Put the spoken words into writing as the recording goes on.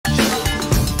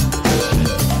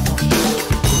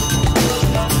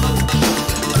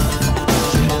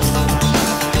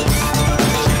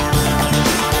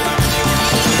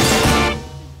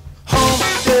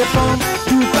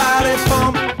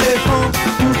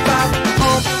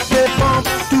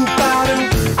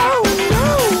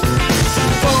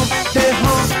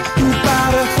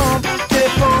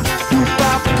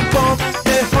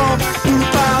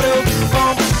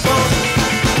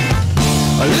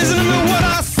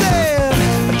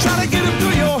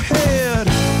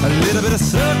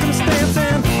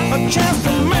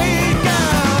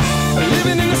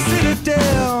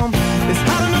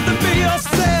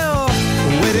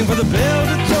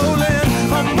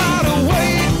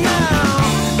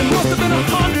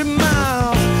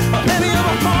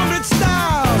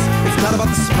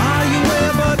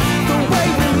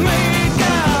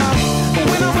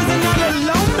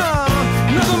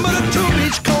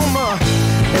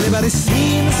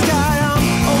sky. I'm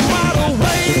a wide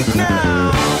awake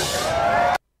now.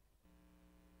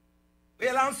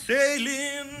 Well, I'm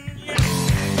sailing.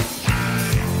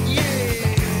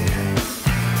 Yeah.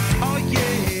 Oh, yeah.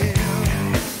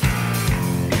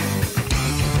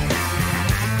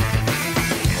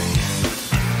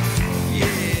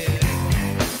 Yeah.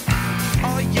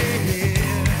 Oh, yeah.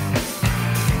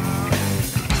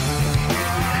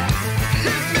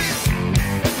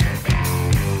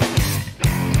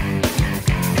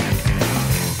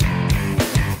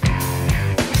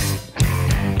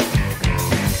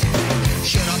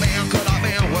 Should I been, could I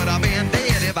been, would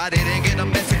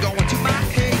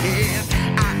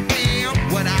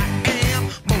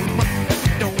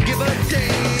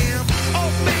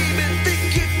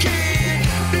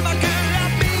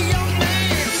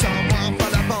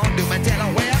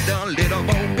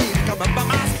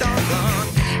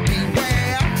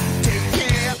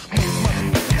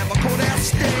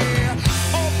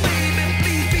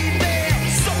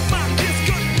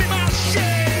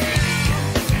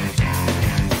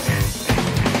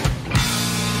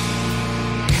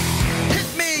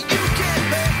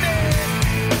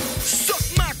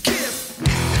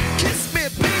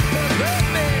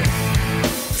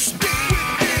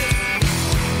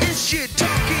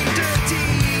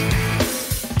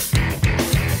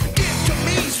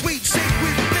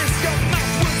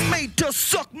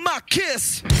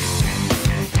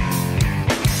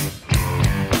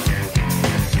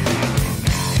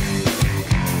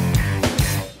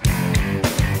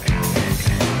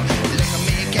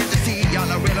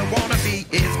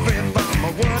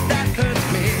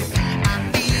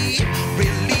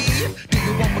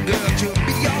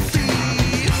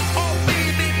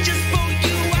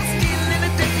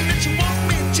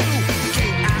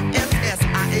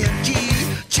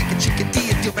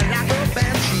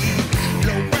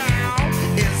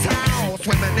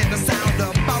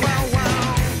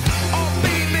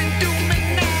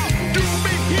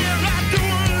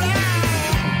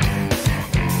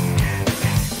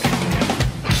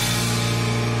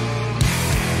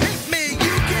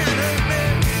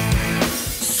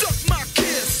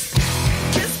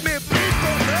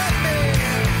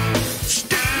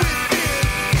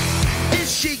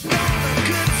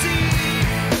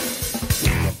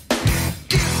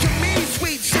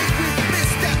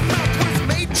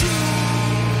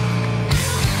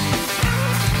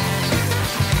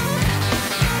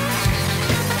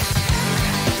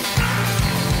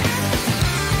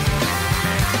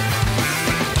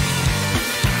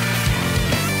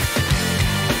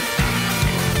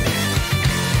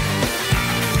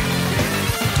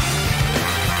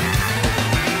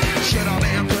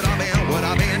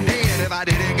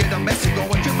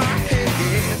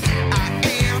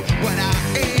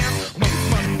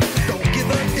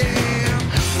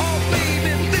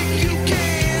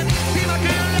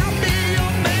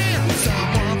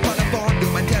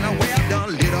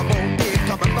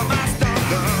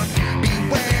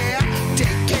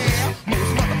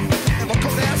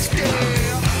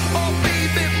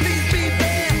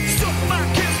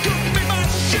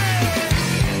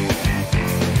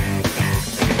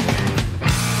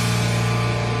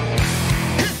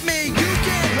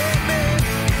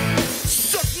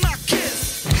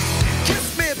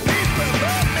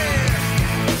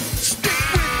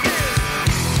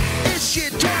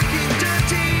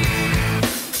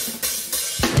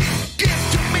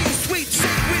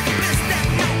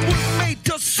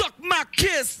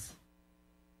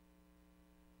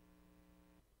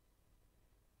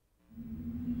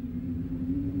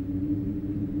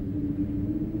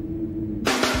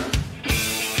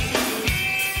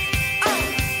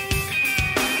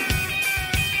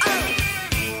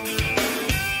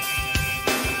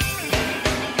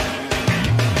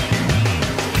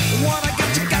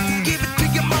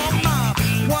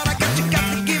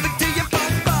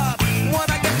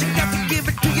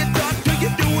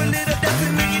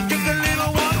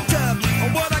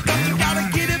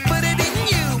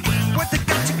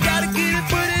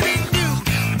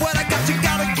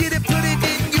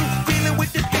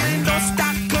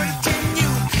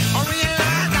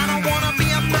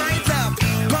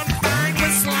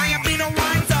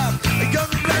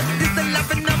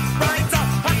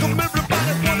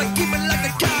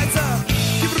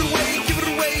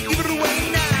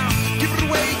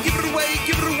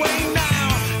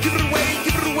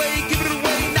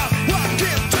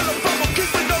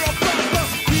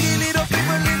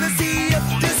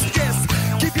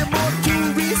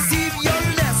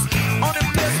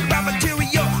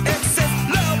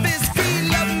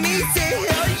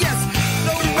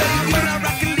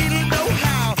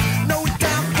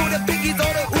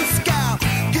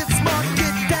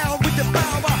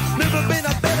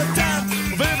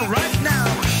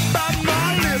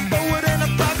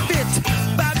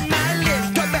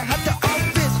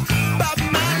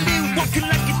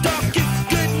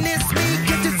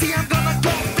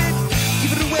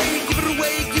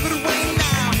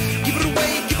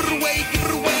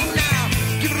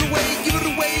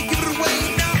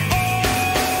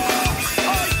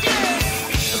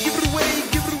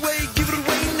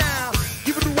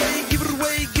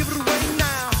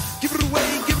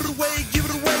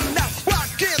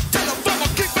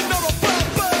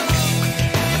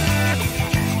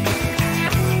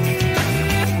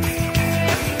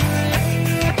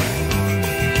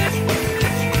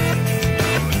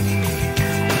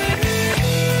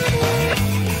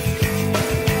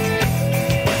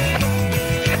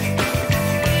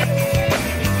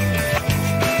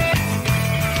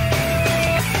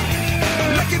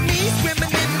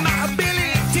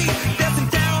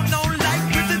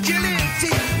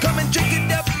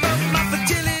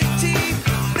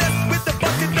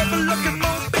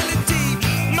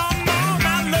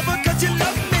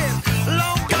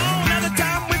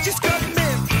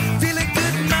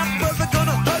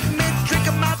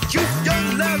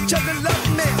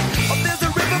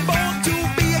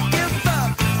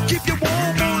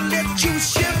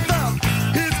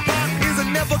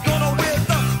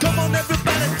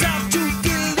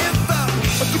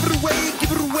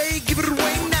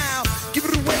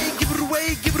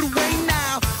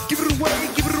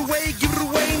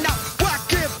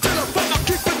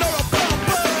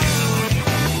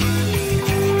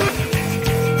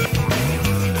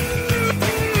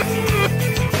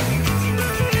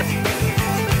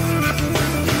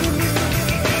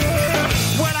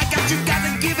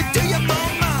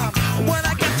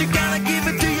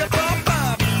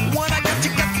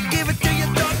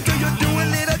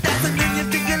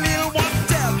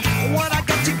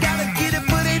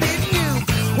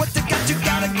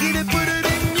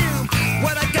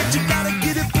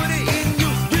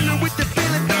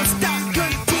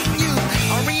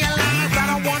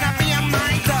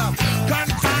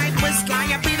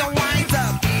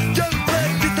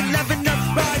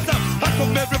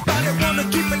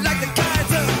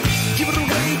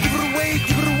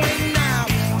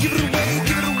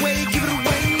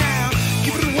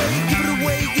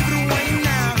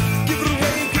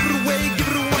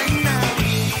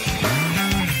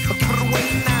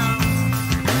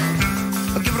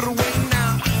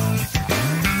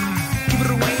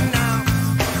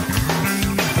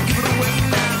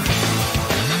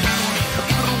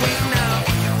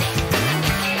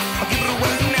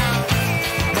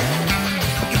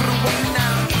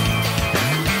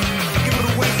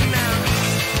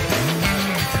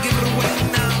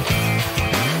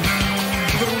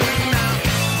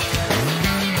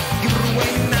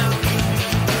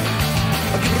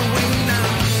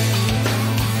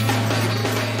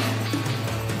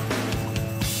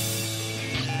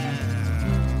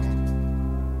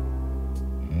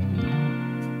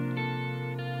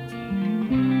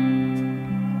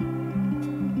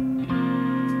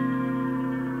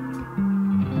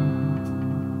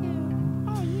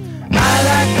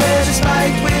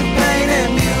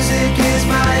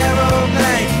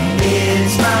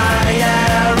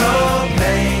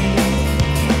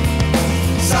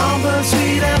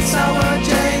sweet and sour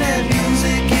Jane, and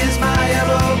music is my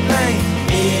aeroplane.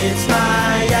 It's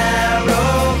my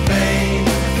aeroplane.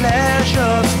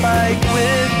 Pleasure spiked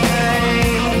with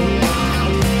pain.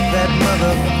 That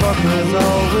motherfucker's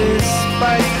always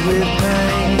spiked with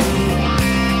pain.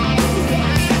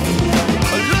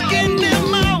 Looking in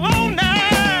my own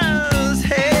eyes,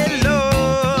 hey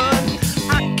Lord,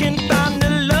 I can find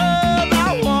the love I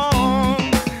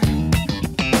want.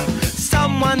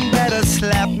 Someone better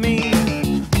slap me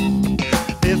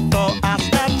before I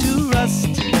start to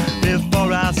rust,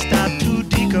 before I start to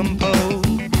decompose.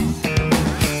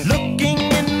 Looking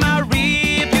in my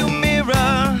rearview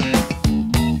mirror,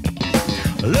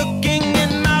 looking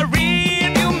in my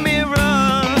rearview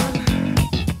mirror,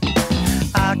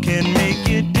 I can make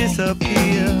it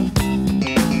disappear.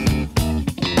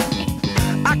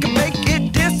 I can make it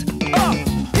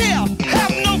disappear.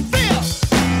 Have no fear.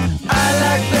 I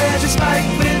like pleasure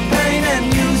spiked with pain, and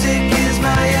music is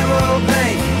my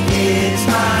aeroplane. It's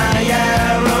my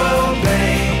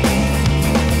aeroplane.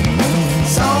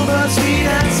 Somber, sweet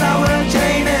and sour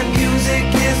Jane, and music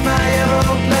is my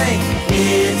aeroplane.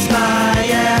 It's my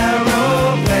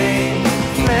aeroplane.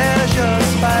 Pleasure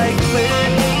spiked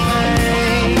with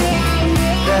pain.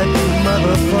 That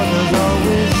motherfucker's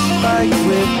always spiked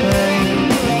with pain.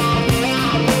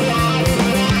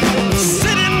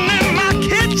 Sitting in my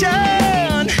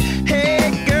kitchen, hey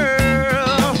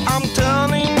girl, I'm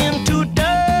turning into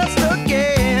dust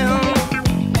again.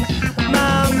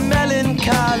 My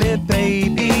melancholy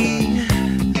baby,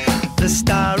 the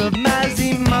star of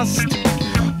Mazzy must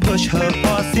push her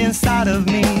voice inside of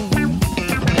me.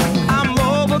 I'm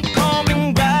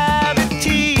overcoming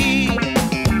gravity.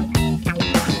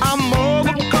 I'm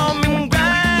overcoming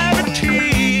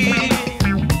gravity.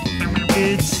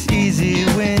 It's easy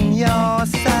when you're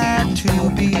sad to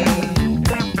be.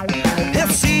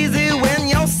 It's easy when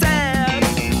you're sad.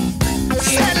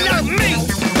 Sad like me.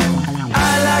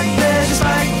 I like pleasure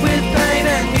spiked with pain,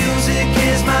 and music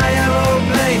is my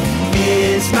aeroplane.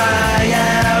 It's my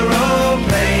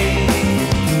aeroplane.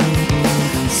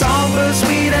 Somber,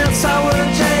 sweet and sour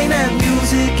Jane, and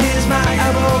music is my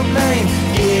aeroplane.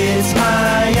 It's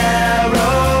my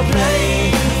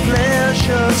aeroplane.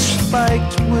 Pleasure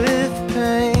spiked with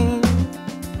pain.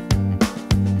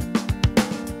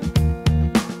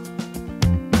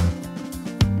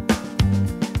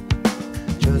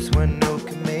 Just one note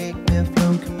can make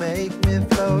me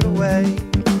float away.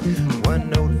 One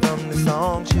note from the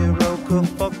song she wrote could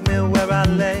fuck me where I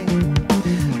lay.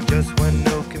 Just one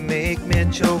note can make me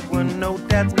choke. One note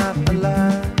that's not a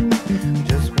lie.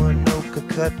 Just one note could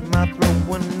cut my throat.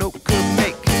 One note could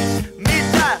make me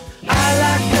die. I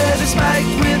like pleasure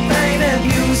spiked with pain, and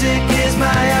music is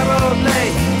my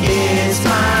aeroplane. It's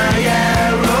my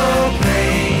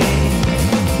aeroplane.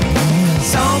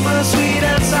 Somber, sweet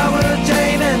and sour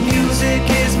Jane, and music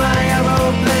is my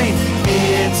aeroplane.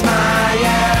 It's my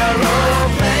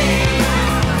aeroplane.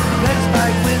 Let's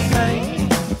spike with pain.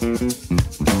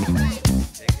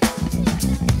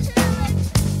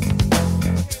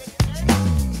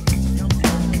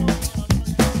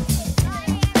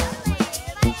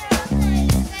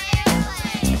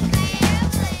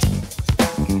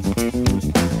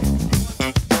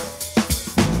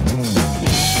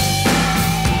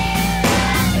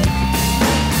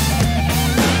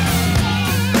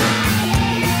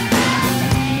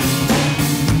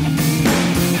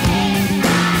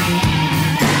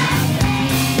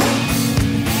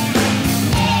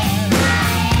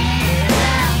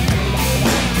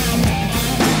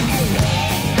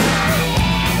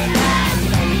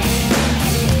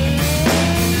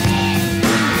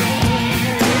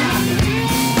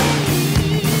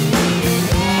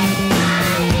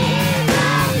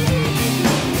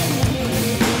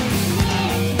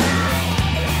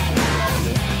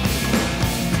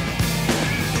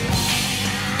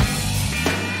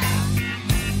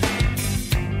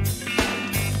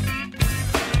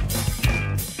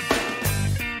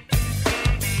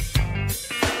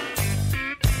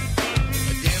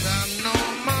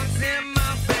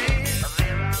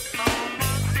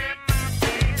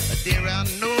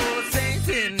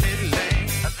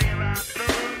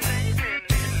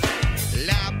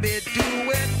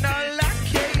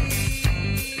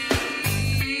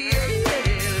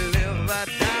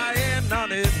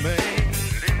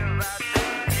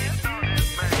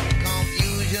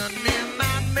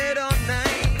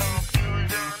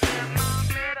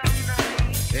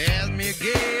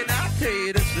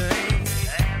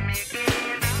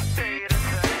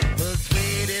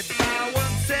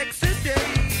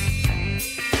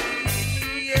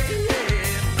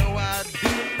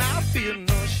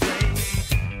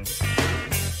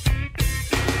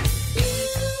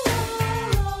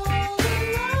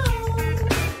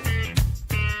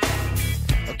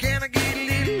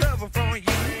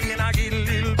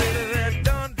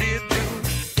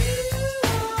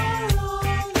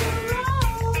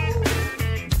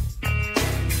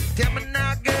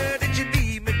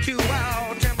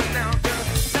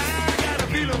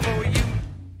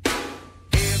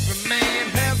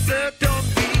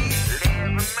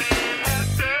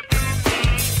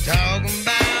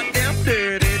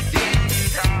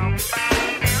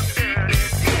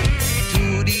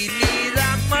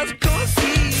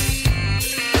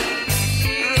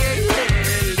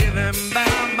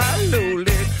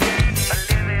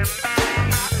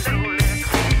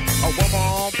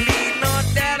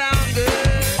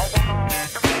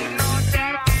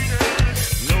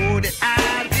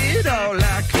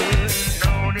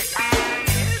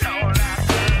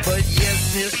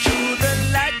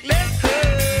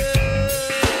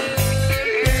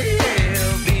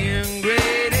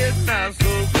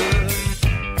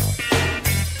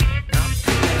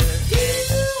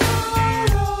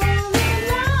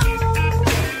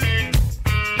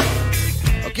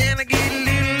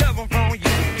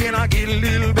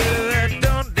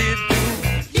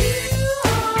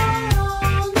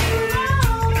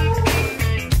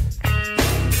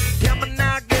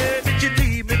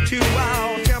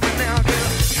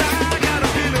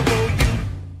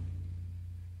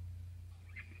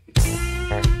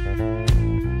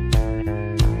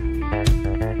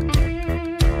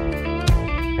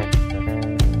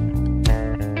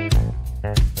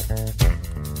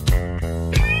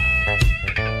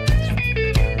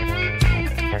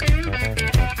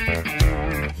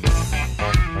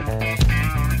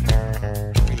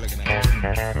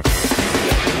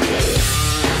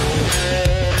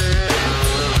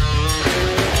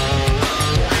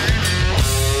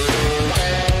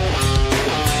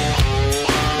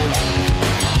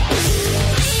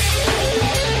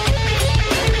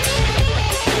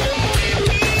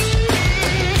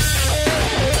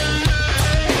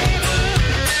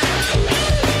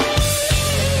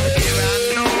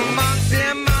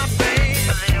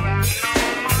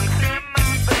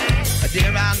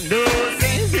 no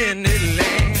sense in this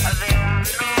land.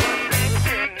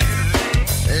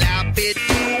 I'll be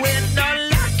doing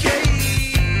all I can.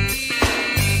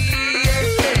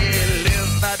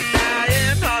 Live by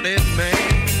dying on it, man.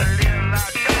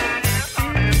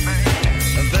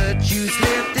 Virtue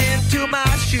slipped into my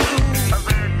shoes.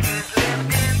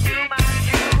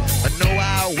 I know I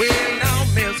will not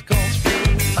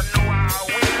misconstrue.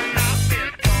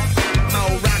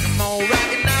 More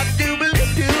rockin', I do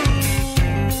believe do.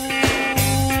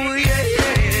 Yeah,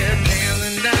 yeah,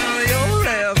 dancing down your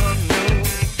avenue.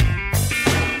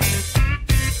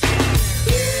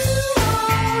 You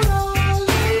are all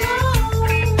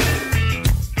alone.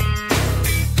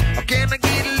 Can I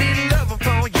get a little love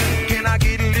from you? Can I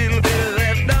get a little bit of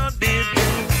that done did do?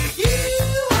 You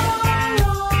are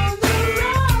on the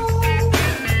road.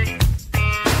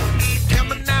 Tell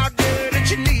me now, girl, that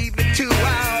you need me too. Oh,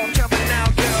 tell me now,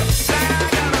 girl, I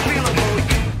got a feeling for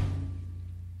you.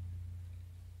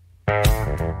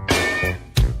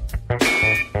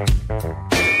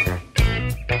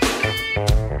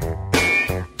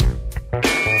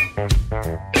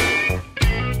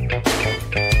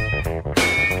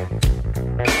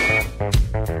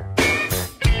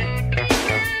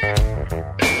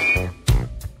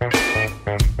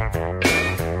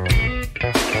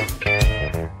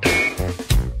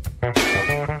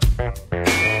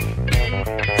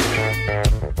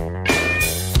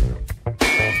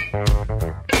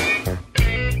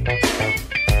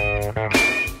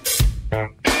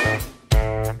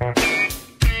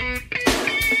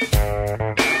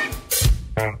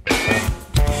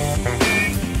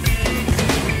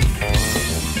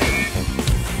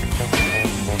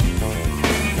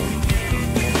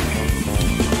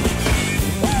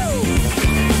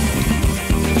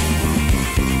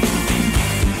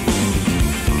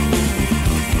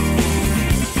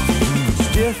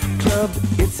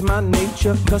 It's my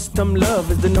nature, custom love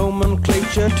is the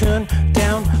nomenclature. Turn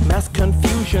down mass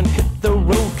confusion, hit the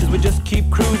road cause we just keep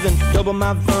cruising. Double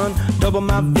my fun, double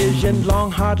my vision.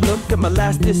 Long hard look at my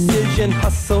last decision.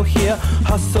 Hustle here,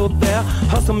 hustle there,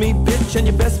 hustle me bitch and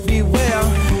you best beware.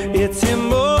 It's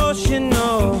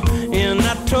emotional and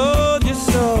I told you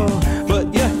so,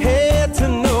 but you had to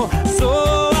know. So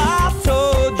I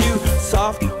told you,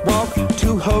 soft walk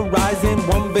to horizon.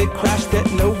 One big crash that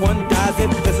no one dies in.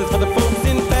 This is for the folks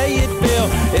in Fayetteville.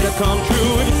 It'll come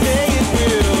true if you say it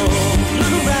will.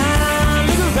 Look around,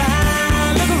 look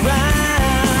around, look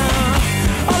around.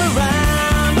 All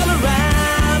around, all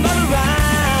around, all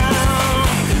around.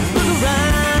 Look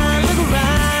around, look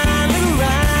around, look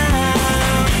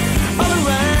around. All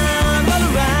around, all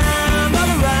around,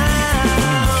 all around.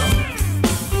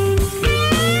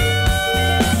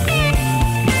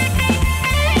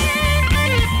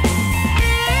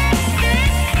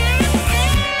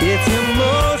 It's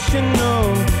emotional,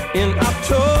 and I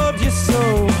told you so,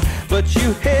 but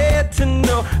you had to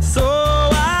know. So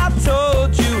I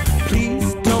told you,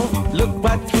 please don't look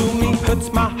right through me.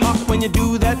 Hurts my heart when you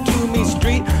do that to me.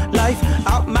 Street life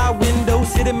out my window,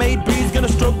 city made breeze gonna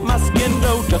stroke my skin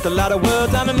though. Just a lot of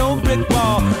words on an old brick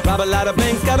wall. Rob a lot of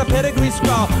banks, got a pedigree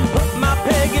scrawl. Put my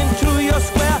peg into your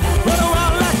square. Run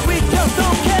around like we just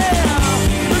don't care.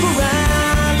 Look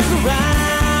around, look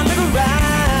around, look around.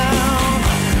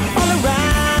 All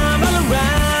around, all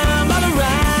around, all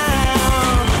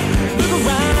around. Look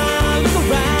around, look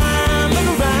around, look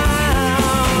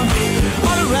around.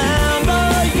 All around,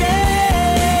 oh yeah.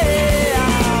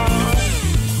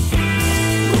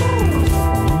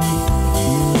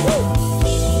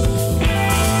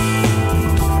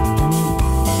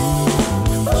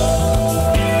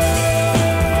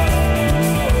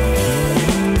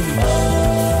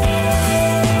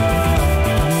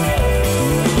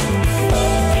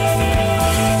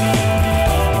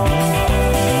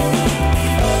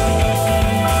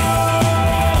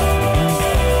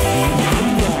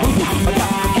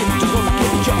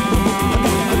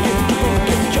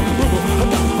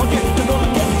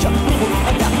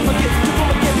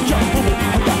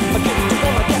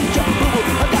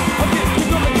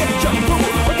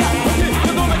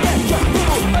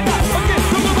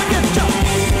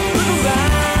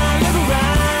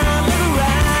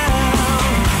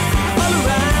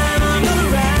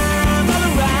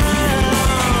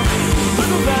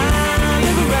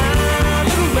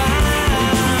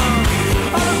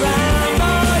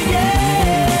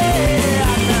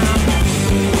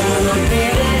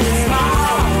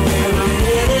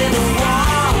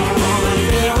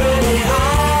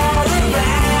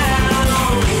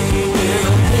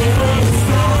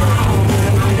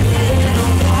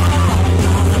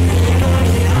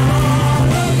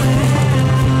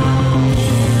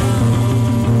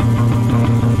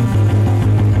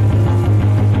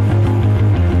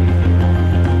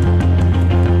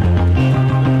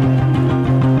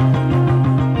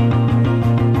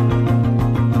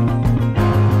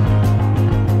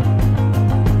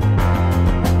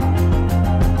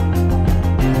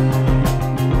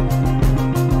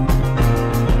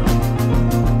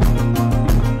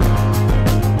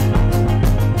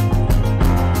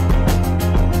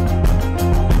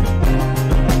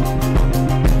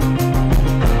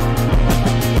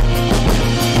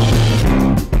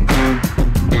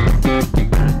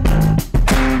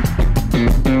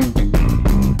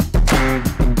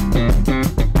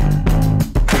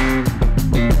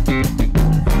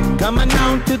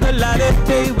 every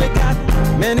day we got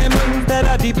many moons that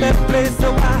are deep at play.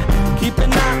 So I keep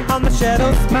an eye on the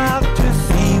shadow, smile to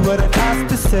see what it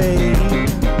has to say.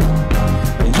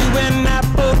 You and I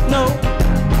both know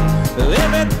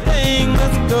everything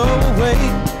must go away.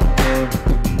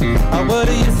 Oh, what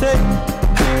do you say?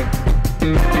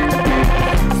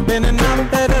 Spinning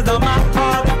out letters on my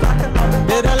heart,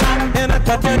 bit of light and a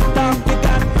touch of dark. You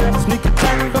got sneak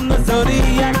attack from the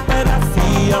zodiac, but I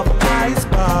see your eyes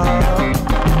spark.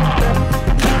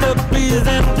 Keep the breeze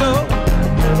and go,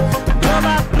 blow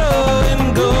by blow and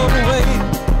go away.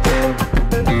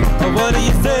 Oh, what do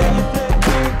you say?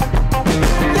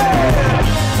 Yeah,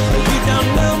 you don't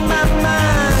know my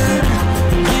mind,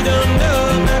 you don't know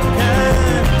my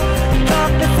kind.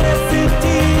 Dark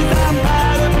necessities are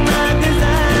part of my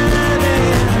design.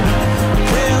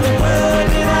 Tell the world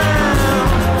that I'm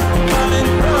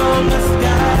falling from the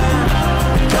sky.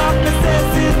 Dark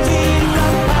necessities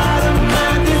are part of my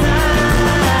design.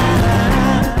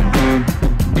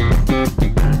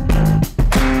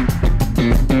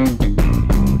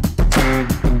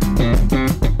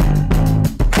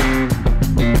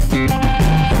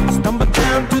 Stumble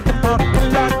down to the parking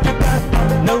lot, you got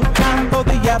no time for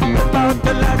the afterthought.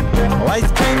 The light,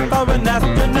 ice cream for an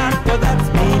astronaut, well that's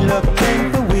me looking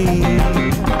for weed.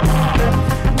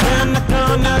 Turn the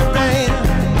corner and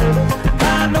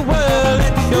find the world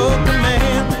at your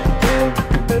command.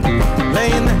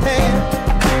 Laying the hand.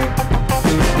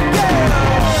 Yeah,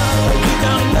 you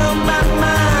don't know my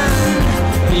mind,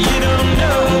 you don't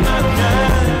know my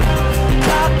kind.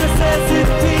 Dark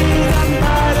necessities are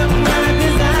part of my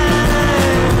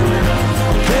design.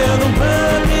 Tell the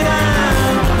world that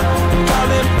I'm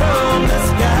falling from the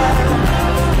sky.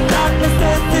 Dark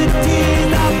necessities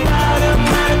are part of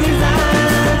my design.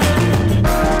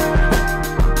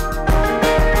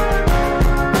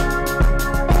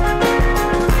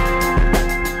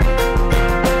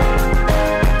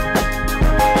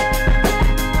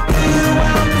 Do you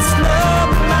want to slow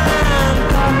my mind?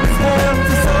 Promise help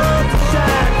to soul to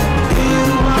shine. Do you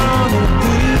want it? Do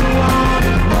you want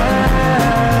it now?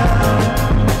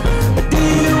 Do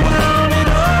you want it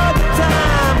all the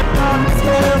time? Promise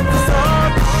help to soul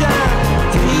to shine.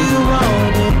 Do you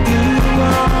want it? Do you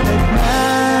want it now?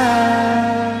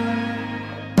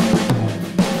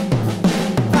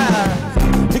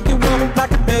 Pick you up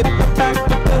like a paperback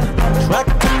with the track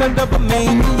record of a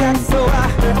maniac. So I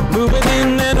move it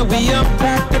in and we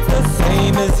unpack. It's the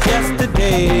same as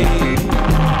yesterday.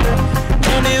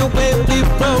 Anyway we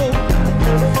roll,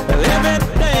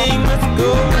 everything must go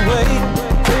away.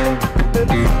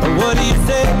 What do you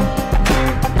say?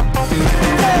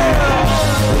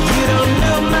 You don't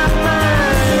know my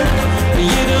mind,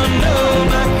 you don't know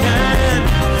my kind.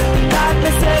 Dark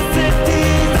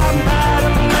necessities are part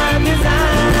of my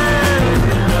design.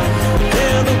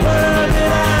 Tell the world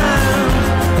that I'm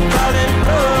falling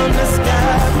from the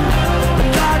sky.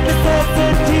 Dark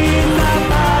necessities are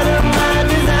part of my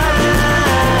design.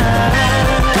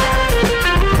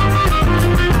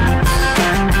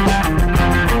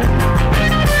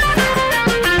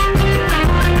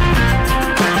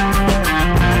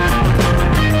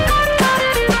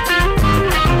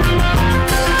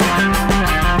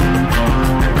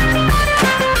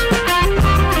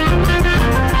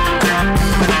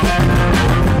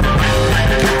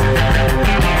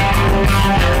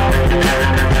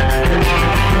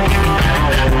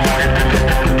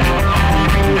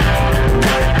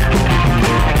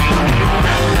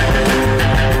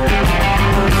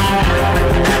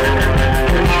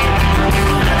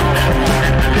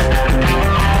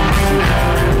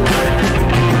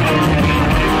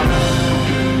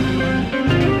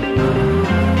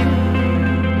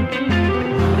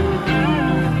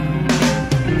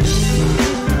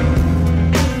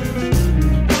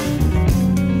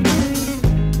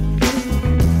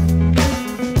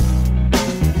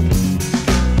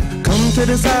 To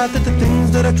decide that the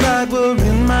things that I tried were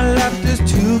in my life just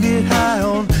to get high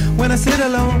on. When I sit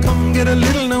alone, come get a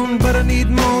little known, but I need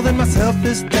more than myself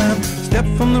this time. Step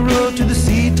from the road to the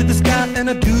sea to the sky, and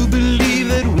I do believe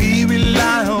that we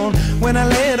rely on. When I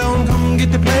lay it on, come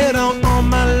get to play it on. All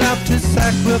my life to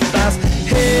sacrifice.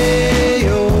 Hey,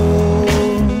 oh,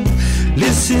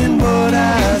 listen what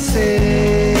I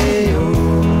say,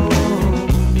 oh,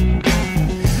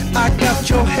 I got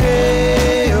your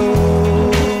hey, oh.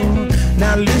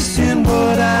 Now listen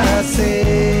what I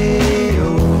say,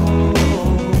 oh,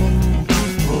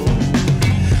 oh.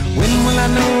 When will I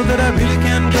know that I really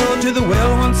can go to the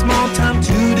well once more? Time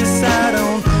to decide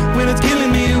on when it's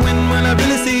killing me. When will I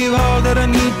really see all that I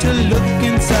need to look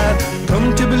inside?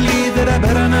 Come to believe that I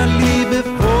better not leave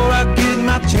before I get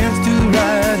my chance to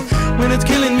ride. when it's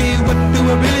killing me, what do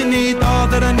I really need? All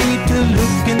that I need to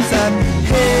look inside.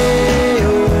 Hey,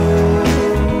 oh,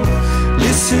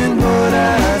 listen what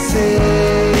I say.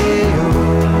 Oh,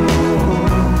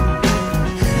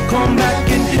 come back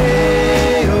and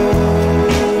hey, oh,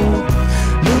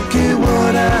 look at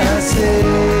what I say.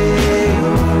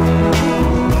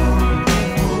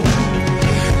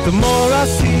 The more I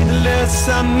see, the less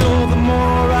I know, the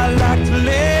more I like to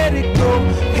let it go.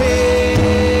 Hey,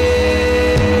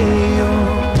 oh,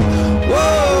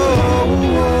 whoa,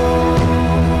 whoa.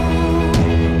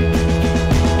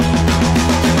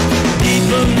 Deep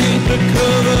beneath the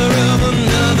cover of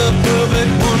another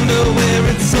perfect wonder, where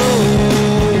it's so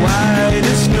white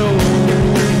as snow,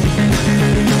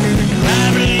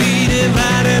 privately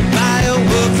divided by a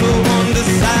world so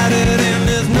undecided, and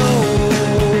there's no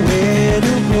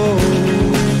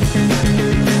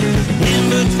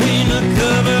between the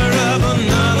cover of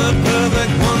another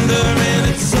perfect wonder, and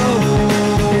it's so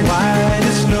white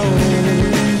as snow,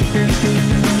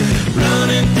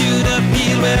 running through the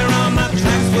field where all my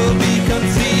tracks will be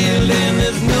concealed, and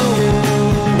there's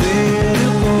nowhere to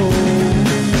go.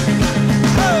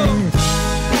 Oh!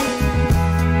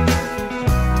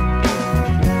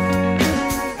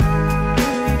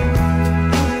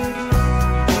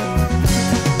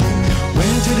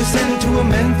 When to descend to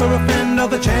amend for a friend, all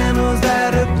the channels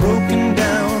that have broken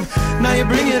down. Now you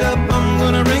bring it up, I'm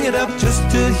gonna ring it up just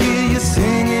to hear you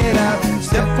sing it out.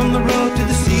 Step from the road to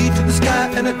the sea to the sky,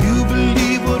 and I do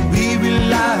believe what we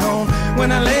rely on.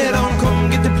 When I lay it on, come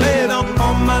get to play it on.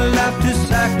 All my life to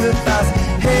sacrifice.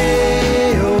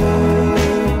 Hey, oh,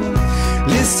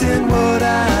 listen what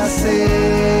I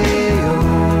say.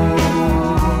 Oh,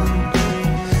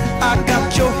 I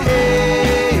got your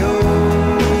hey,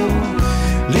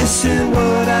 oh, listen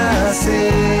what I say.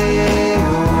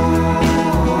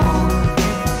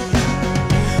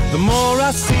 The more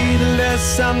I see, the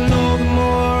less I know, the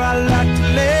more I like to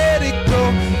let it go.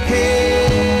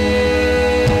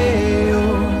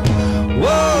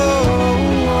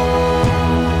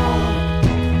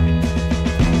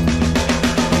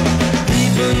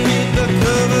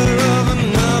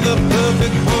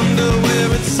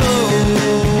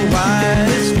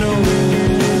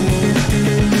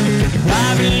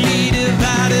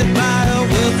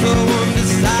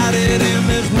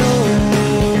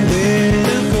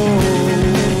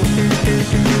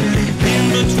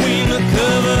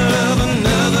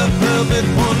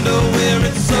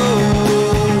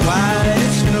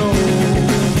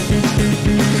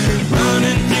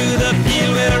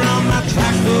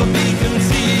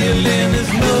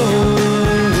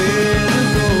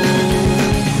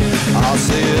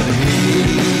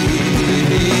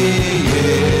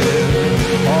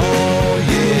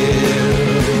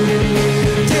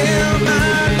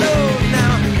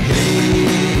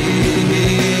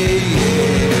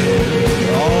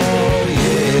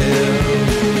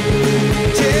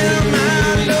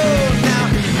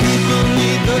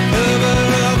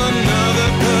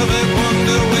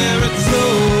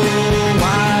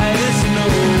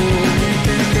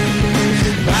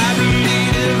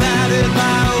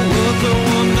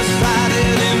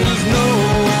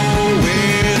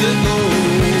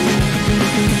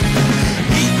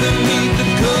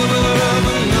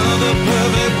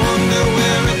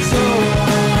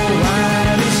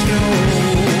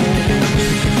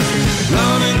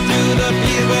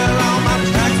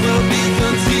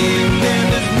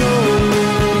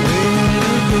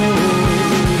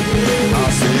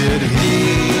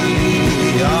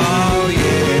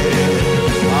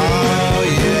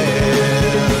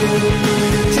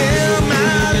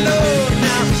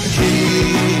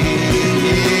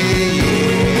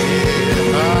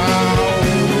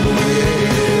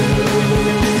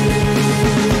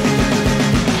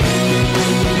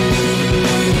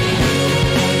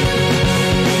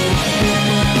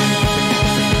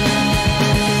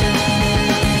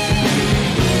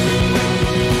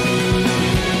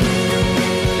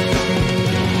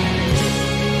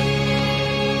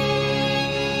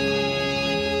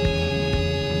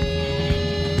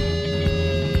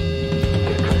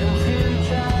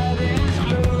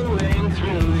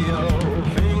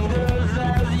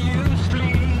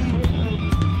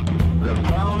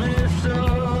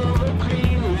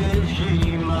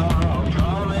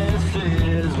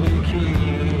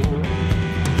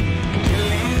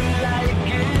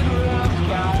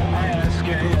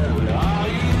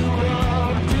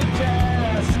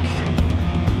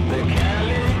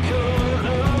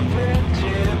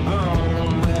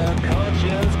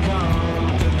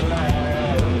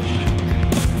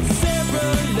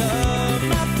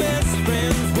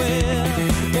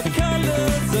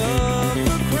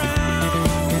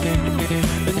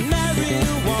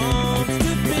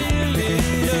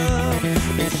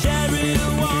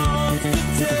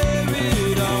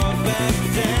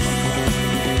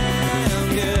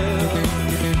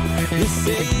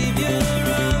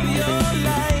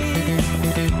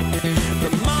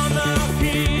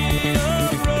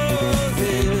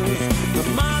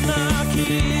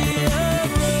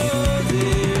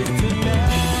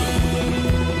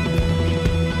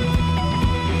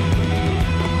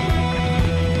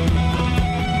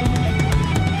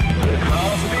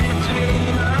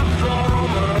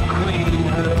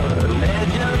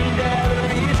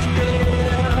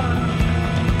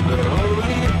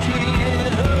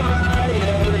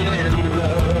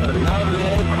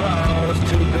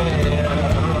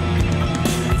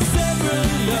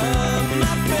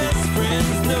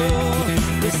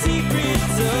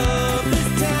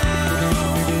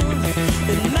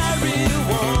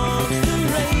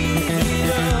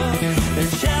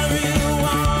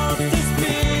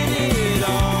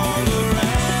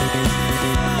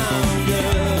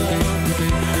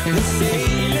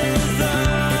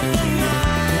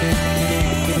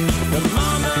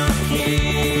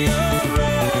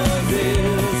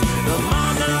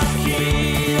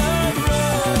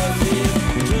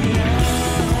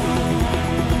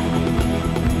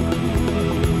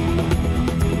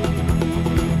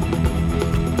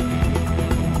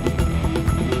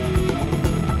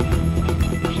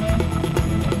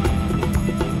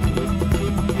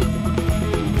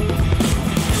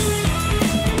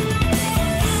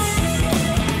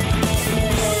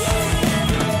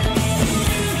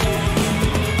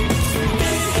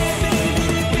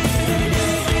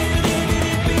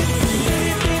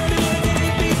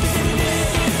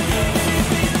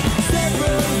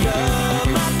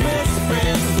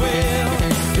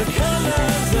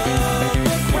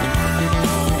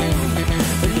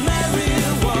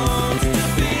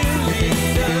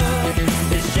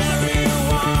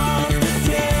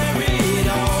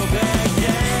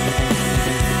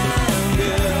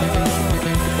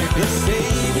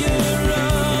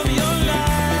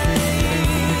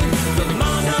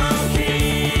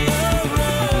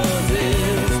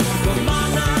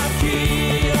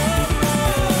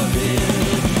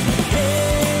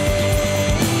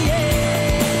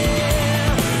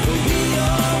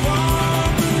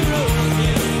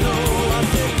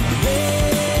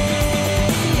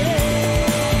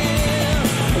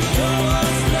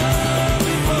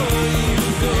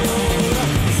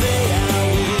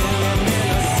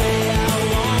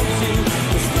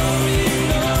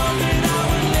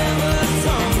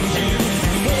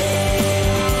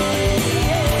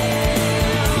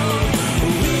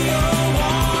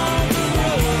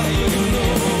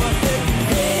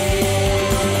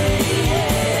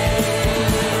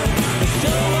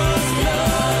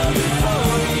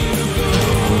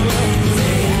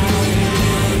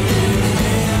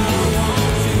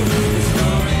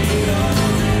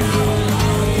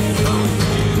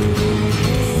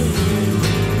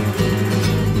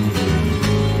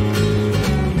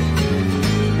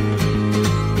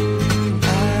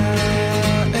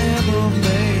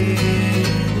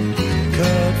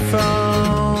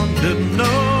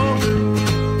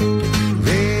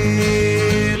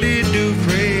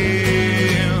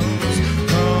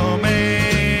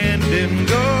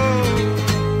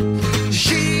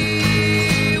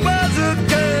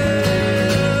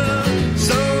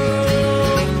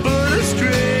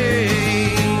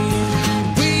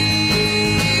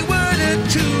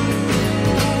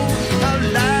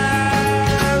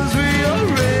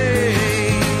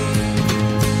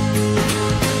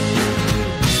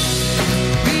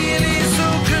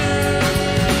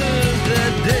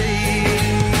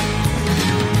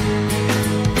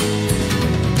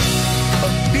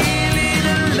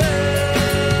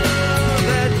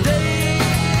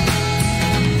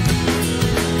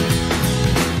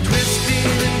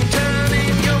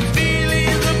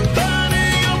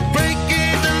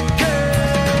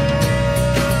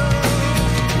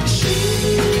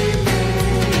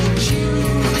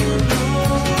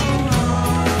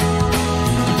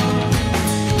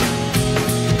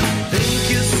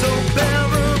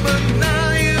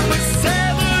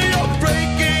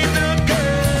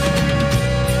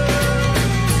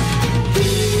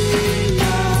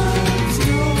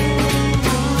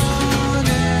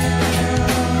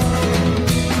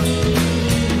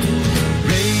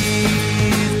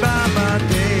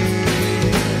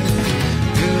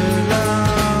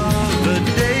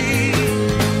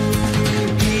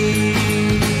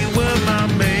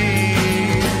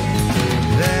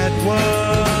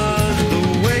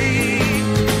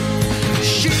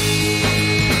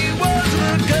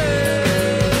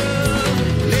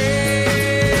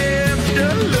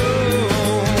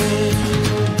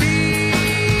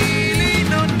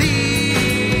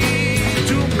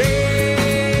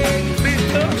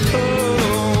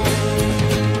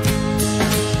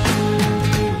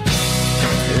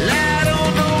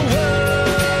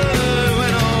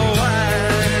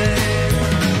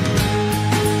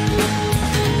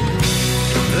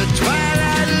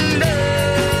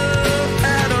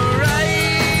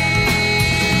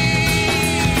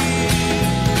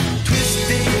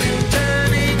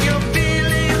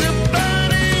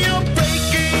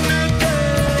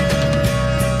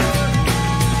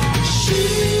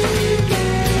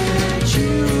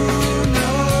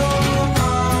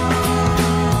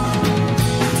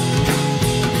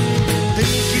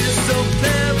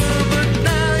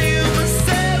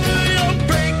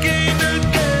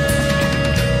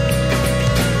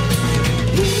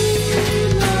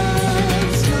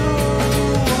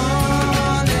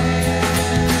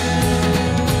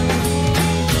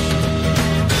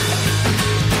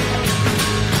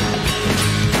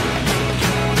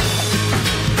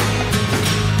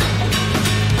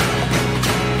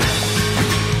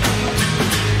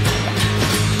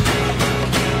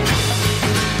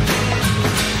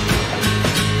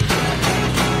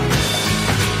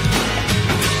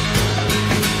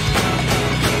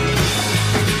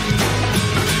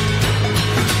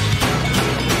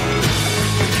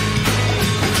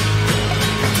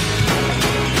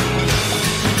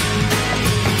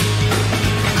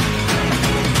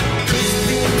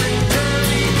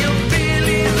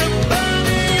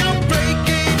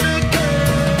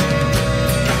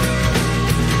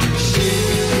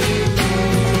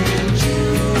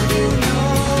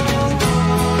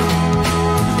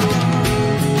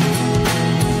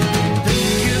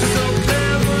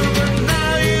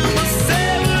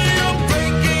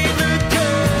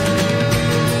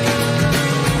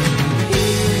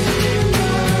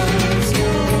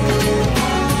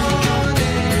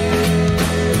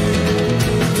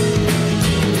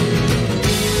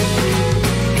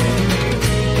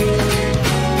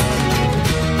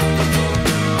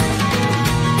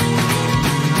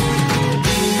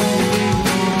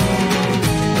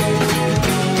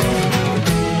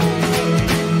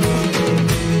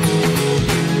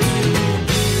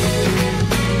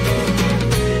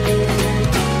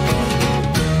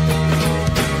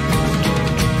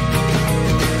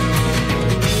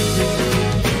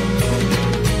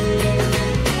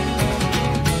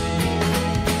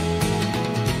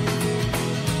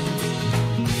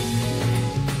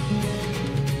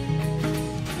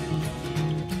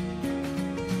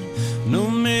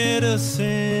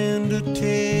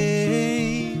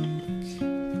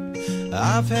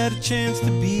 I've had a chance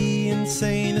to be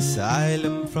insane,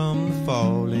 asylum from the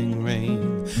falling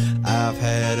rain. I've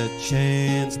had a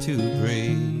chance to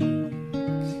break.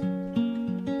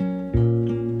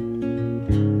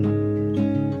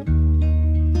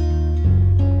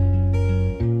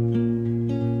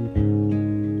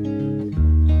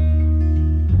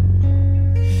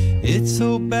 It's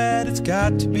so bad, it's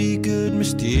got to be good.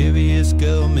 Mysterious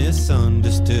girl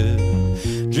misunderstood,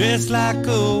 dressed like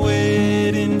a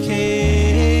wedding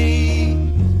cake.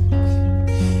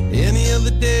 Any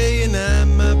other day and I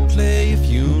might play a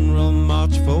funeral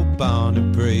march for Barn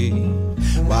and Bray.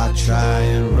 Why try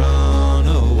and run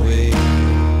away?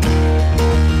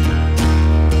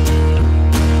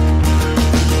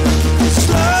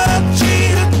 Slow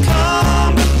cheetah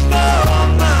come before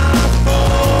my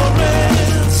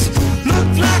forest.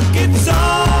 Look like it's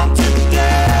on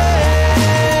today.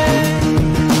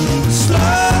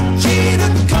 Slow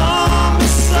cheetah come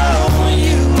so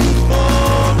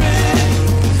euphoric,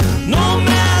 no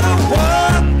matter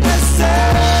what they say.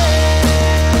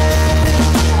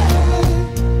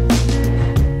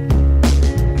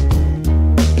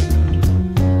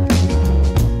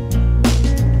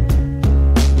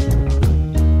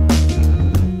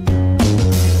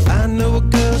 I know a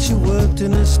girl, she worked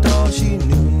in a stall. She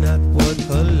knew not what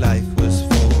her life was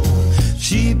for.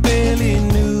 She barely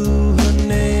knew her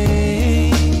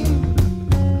name.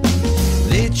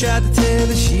 They tried to tell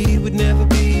her she would never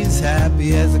be as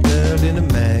happy as a girl in a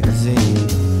magazine.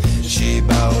 She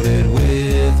bought it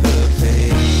with her pain.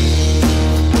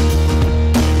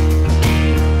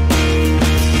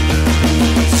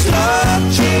 Slow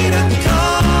cheetah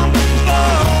come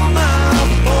before my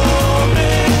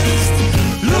forest.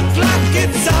 Look like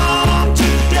it's on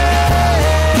today.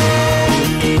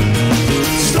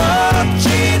 Slow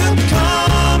cheetah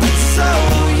come so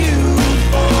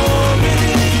euphoric,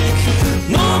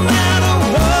 no matter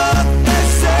what they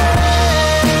say.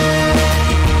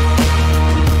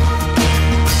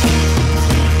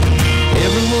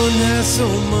 Everyone has so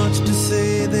much to say.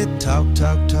 They talk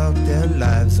their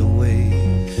lives away.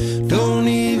 Don't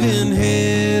even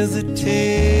hesitate.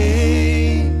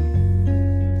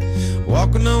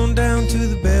 Walking on down to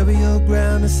the burial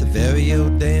ground. It's a very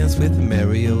old dance with a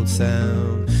merry old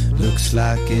sound. Looks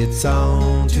like it's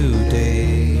on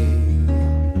today.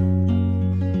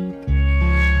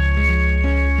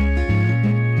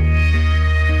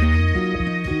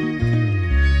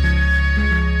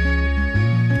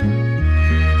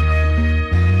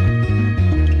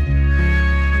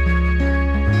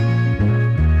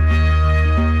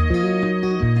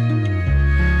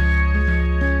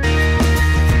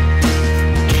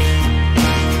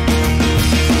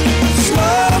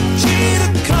 Slow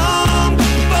cheetah come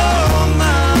before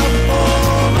my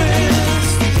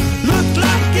forest. Look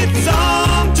like it's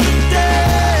on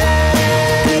today.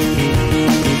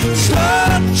 Slow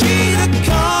cheetah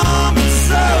come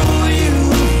so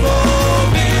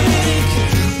euphoric,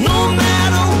 no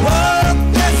matter what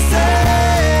they say.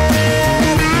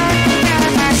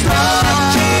 Slow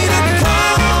cheetah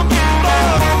come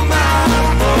before my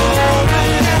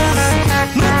forest.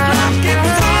 Look like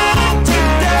it's on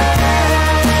today.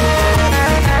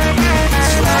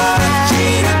 Slow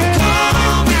cheetah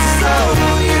come so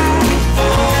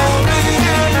euphoric,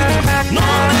 no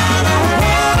matter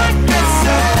what they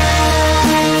say.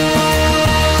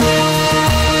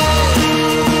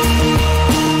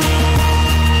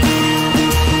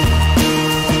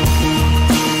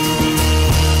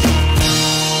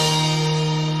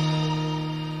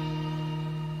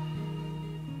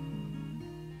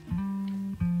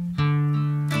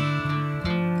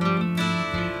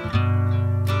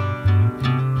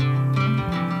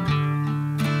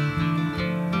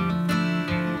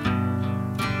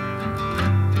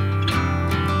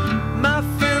 My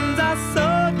friends are so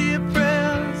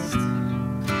depressed.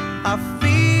 I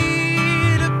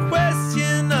feed a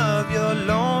question of your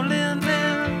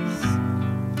loneliness.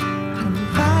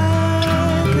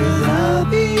 Confide, 'cause I'll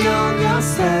be on your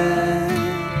side.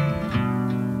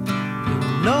 You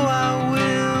know I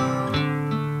will.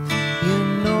 You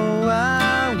know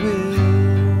I will.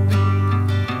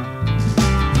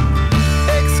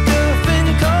 Ex-girlfriend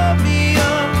called me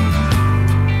up,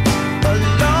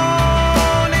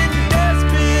 alone and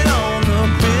desperate on the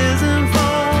prison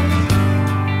phone.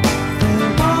 They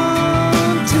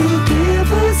want to give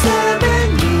us 7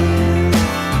 years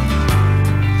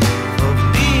for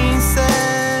being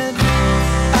sad.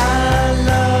 I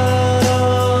love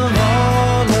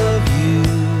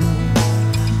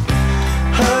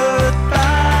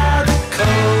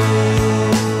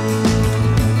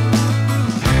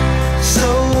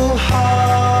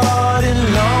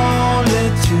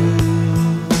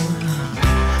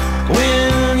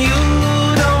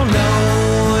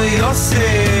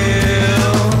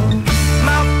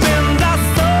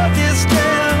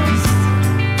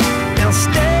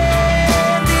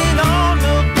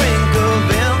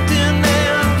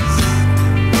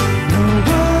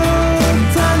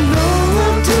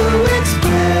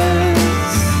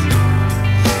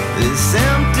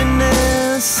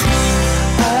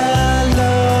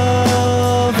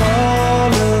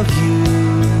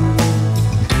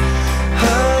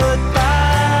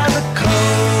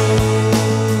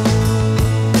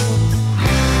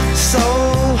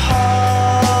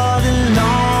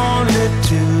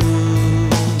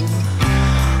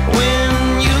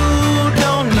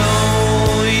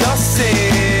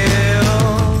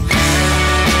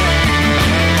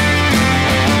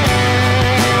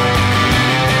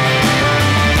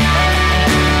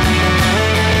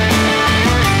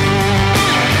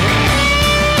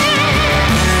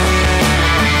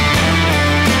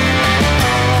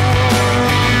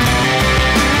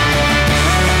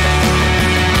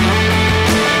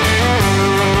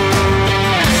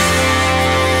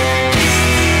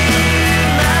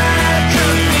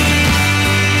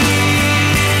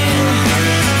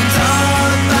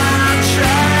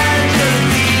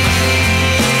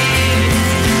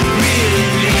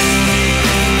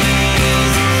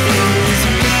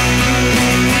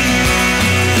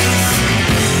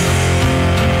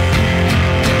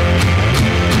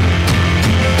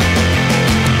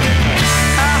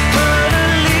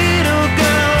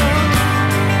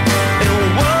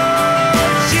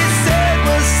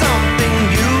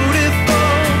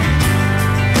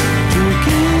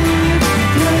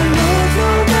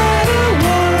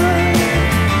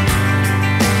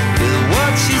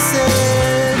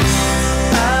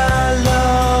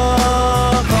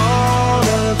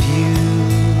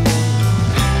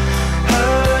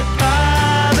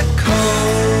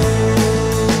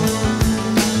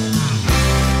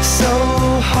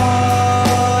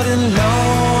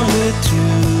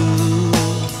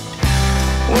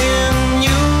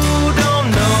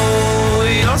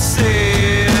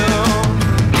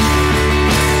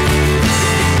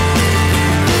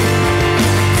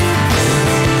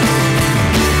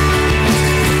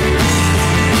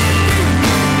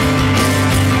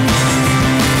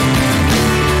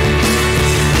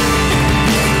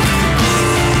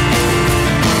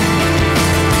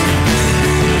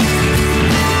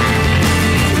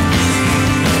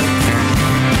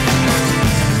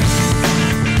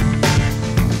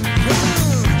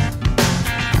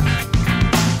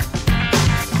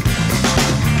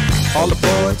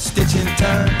stitching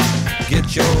time.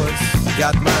 Get yours,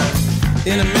 got mine.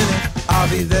 In a minute, I'll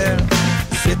be there.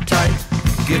 Sit tight,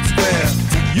 get square.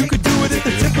 You could do it at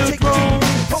the tip of the phone.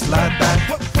 Slide back,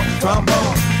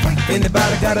 trombone.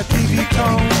 Anybody got a TV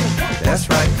tone? That's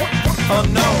right, oh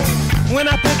no. When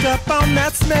I pick up on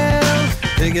that smell,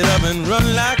 pick it up and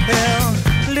run like hell.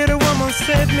 Little woman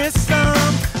said me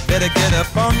some, better get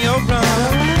up on your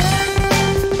run.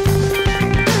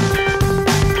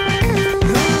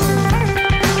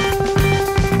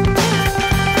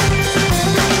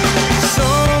 So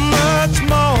much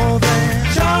more than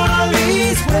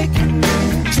Charlie's waking me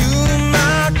to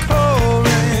my core,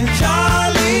 and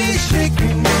Charlie's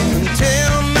shaking me and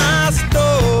tell my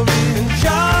story, and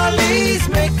Charlie's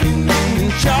making me,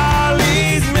 and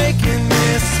Charlie's making me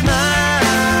smile.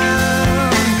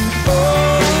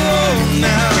 Oh,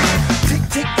 now tick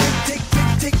tick tick tick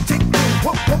tick tick tick.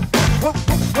 Whoa whoa whoa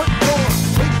whoa whoa whoa.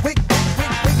 Wait wait wait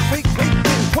wait wait wait wait.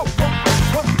 Whoa whoa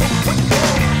whoa whoa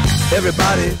whoa.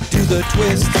 Everybody do the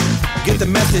twist. Get the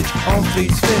message on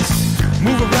Fleet's fist.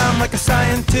 Move around like a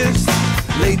scientist.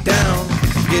 Lay down,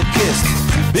 get kissed.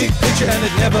 Big picture and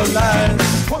it never lies.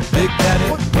 Big Daddy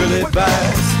will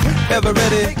advise. Ever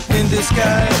ready in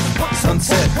disguise.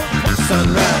 Sunset,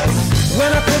 sunrise.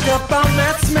 When I pick up on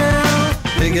that smell,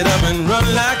 pick it up and run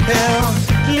like hell.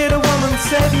 Little woman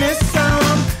said me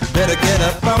some, better get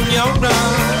up on your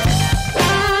run.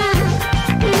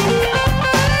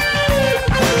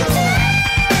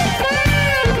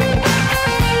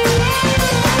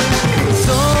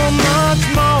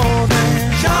 More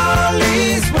than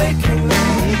Charlie's waking me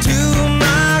to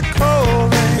my core,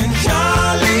 and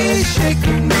Charlie's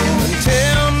shaking me and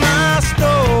tell my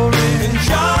story, and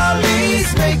Charlie's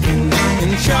making me,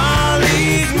 and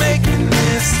Charlie's making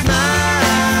me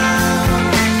smile.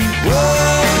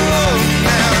 Whoa,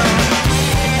 now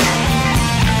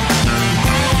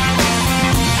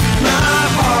my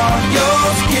heart, your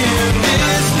skin,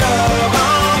 this love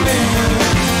I'm in.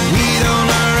 We don't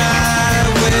arrive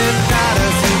without a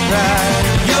surprise.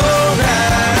 You're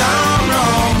right, I'm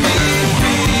wrong. Be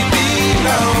free,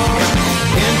 belong.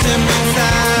 Intimate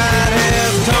side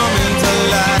has come into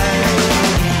life.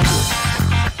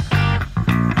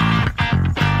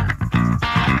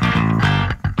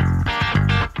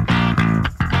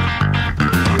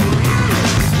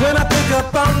 When I pick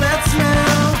up on that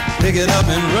smell, pick it up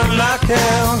and run like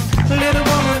hell. Little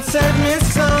woman said me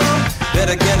some,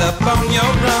 better get up on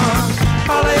your run.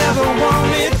 All I ever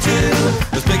wanted to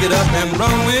was pick it up and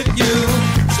run with you.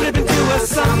 Slip into a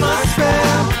summer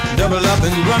spell, double up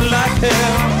and run like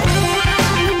hell.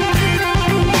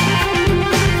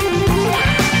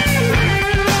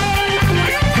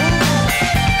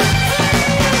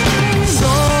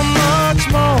 So much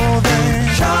more than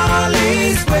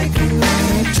Charlie's waking me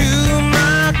to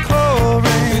my core,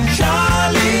 and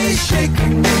Charlie's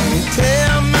shaking me.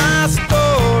 Tell my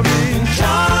story, and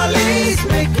Charlie's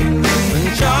making me, and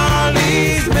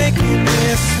Charlie's making me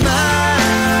smile.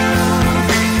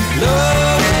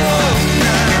 Love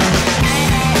now.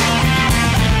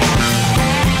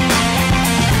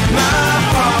 My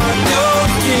heart, your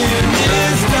skin,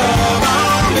 this love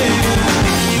I'm in.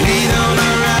 We don't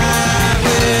arrive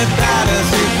without a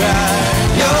surprise.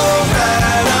 You're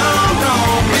right, I'm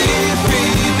wrong. Be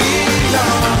free,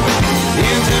 belong.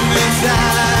 Intimate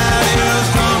side is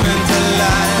coming to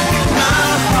life. My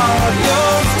heart,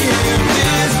 your skin,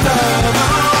 this love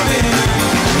I'm in.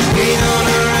 We don't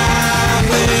arrive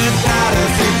without a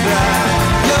surprise.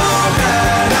 You're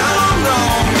right, I'm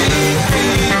wrong. Be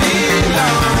free,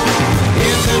 belong.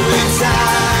 Intimate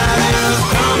side is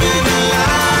coming to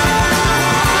life.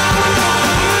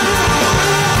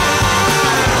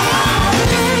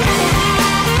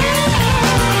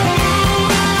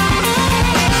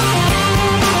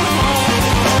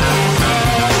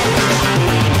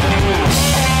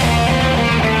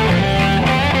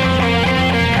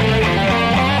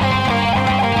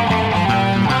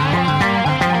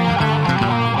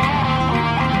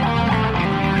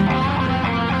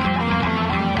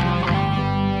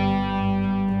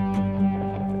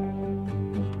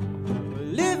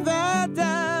 Live or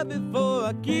die before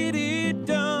I get it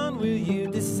done, will you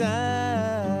decide?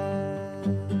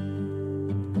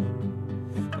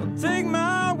 I'll take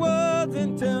my words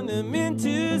and turn them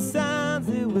into signs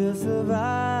that will survive.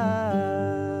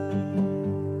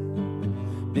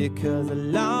 Because a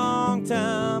long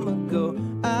time ago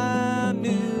I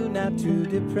knew not to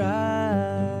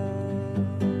deprive.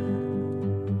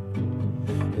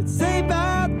 It's safe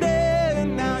out there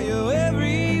and now you're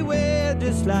everywhere,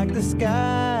 just like the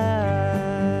sky.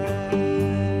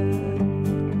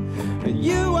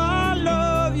 You are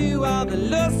love, you are the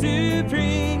love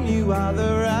supreme, you are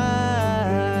the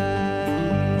right.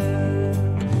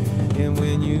 And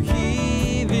when you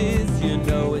hear this, you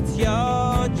know it's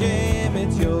your jam,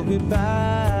 it's your goodbye.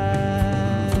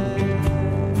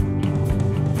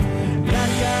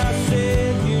 Like I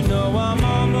said, you know I'm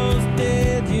almost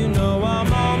dead, you know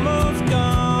I'm almost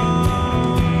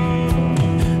gone.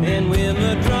 And when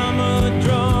the drummer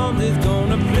drums is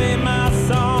gonna play my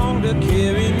song to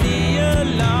carry me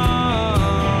along.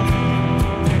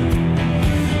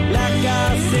 Like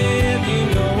I said, you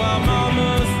know I'm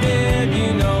almost dead,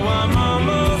 you know I'm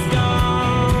almost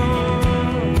gone.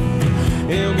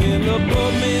 And when the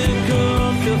boatman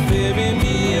comes to ferry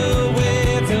me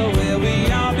away to where we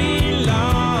all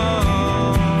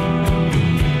belong,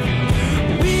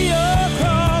 we all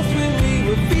crossed when we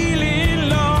were feeling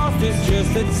lost. It's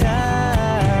just a time.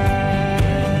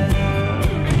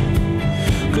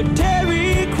 Could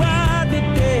Terry cried the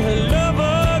day her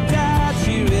lover died?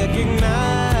 She recognized,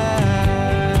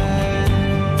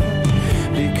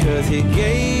 because he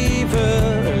gave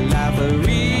her a life of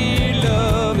real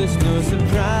love. It's no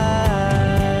surprise.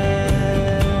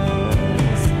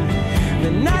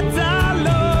 The nights are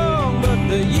long, but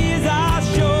the years are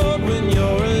short when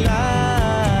you're alive.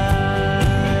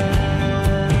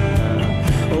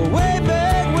 Way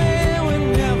back when we'll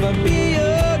never be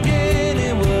again,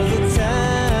 it was a time.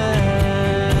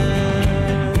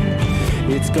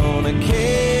 It's gonna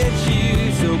catch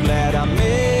you, so glad I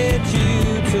met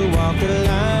you to walk the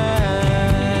line.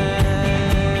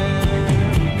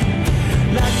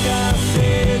 Like I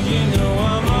said, you know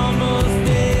I'm almost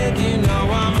dead, you know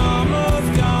I'm almost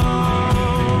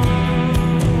gone.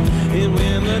 And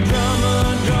when the drummer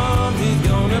drums, he's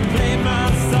gonna play my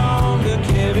song to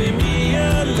carry me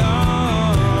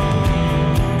along.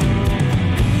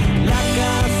 Like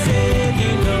I said,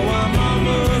 you know I'm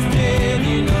almost dead,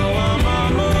 you know I'm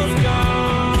almost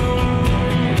gone.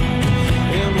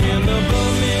 And when the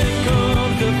boatman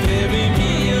comes to ferry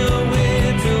me away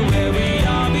to where we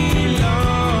all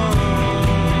belong,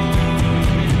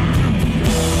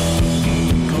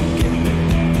 come get me.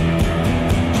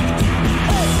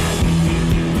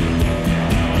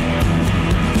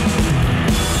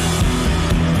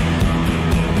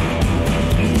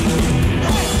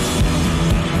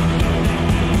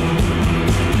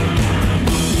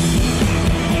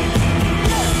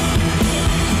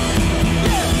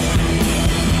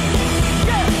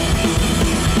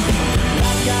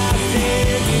 Like I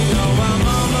said, you know I'm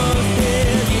almost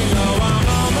dead, you know I'm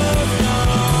almost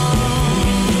gone.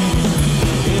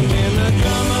 And when the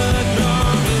drummer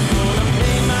drums is gonna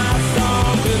play my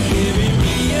song to carry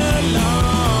me along.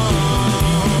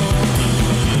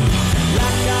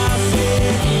 Like I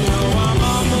said, you know I'm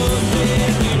almost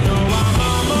dead, you know I'm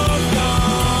almost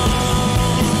gone.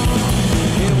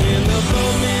 And when the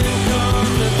boatman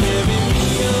comes to carry me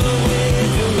away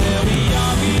to where we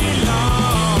all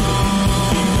belong,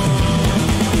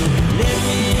 let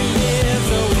me live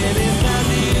so when it's time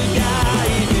to die,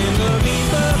 even the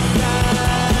reaper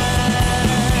flies.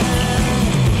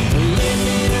 Let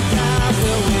me die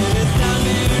so when it's time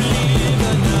to leave,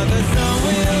 another sun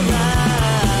will rise.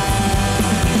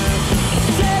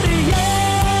 Said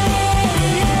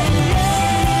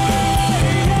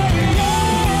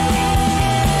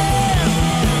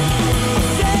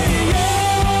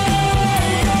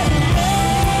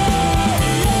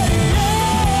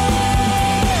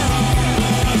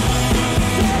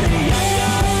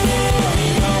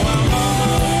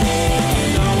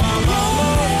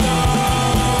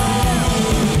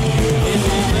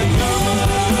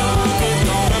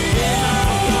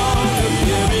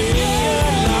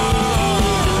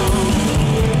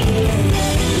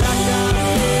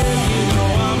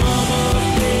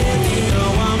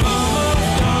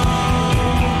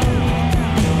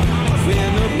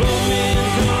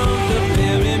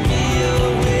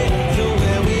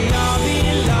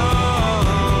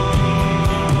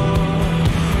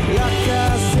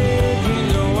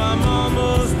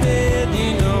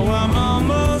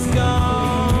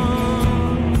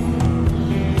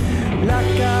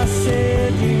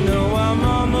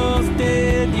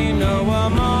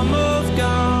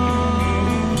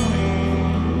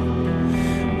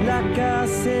like I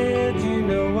said, you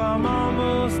know I'm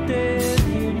almost dead,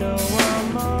 you know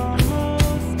I'm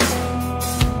almost gone.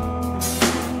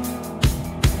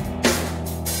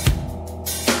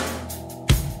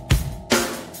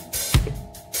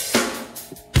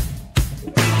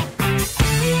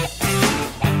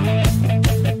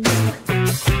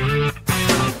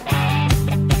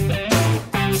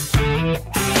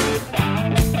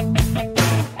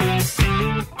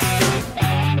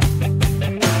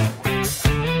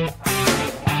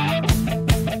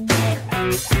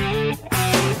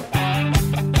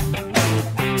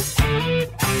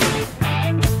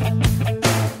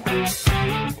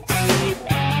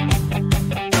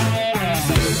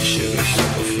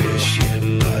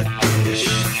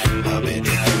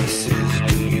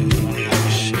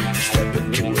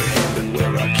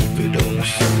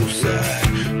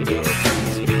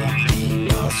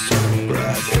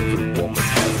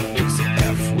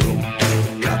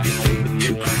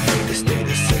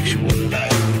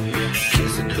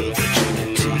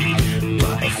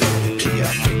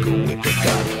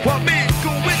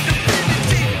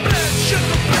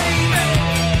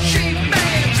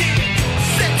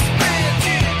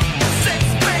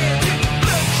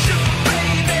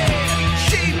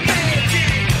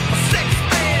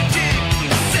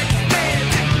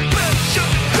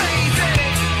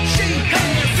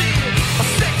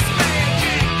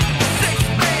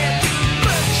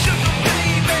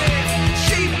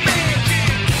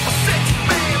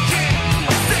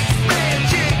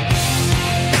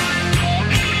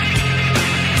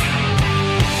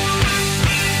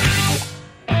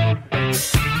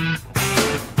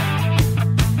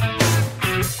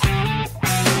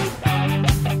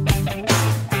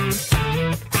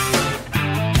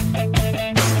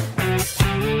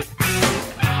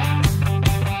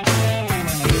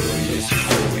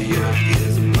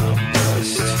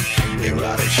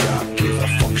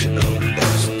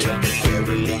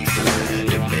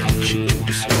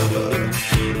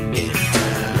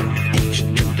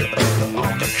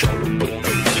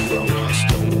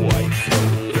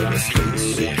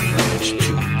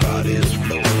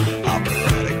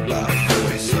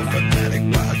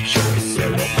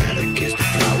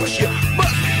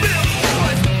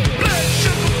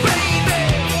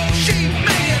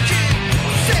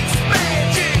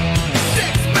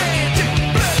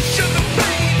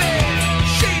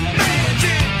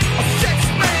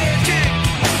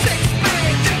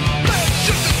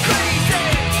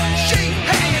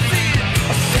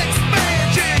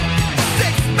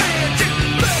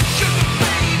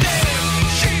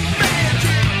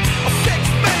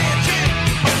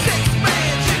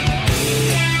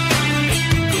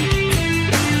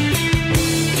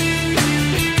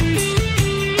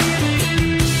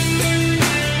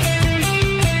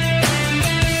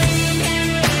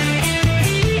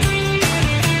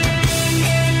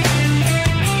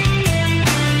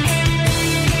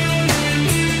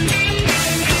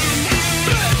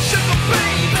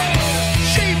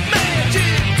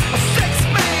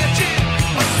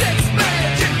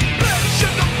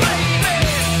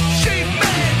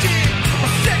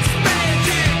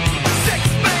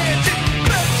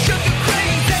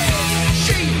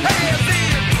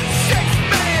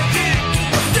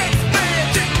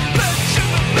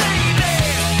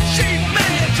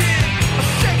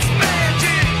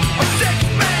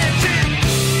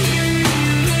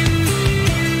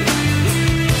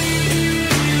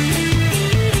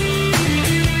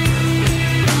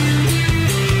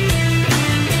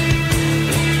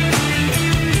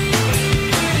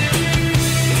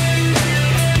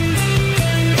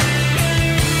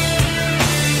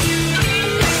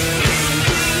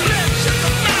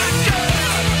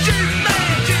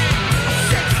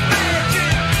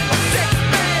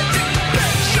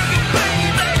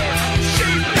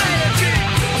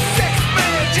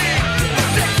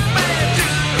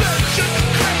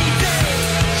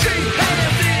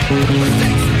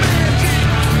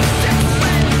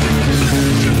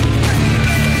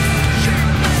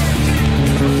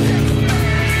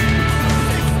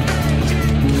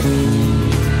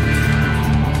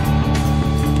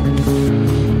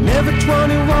 Never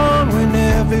 21 when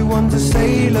everyone's a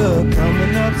sailor,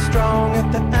 coming up strong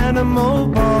at the animal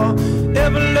bar.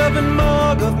 Ever-loving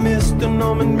mug of Mr.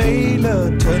 Norman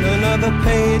Mailer, turn another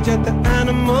page at the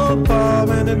animal bar,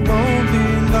 and it won't be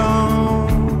long.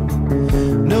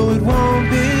 No, it won't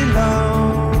be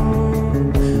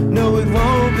long. No, it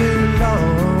won't be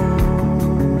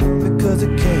long, because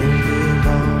it can't be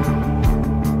long.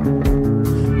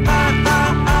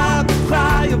 The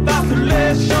cry of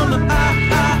isolation, the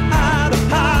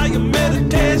higher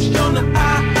meditation, the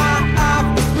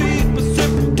the sweet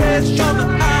precipitation,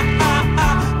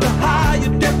 the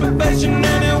higher deprivation,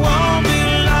 and it won't be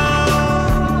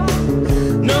long.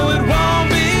 No, it won't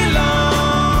be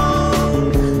long.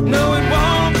 No, it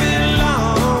won't be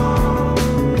long,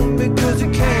 because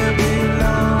it can't be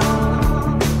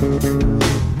long.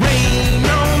 Rain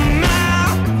on my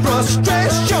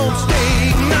frustration, stay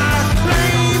my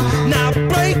claim. Now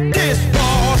break this,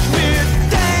 wash me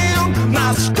down. My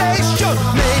station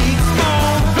makes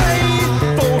more pain,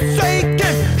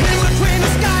 forsaken, in between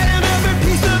the sky and every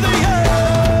piece of the earth.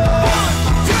 1,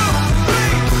 2,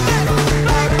 3,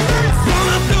 like this.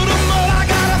 Running through the mud, I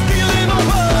got a feeling of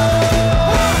world.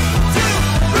 1, 2,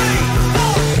 3,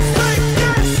 4, say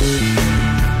yes.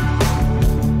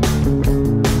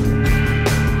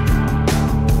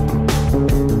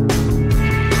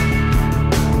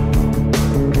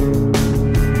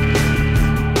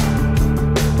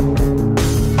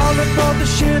 All aboard the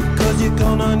ship, 'cause you're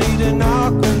gonna need an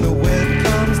arc. When the wet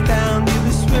comes down, you'll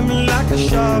be swimming like a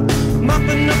shark,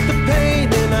 mopping up the pain,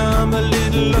 and I'm a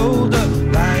little older,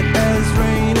 light as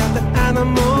rain at the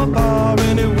animal bar,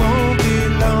 and it won't be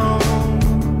long.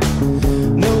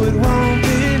 No, it won't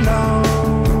be long.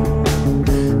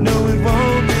 No, it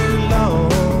won't be long,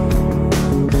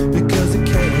 because it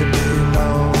can't be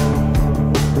long.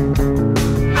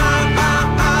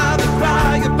 The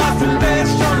cry of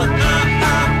isolation,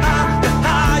 the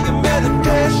higher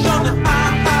meditation, the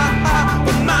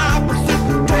my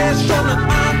precipitation, the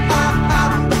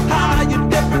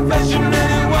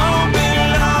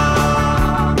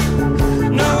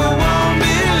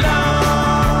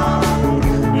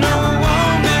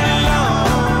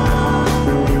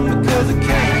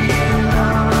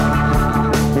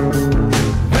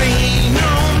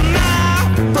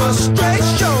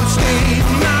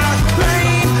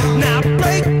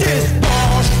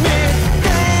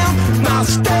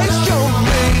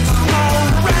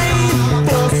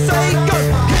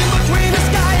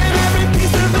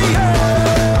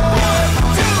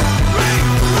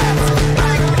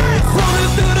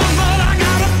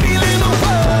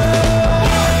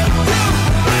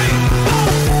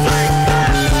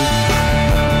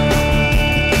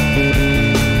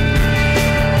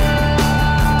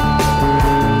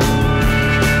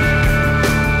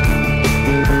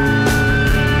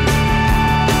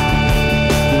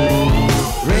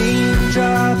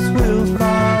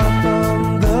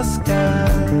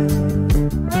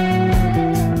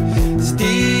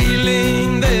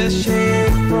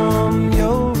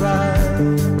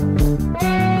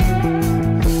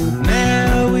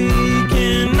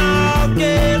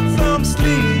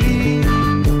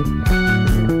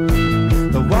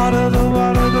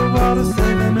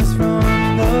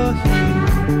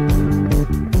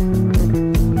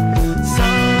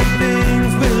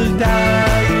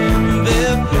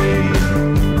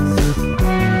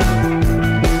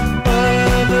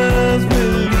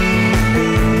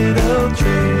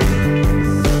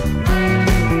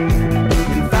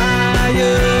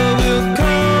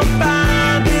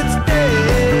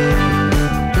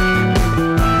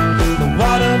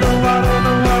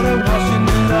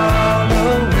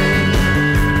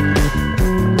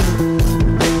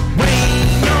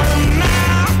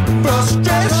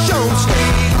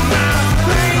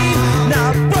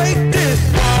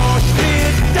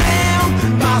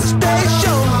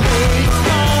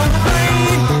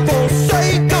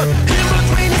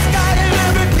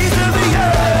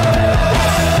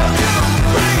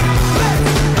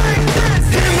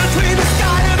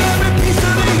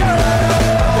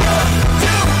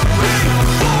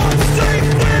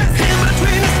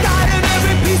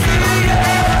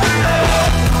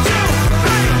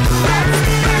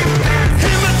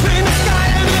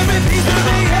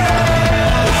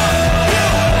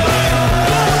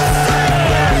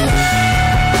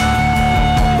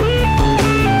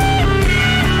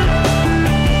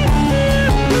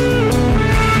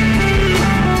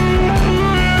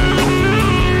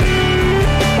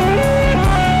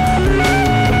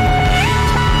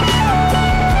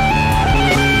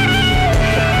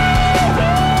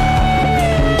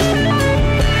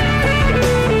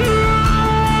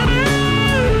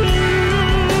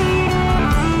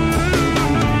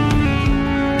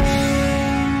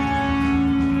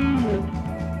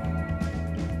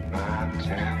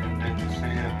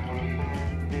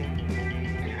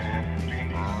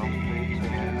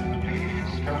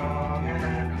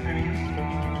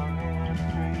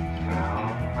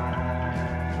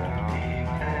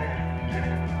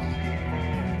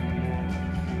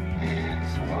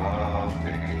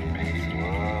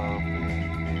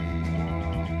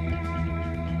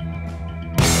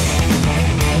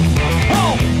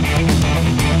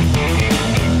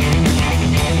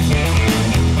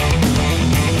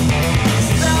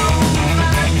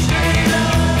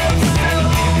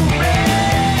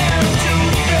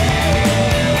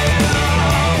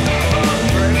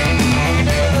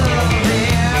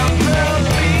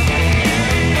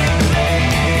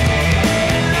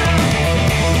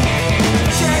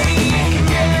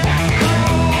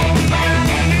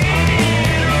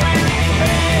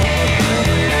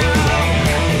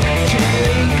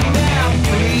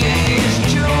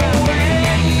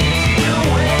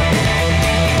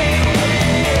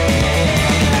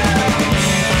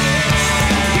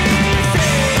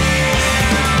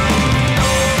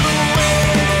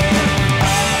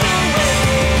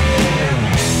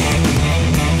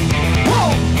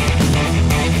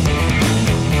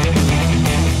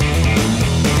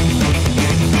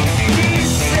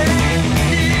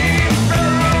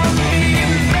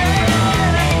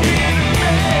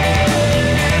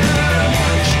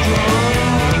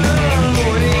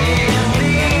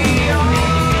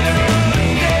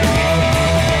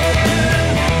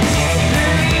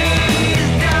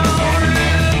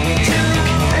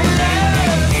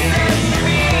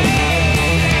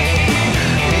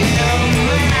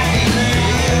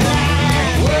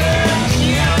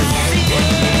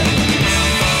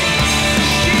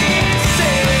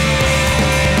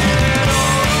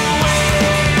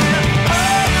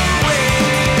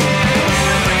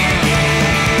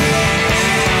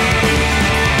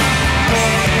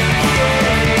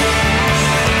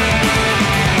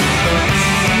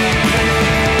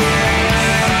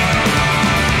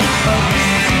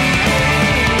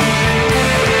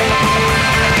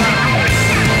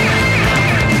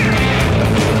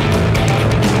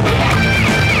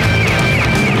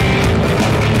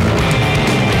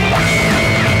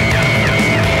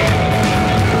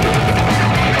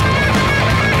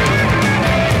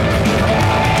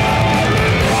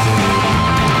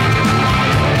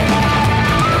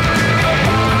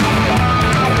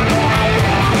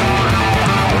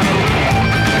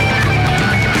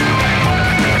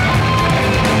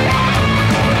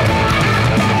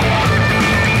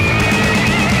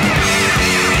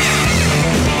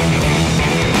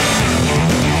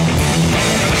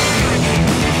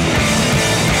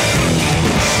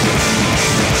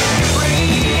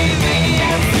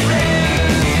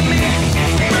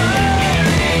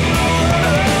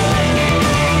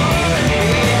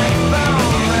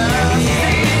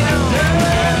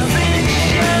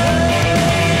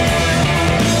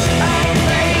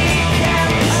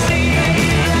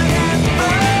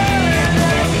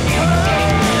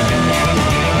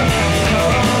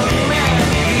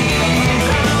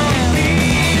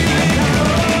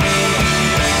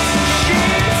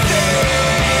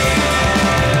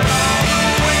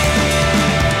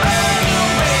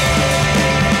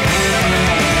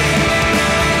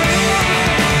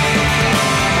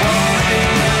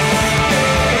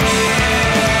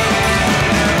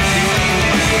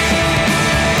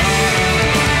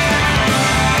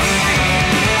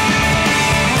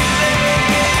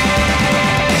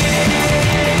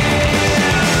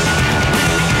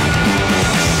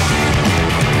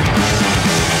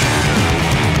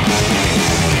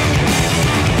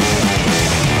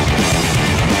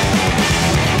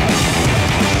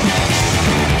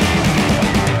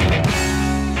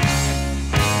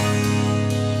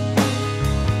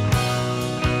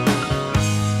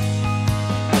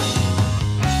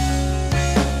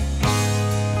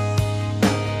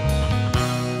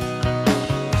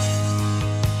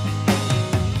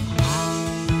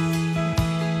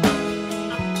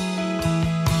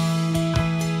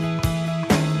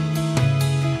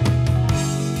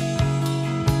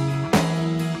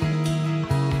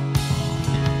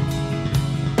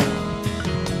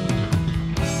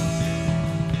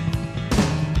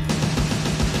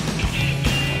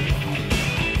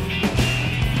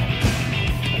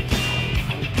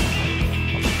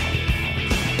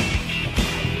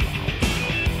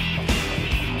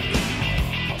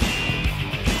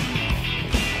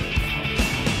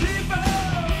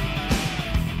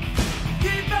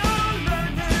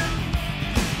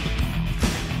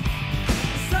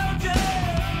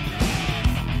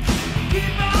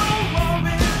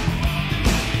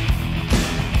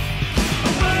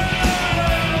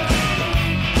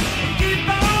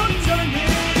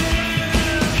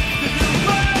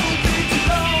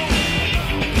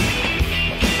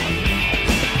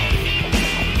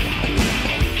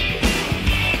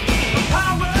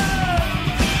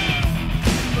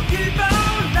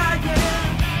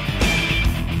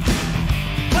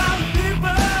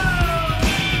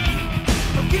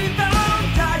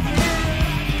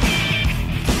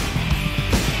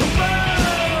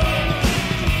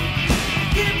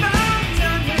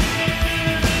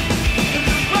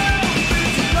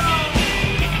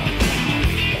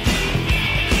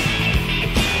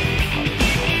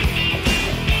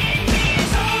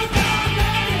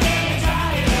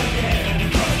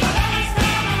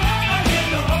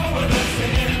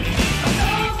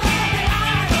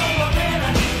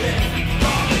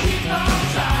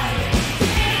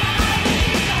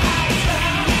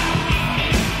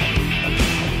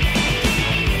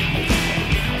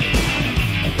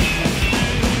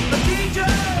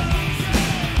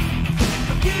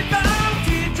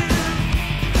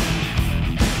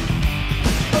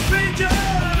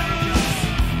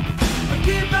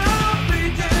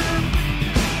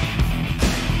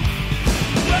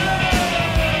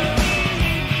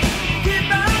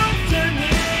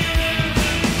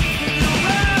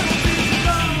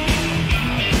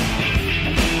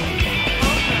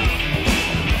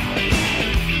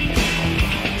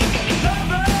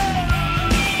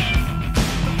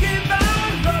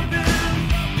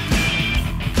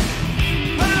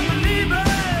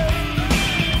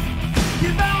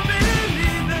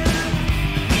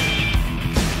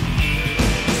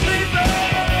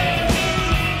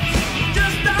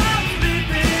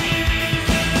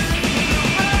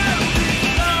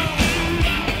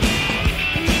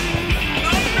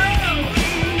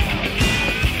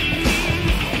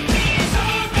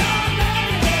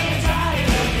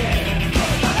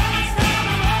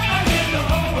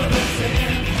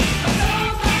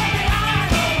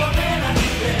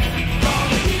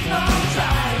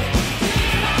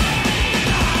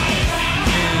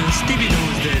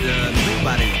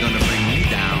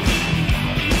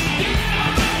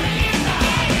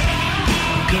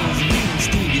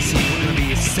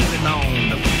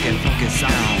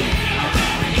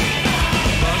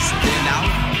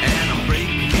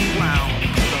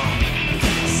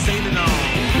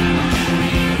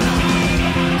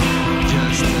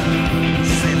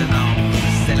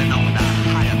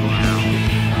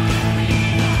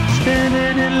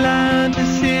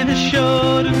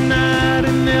show tonight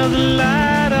and there's a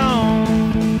light on,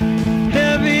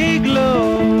 heavy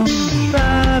glow.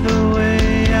 By the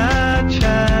way, I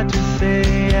tried to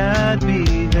say I'd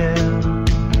be there,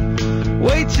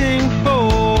 waiting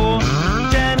for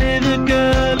Danny the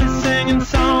girl is singing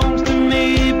songs to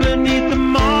me beneath the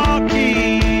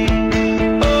marquee.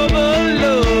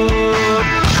 Overload.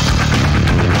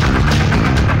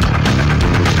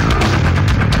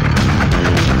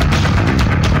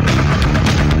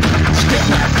 Stick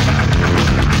knife,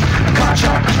 car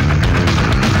chop,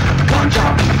 gun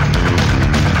job,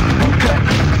 okay.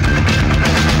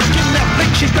 Skin that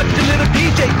flick, she's got the little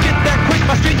DJ. Get that quick,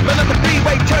 my streets run up the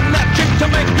freeway. Turn that trick to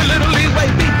make a little leeway.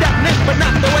 Beat that nick, but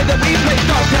not the way that we play.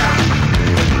 Dog down,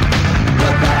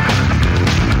 blood back,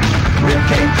 rib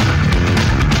cage,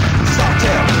 soft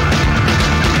tail.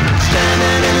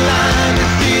 Standing in line to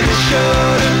see the show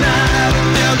tonight and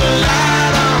there's a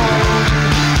light on,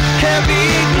 heavy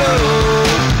glow.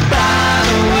 By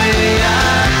the way,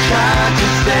 I tried to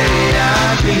say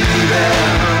I'd be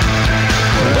there,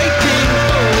 waiting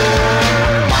for.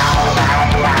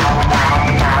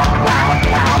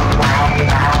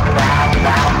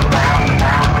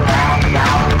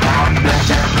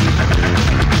 Blackjack,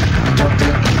 dope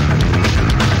dick,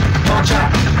 pawn chop,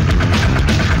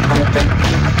 open.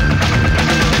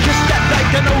 Kiss that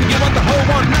like I know you want the whole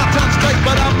one. Now turn straight,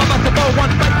 but I'm about to blow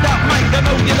one. Break that mic, I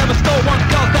know you never stole one.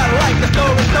 Girls that like the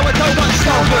story, so it's over.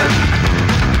 So good,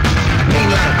 mean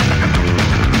line,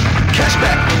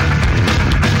 cashback,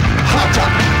 hot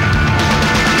top.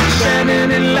 Standing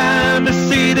in line to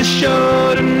see the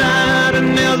show tonight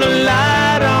and there's a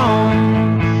light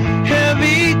on,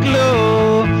 heavy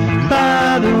glow.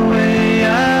 By the way,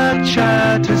 I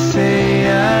tried to say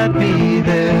I'd be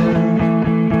there,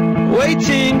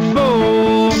 waiting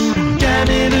for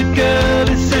Danny the girl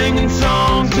is singing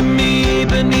songs to me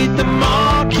beneath the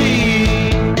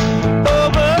marquee.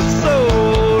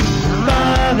 Oversold.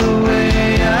 By the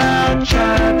way, I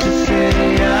tried to say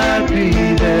I'd be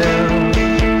there,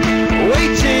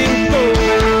 waiting for.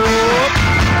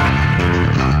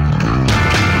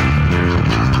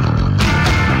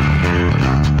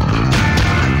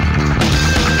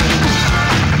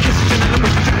 Kiss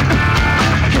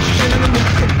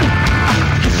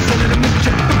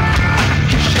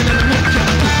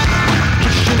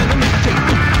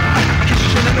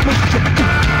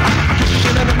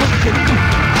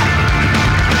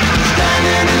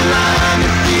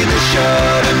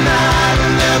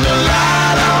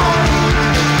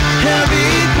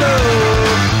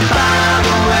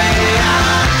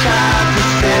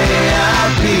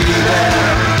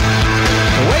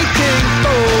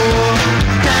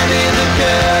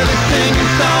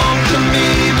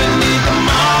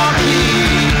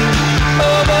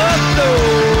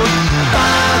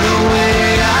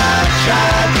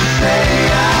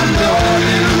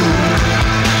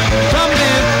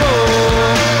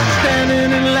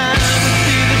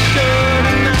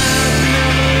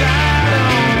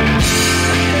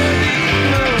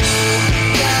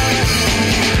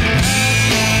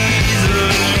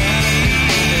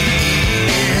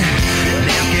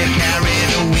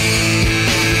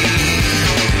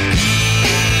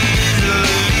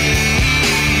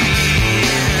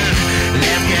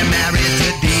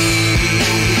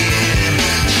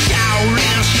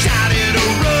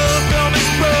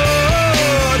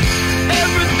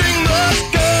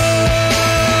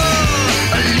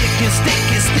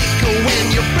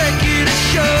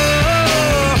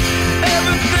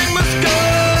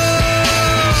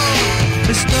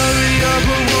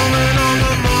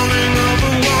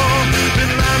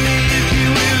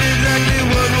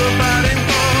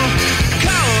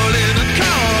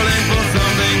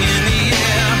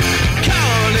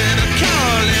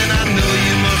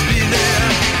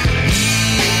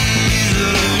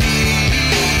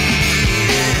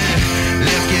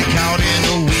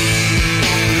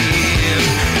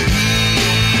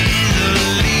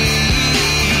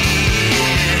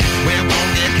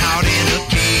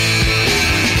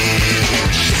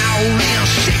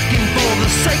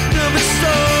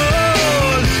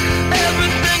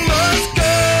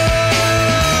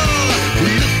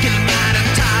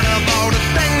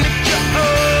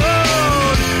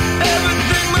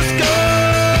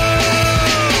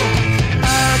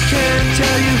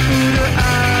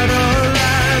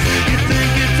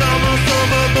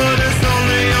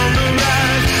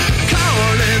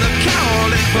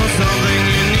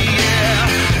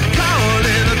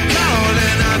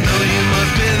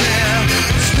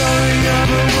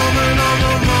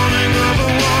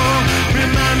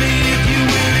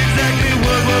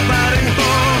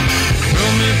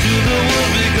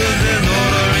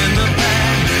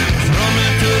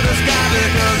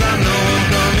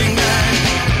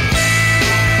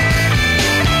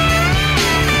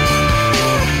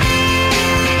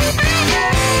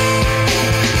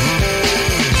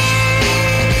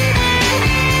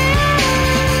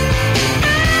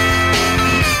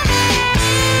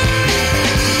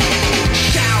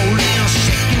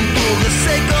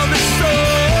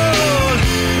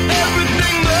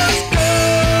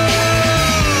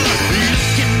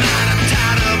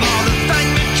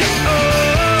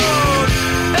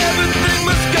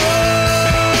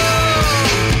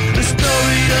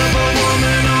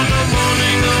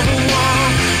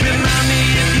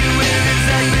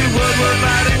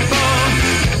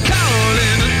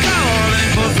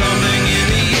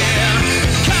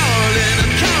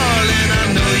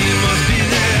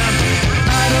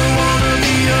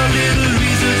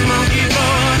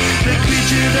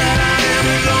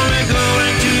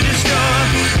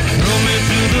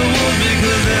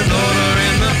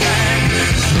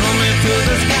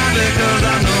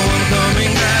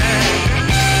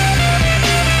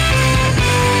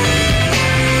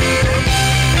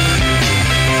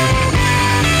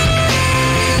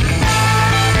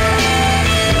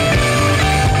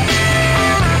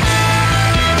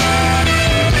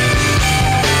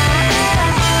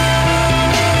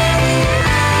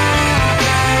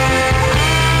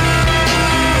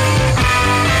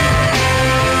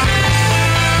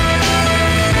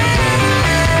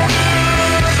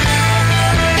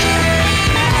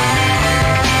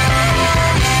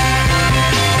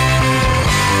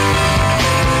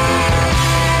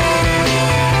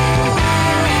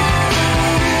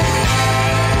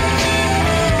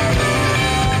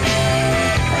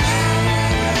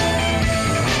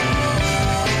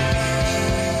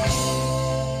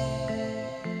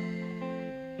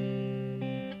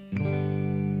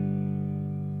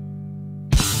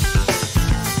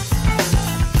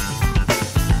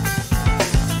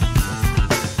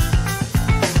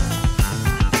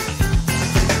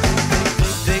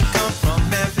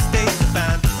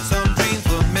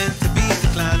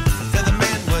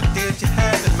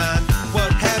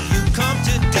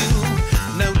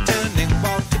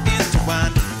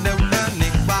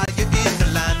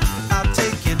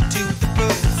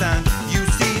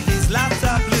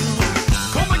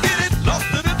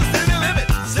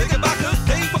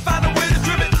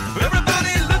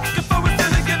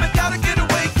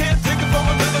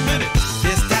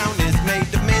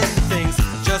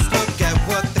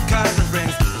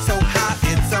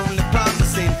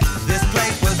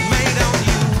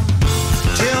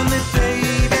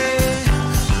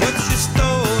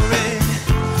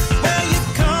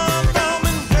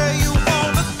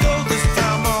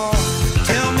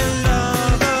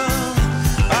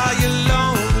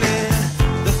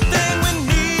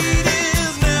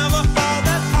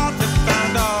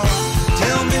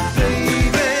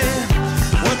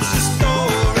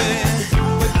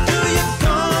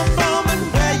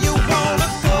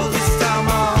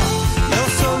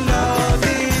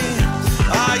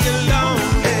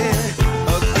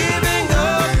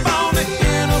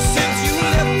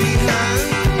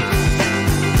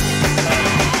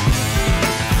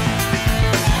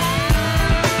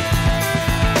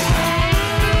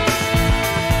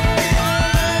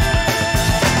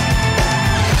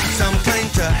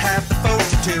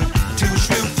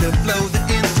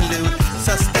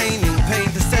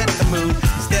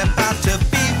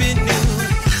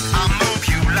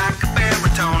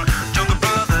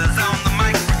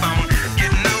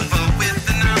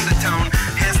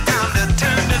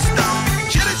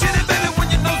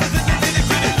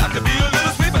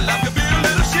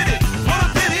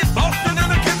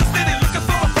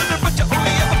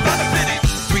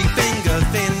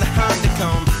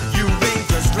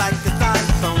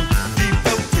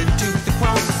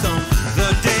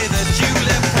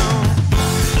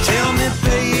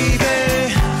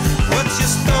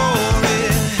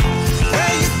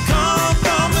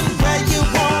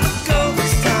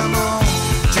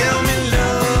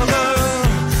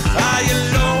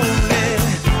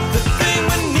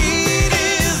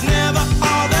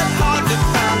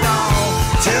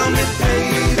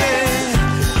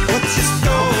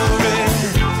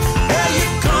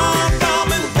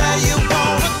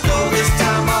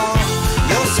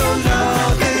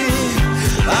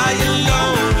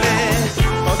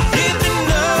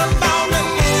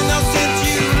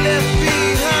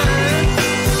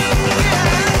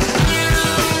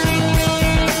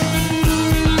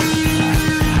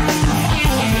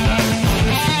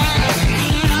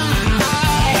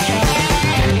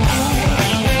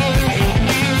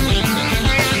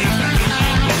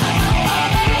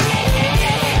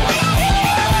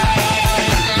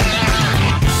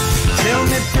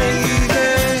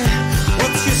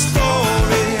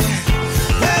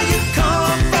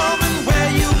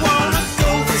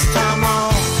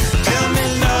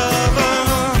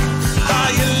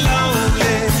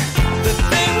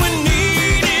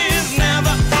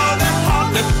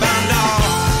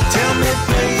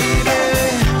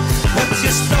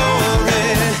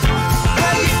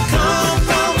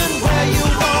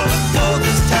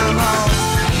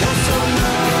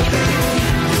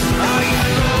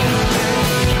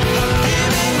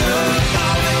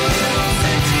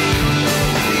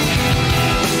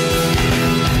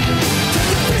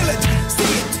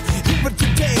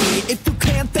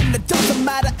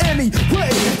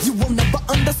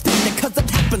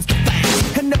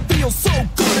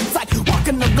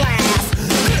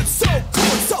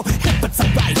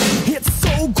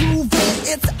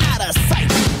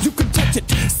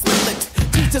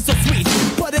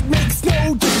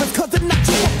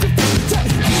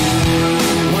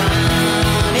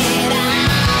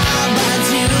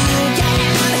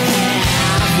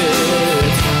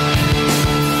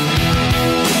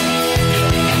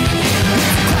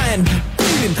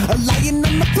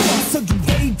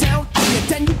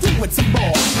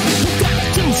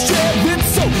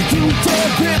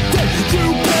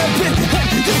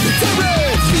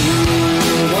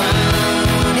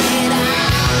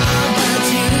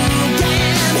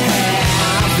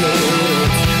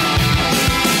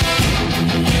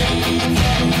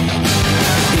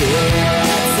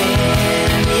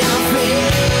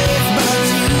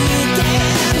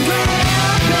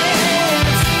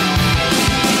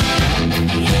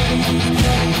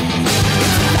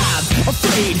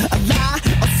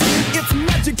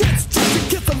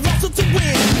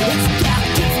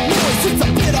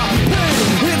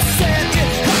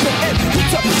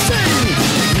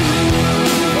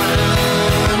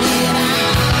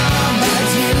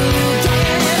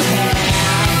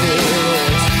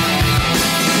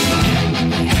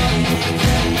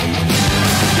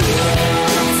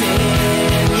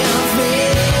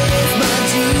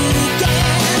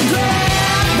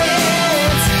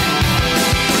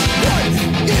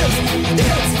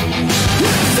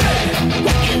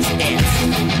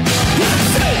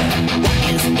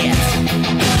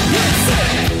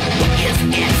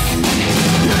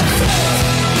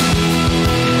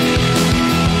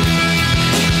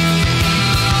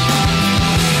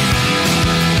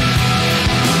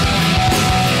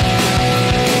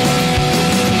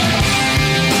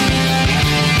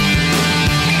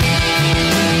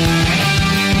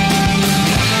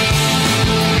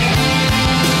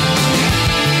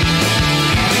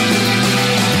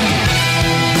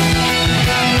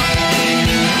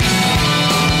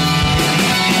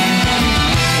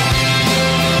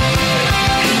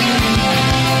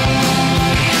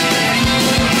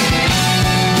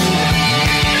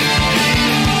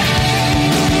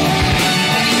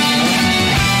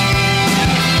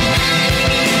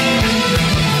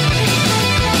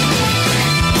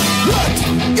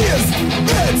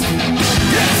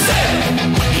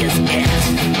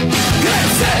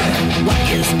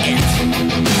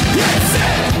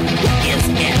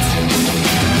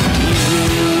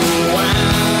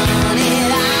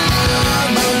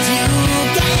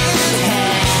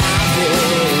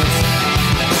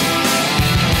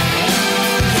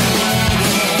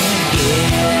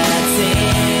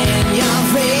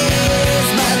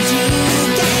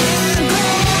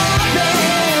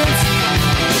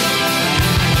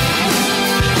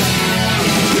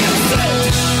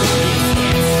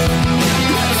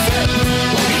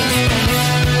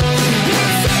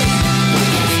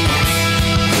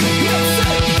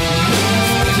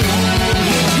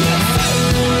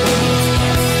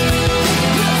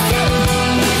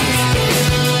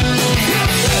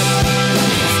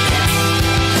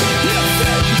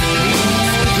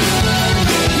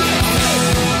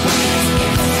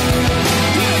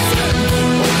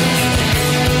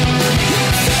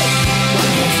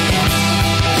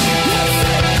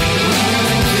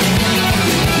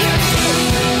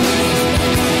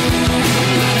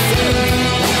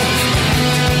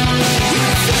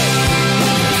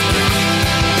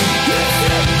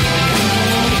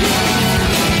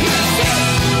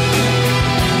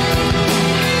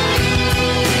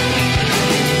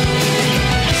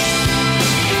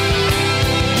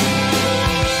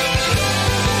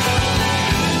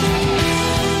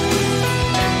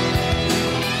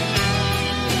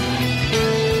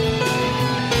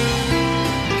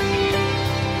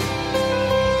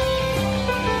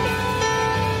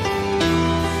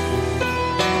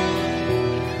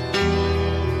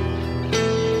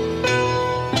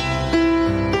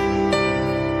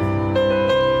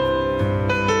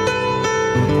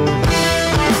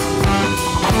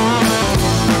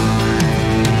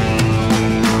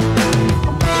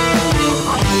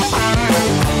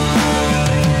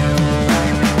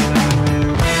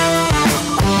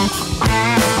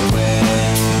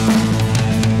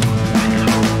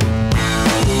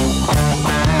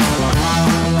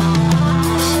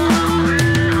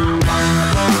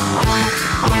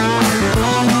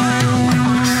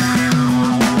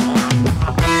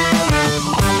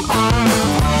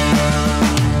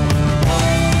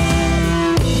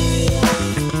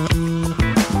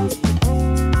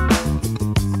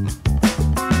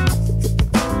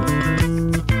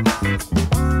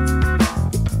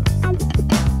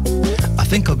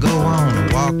think I'll go on a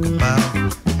walkabout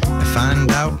and find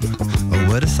out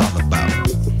what it's all about.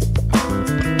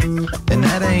 And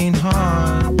that ain't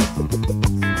hard.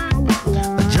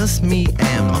 Just me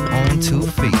and my own 2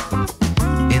 feet.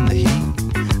 In the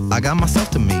heat, I got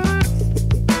myself to meet.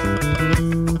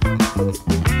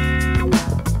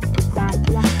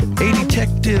 A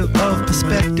detective of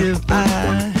perspective,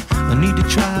 I need to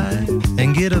try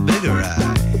and get a bigger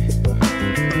eye.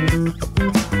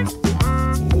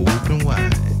 Open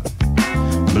wide.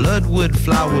 Bloodwood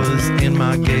flowers in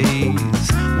my gaze.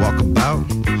 Walk about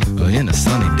in the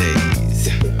sunny days.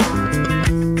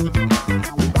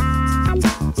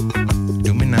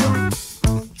 Do me now.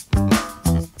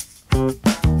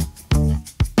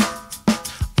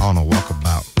 On a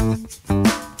walkabout.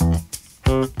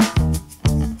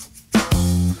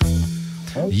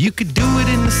 You could do it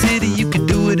in the city, you could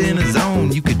do it in a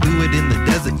zone, you could do it in the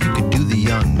desert, you could do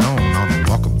the unknown on a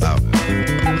walkabout.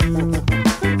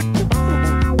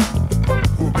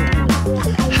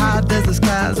 High desert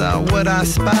skies are what I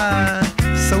spy,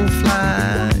 so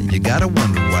fly, you gotta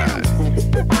wonder why.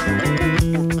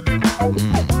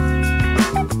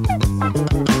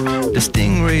 The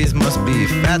stingrays must be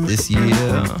fat this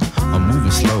year, I'm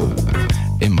moving slow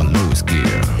in my lowest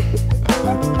gear.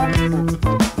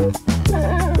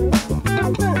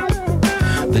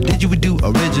 The didgeridoo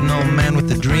original man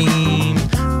with a dream,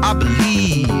 I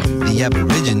believe the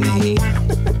Aborigine.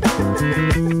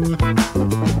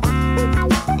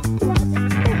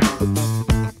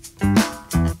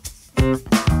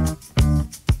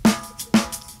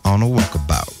 On a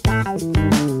walkabout.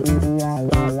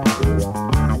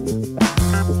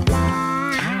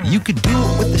 You could do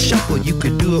it with the shuffle, you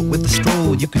could do it with the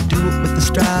stroll, you could do it with the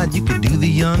stride, you could do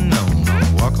the unknown on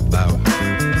a walkabout.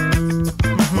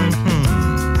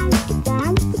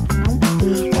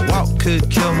 A walk could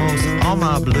kill most all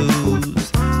my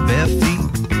blues, bare feet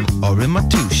or in my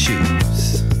 2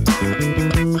 shoes.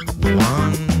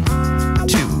 1,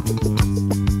 2.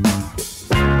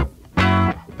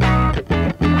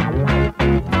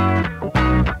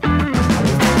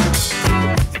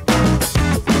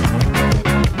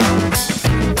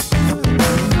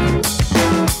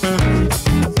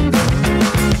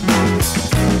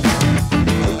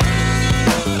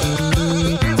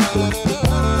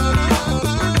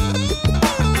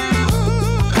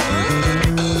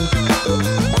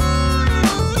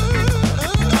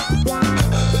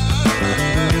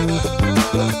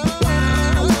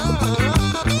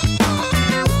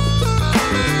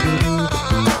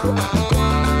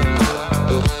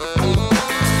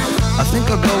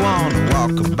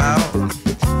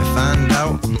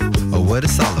 What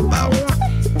it's all about.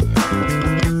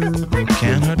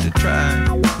 Can't hurt to try.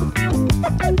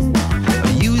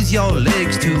 Use your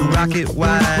legs to rock it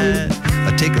wide,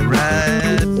 or take a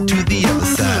ride to the other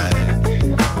side.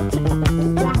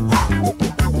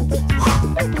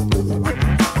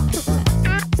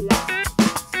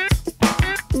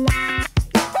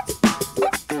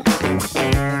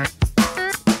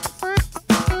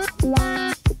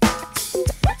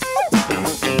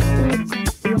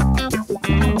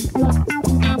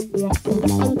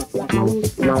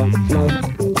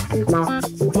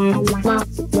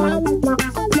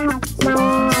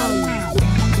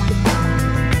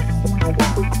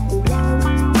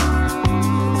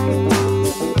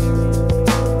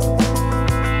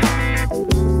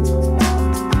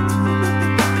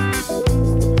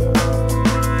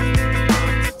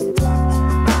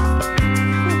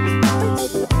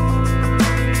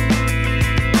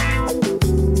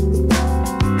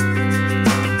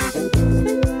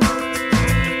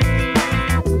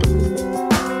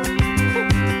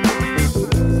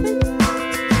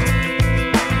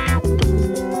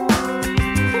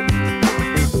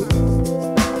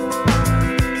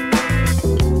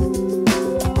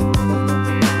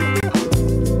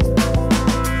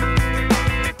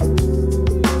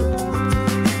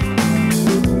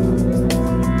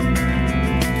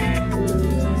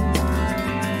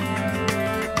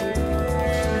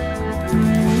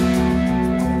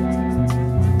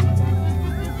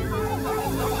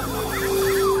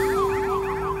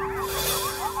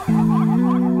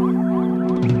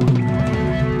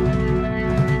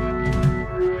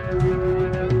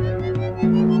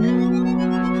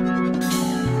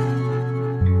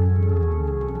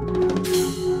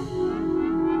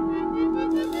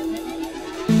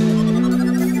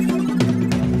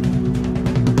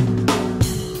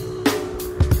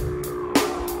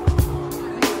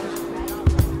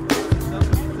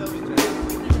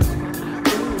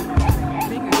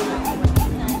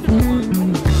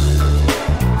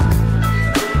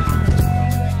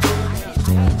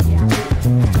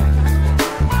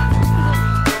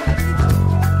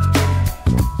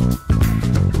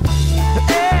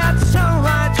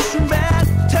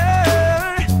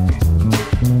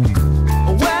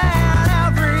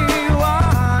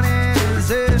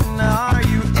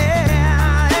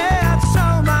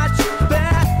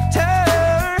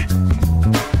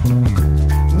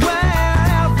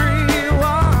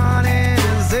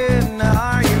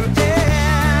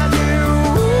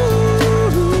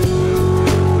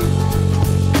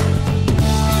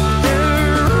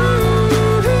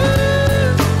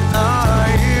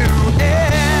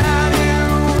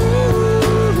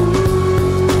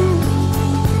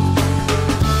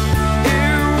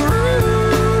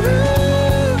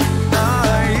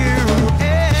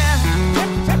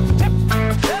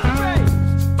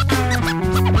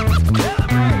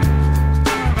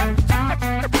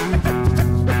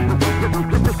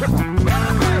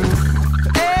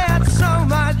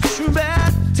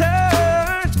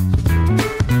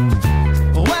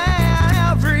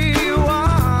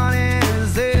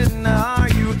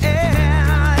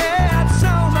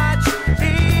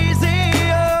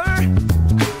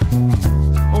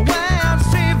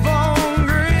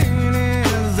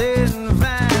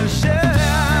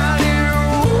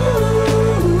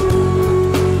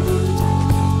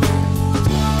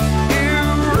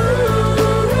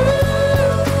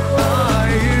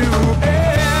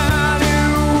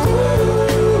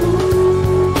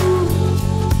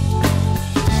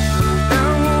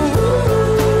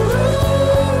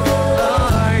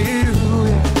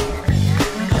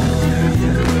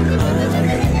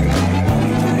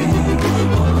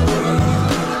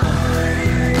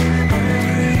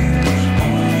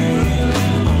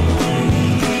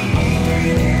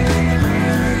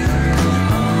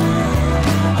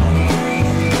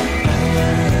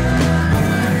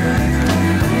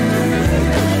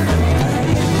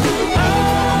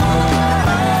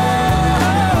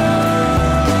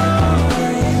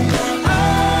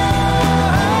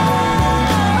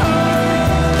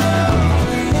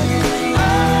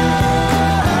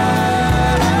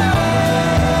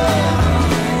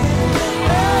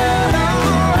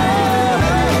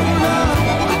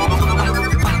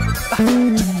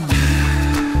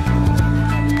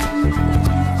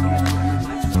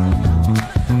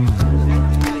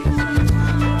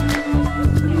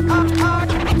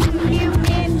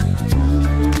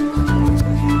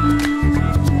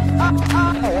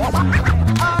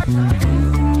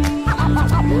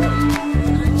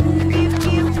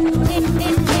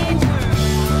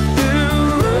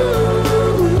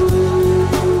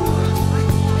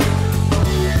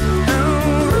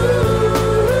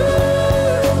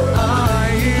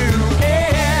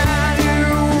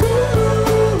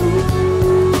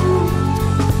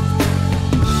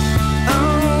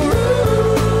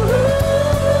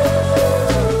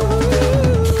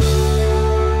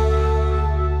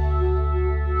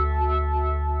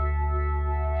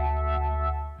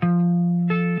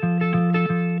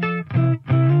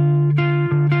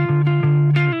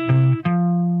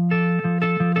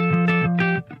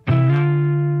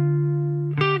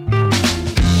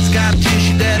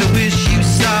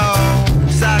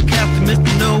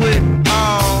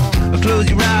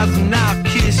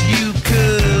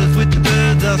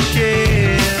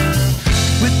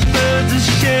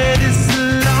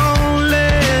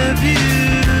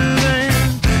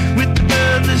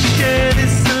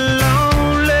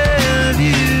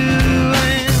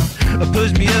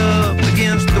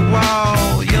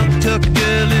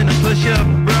 girl in a push-up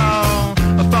bra.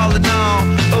 I'm falling all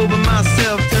over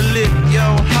myself to lift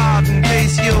your heart in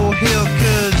case you're here.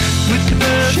 'Cause with the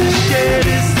birds and shed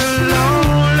it's a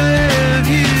lonely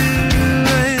view.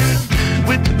 And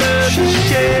with the birds and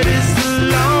shed it's a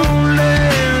lonely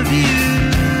view.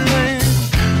 And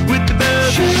with the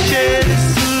birds and shed it's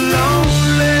a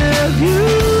lonely view.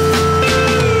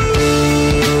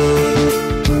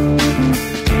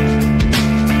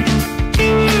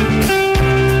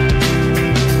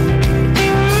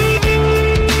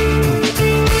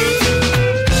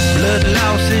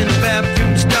 In a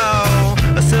bathroom stall,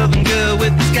 a southern girl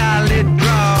with a scarlet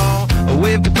draw.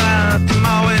 Wave goodbye to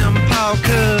Ma and Pa,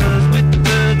 'cause with the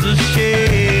birds of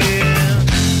shade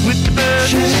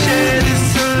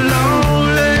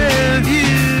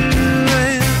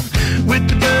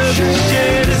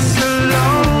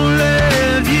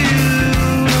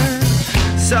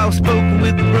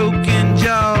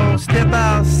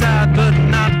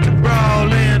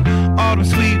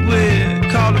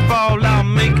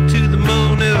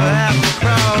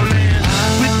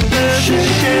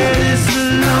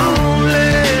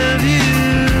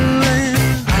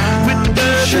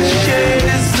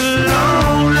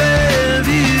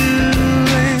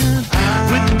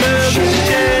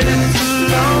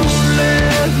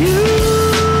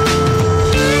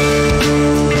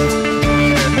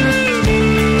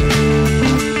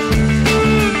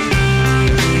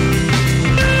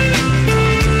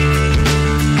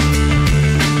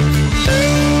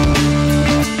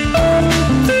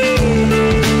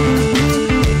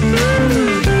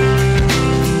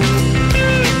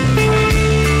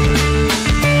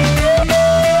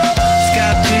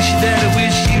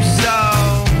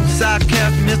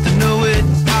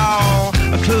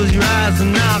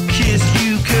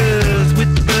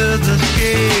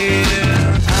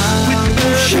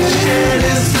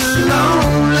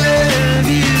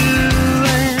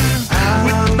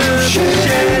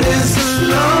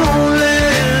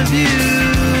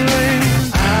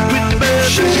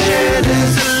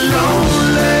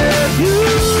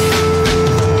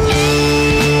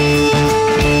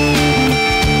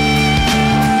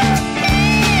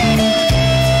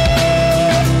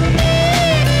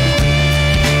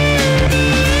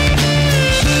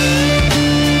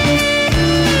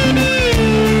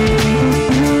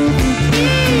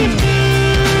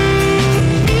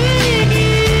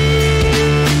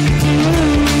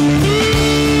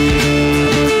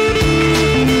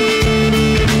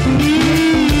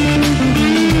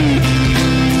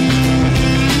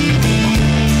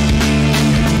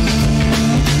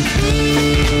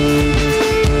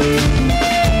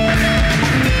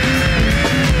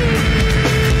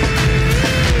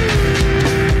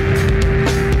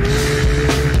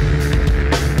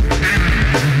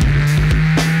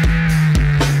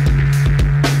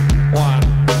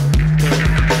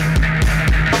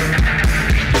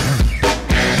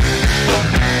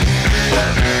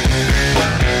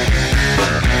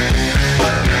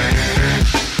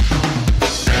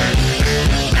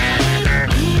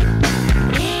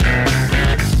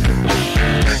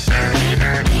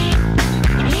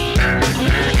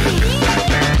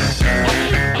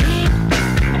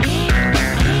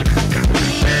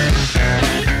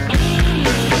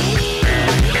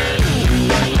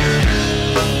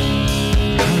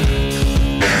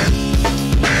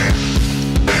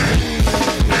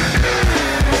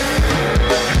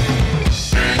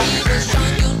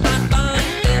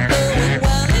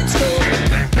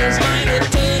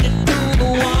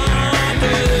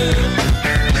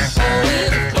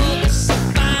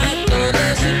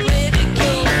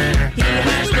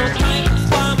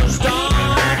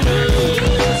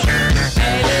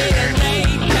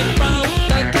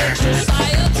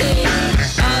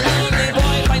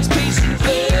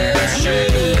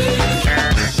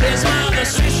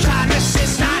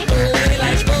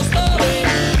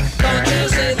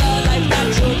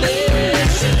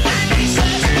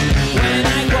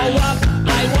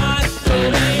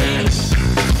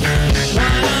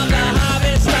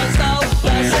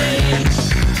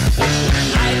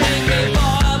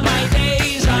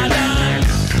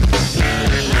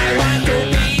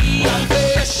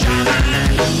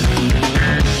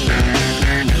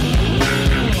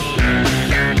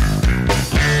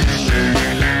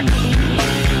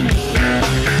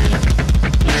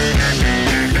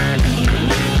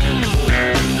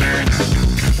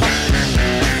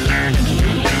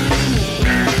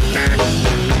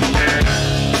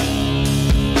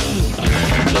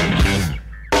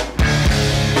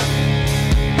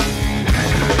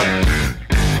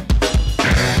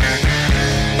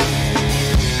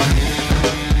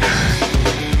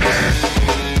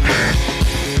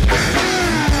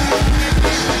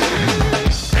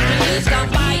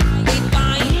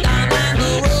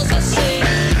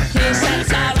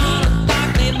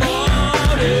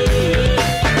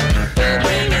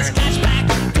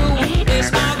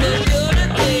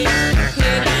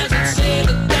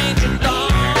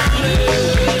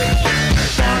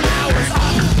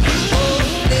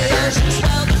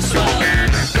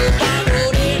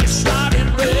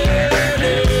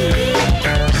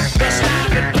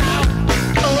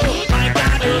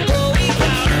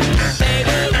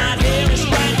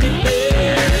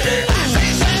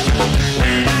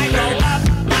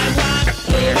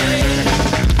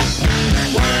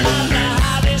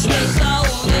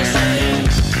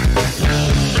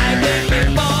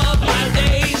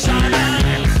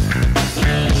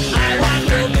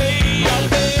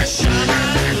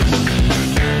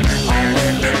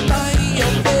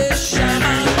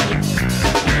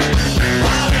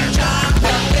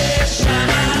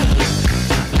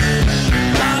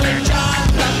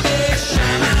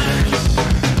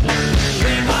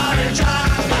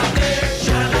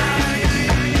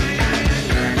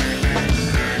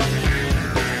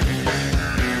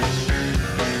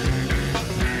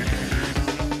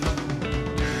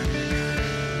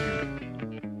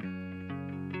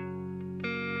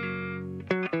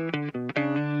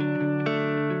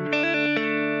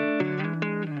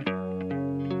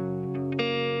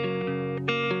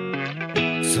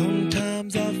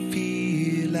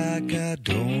like I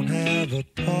don't have a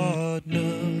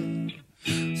partner.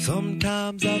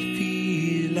 Sometimes I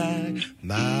feel like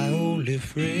my only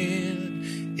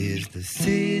friend is the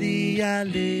city I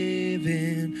live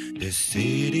in, the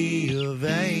city of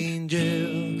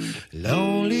angels.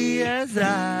 Lonely as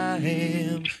I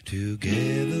am,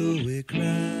 together we cry.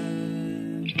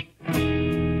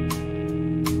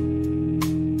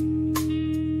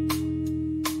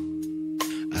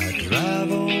 I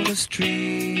drive on the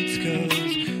streets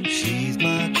 'cause she's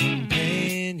my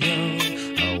companion.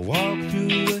 I walk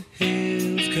through the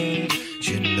hills 'cause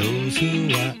she knows who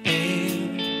I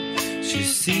am. She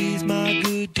sees my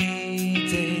good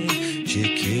deeds and she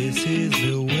kisses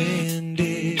me when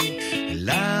and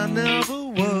I never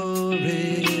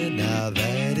worry. Now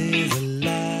that is a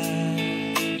lie.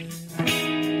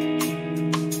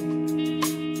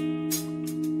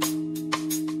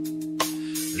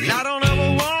 I don't ever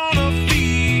wanna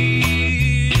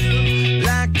feel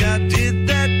like I did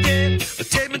that day.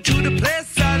 Take me to the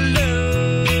place I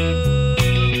love.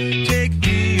 Take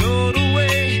me all the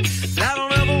way. I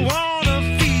don't ever wanna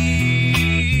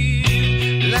feel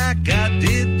like I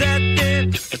did that day.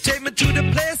 Take me to the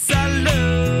place I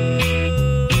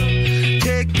love.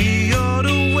 Take me all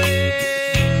the way.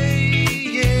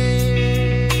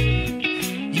 Yeah,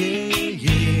 yeah,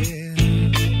 yeah.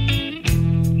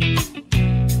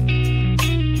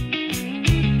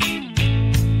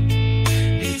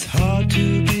 It's hard to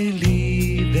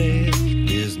believe that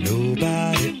there's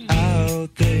nobody out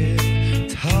there.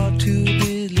 It's hard to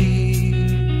believe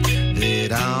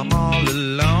that I'm all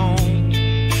alone.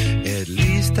 At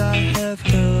least I have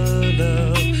her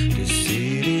love to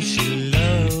see that she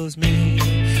loves me.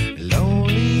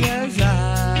 Lonely as I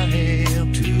am,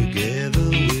 together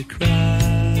we cry.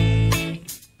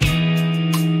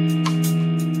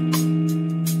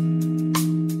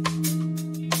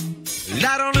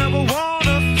 I don't ever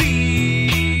wanna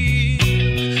feel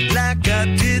like I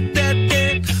did that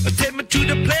day. Take me to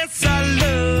the place I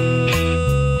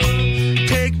love.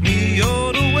 Take me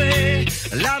all the way.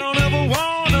 I don't ever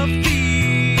wanna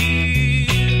feel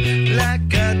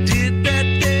like I did that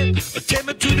day. Take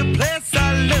me to the place I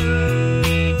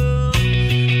love.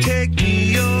 Take me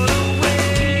all the way.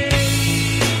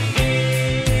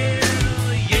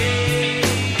 Yeah,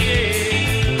 yeah.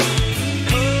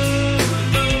 Oh,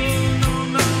 no, no,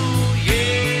 no.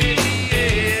 Yeah,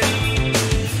 yeah.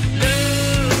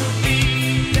 Love me,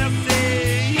 I say,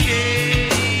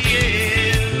 yeah,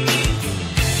 yeah.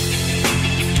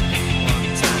 One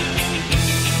time.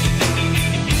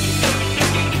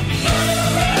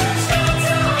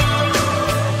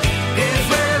 Is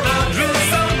where I drew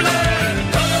some blood.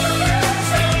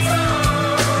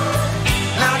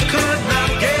 I could not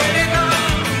get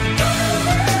enough.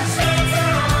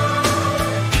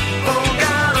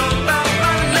 Forgot about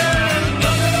my love.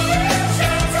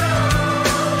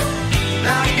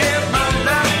 I gave my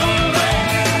life away.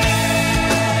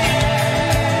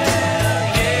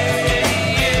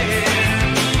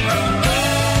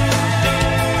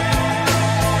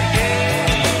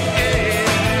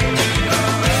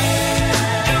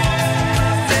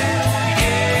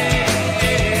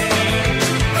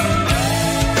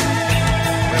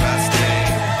 Where I stay.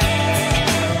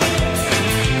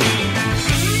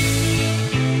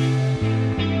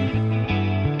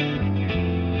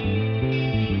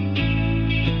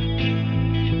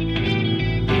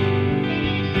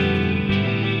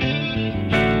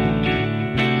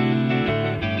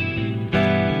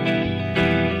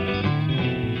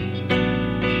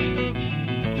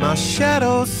 My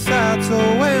shadow side so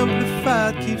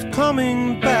amplified keeps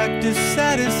coming back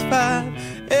dissatisfied.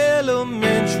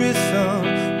 Elementary son,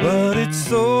 but it's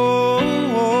so.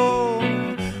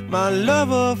 My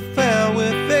love affair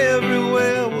with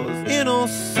everywhere was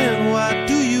innocent. Why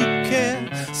do you care?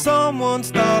 Someone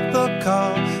start the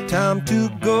car. Time to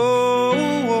go.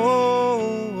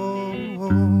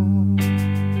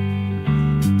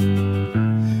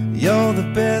 You're the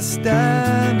best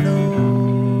I know.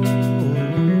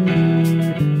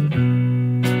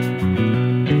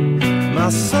 My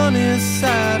sunny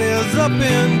side is up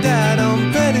and down.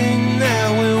 I'm betting now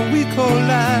when we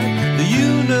collide, the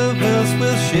universe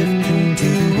will shift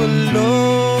into a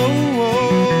low.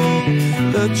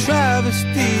 The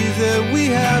travesties that we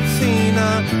have seen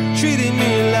are treating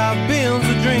me like being's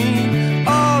a dream.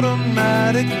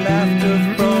 Automatic laughter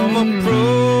from a pro.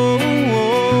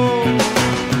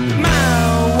 My,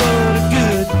 what a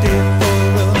good day for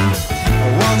a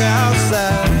walk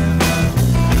outside.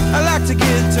 I like to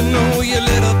get to know you a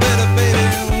little better, baby.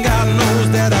 God knows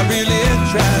that I really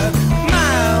tried.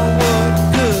 My, what a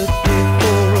good day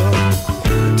for a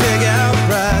take out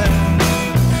ride.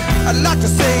 I'd like to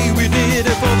say we did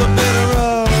it for the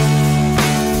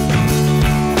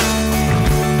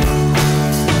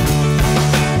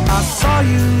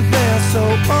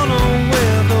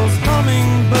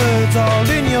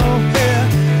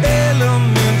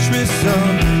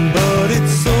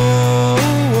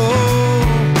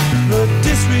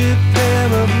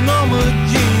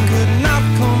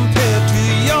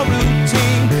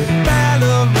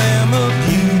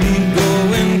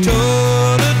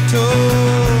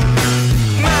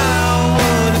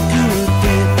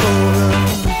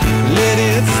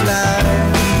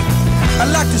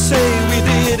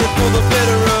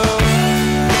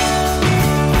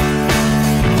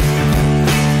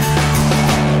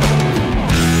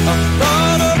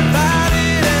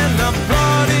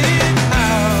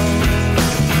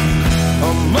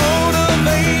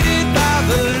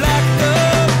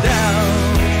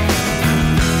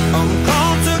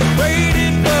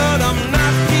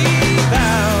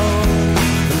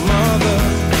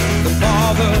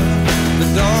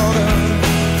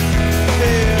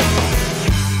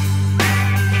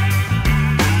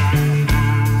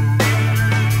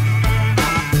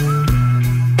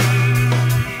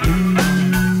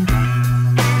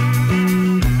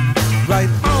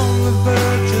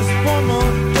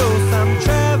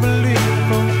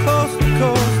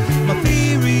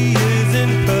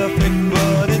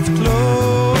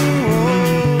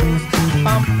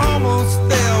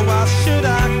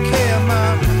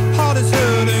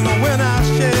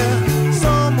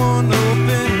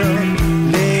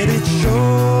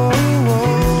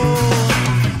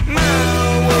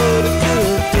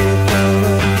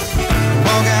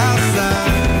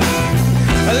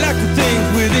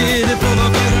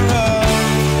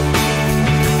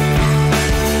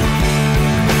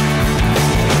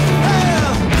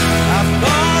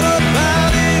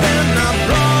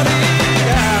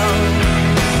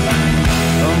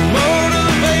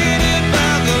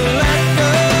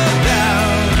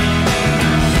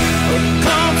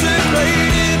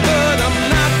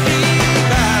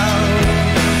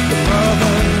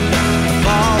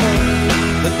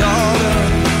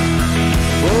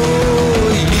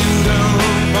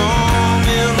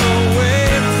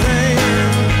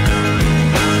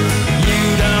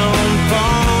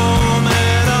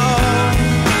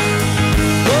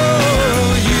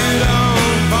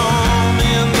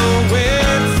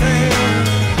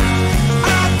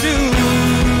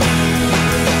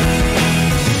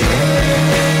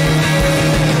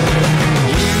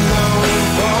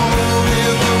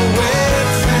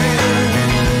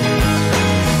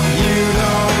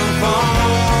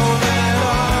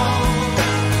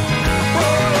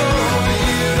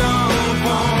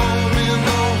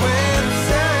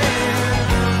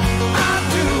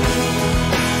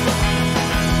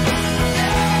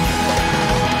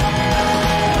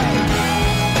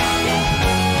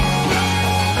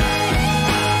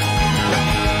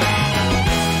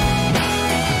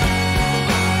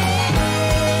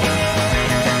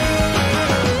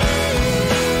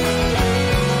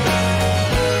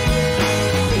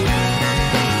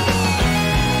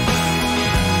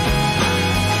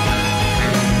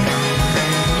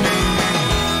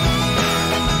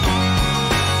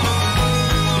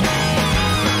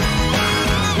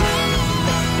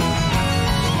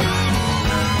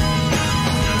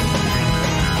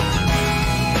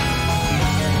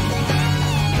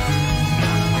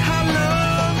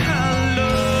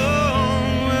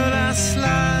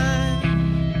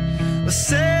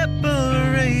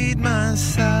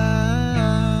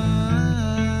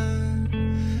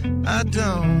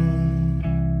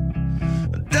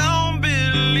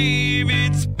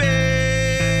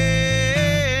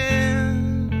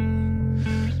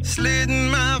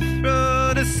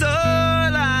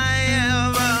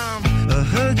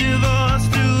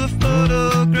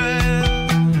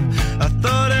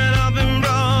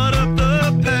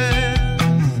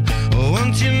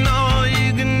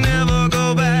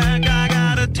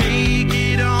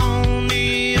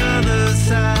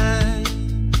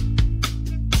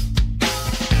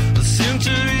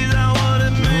centuries are what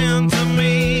it meant to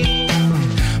me.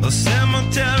 A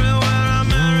cemetery where I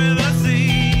marry the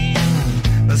sea.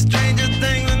 A stranger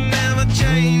thing that never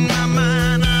changed my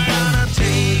mind. I gotta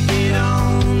take it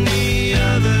on the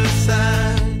other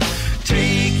side.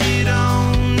 Take it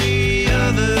on the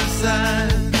other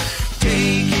side.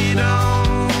 Take it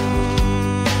on.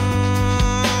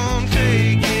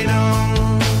 Take it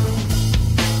on.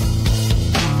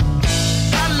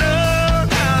 How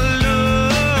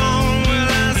long will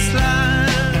I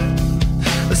slide?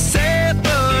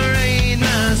 Separate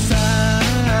my side.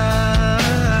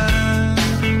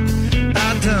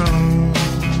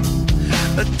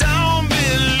 I don't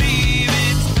believe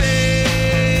it's fair.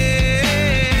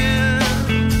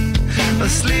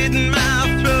 Slitting my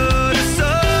throat is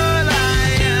all I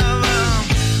ever.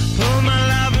 Pour my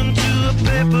life into a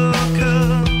paper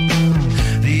cup.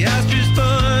 The ashtray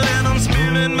full and I'm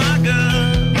spilling my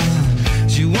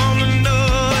guts. She wanna know,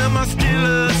 am I still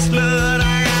a slut?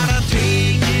 I gotta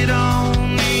take it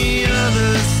on the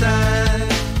other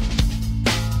side.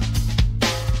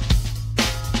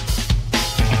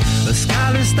 The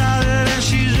skyline started and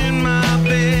she's in my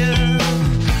bed.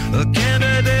 A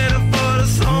candidate for the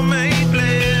soulmate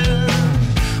blend.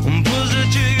 Push the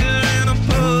trigger and I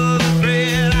pull the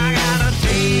thread. I gotta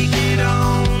take it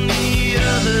on the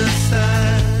other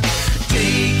side.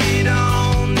 Take it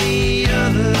on the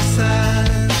other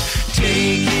side.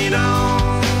 Take it on.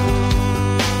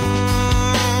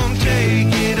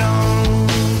 Take it on.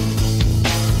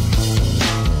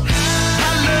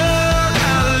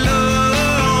 How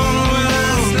long will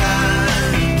I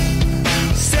slide?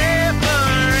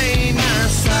 Separate my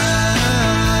side.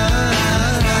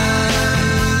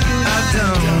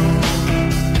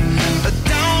 I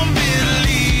don't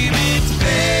believe it's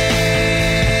fair.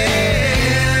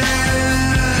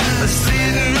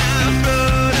 Sitting my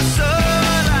blood is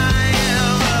all I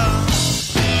ever.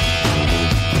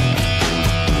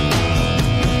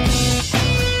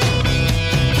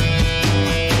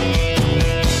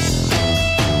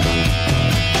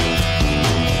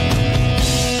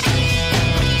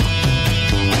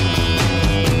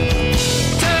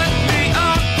 Turn me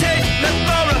up, take me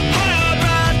for a hard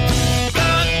ride.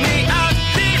 Fuck me out,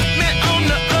 leave me on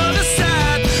the other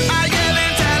side. I yell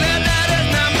and tell her that it's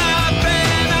not my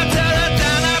friend. I tear her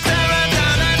down,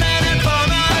 and then it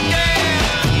fall again.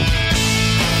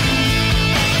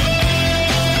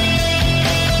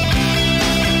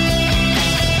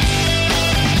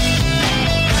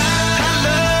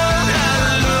 How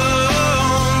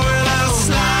long will I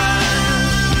slide?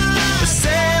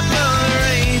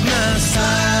 Separate my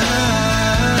side.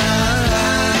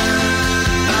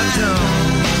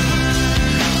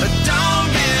 I don't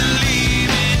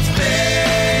believe it's fair.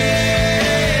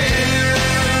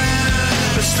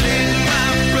 Slit my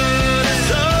throat is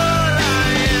all I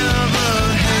ever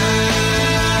had.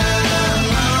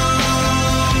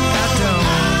 I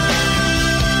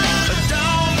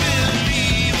don't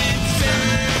believe it's fair.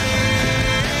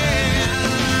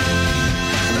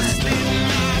 Slit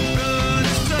my throat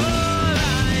is all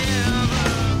I ever.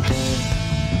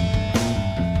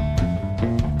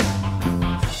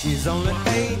 She's only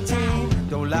 18,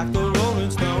 don't like the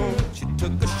Rolling Stone. She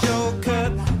took a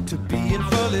shortcut to being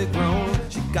fully grown.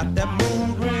 She got that moon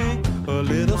ring, her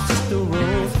little sister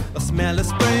Rose, a smell of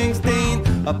Springsteen,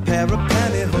 a pair of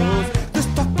pantyhose. The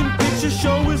stocking picture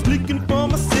show is leaking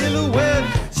from a silhouette.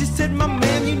 She said, my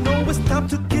man, you know it's time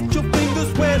to get your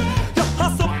fingers wet. Your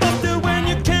hustle busted when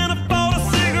you can't afford a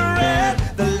cigarette.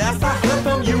 The last I heard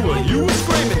from you were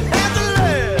screaming, Angela!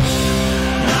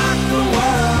 Knock the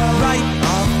world right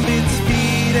off its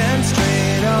feet and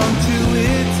straight onto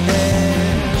its head.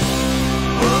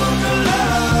 Book of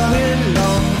love will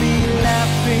all be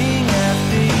laughing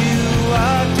after you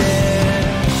are dead.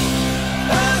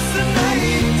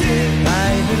 Fascinated by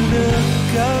the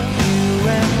look of you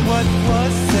and what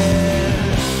was said.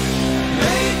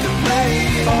 Make a play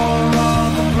for all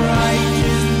the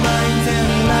brightest minds and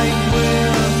light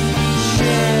will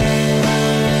share.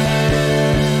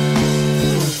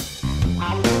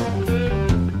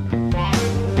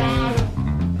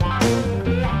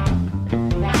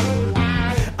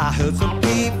 I heard some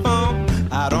people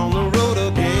out on the road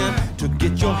again. To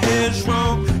get your head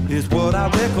shrunk is what I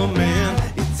recommend.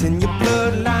 It's in your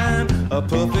bloodline, a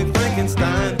perfect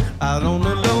Frankenstein. Out on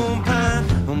the lone pine,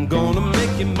 I'm gonna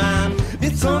make you mine.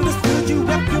 It's understood you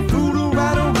wrap your voodoo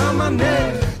right around my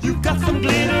neck. You got some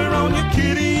glitter on your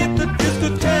kitty at the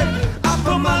discotheque. I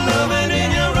put my loving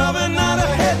in your oven, not a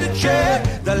head to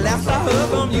check. The last I heard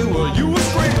from you were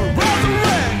screaming,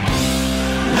 resurrect!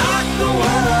 Knock the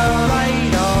world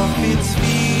right off its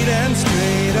feet and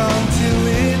straight onto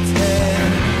its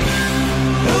head.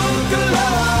 Look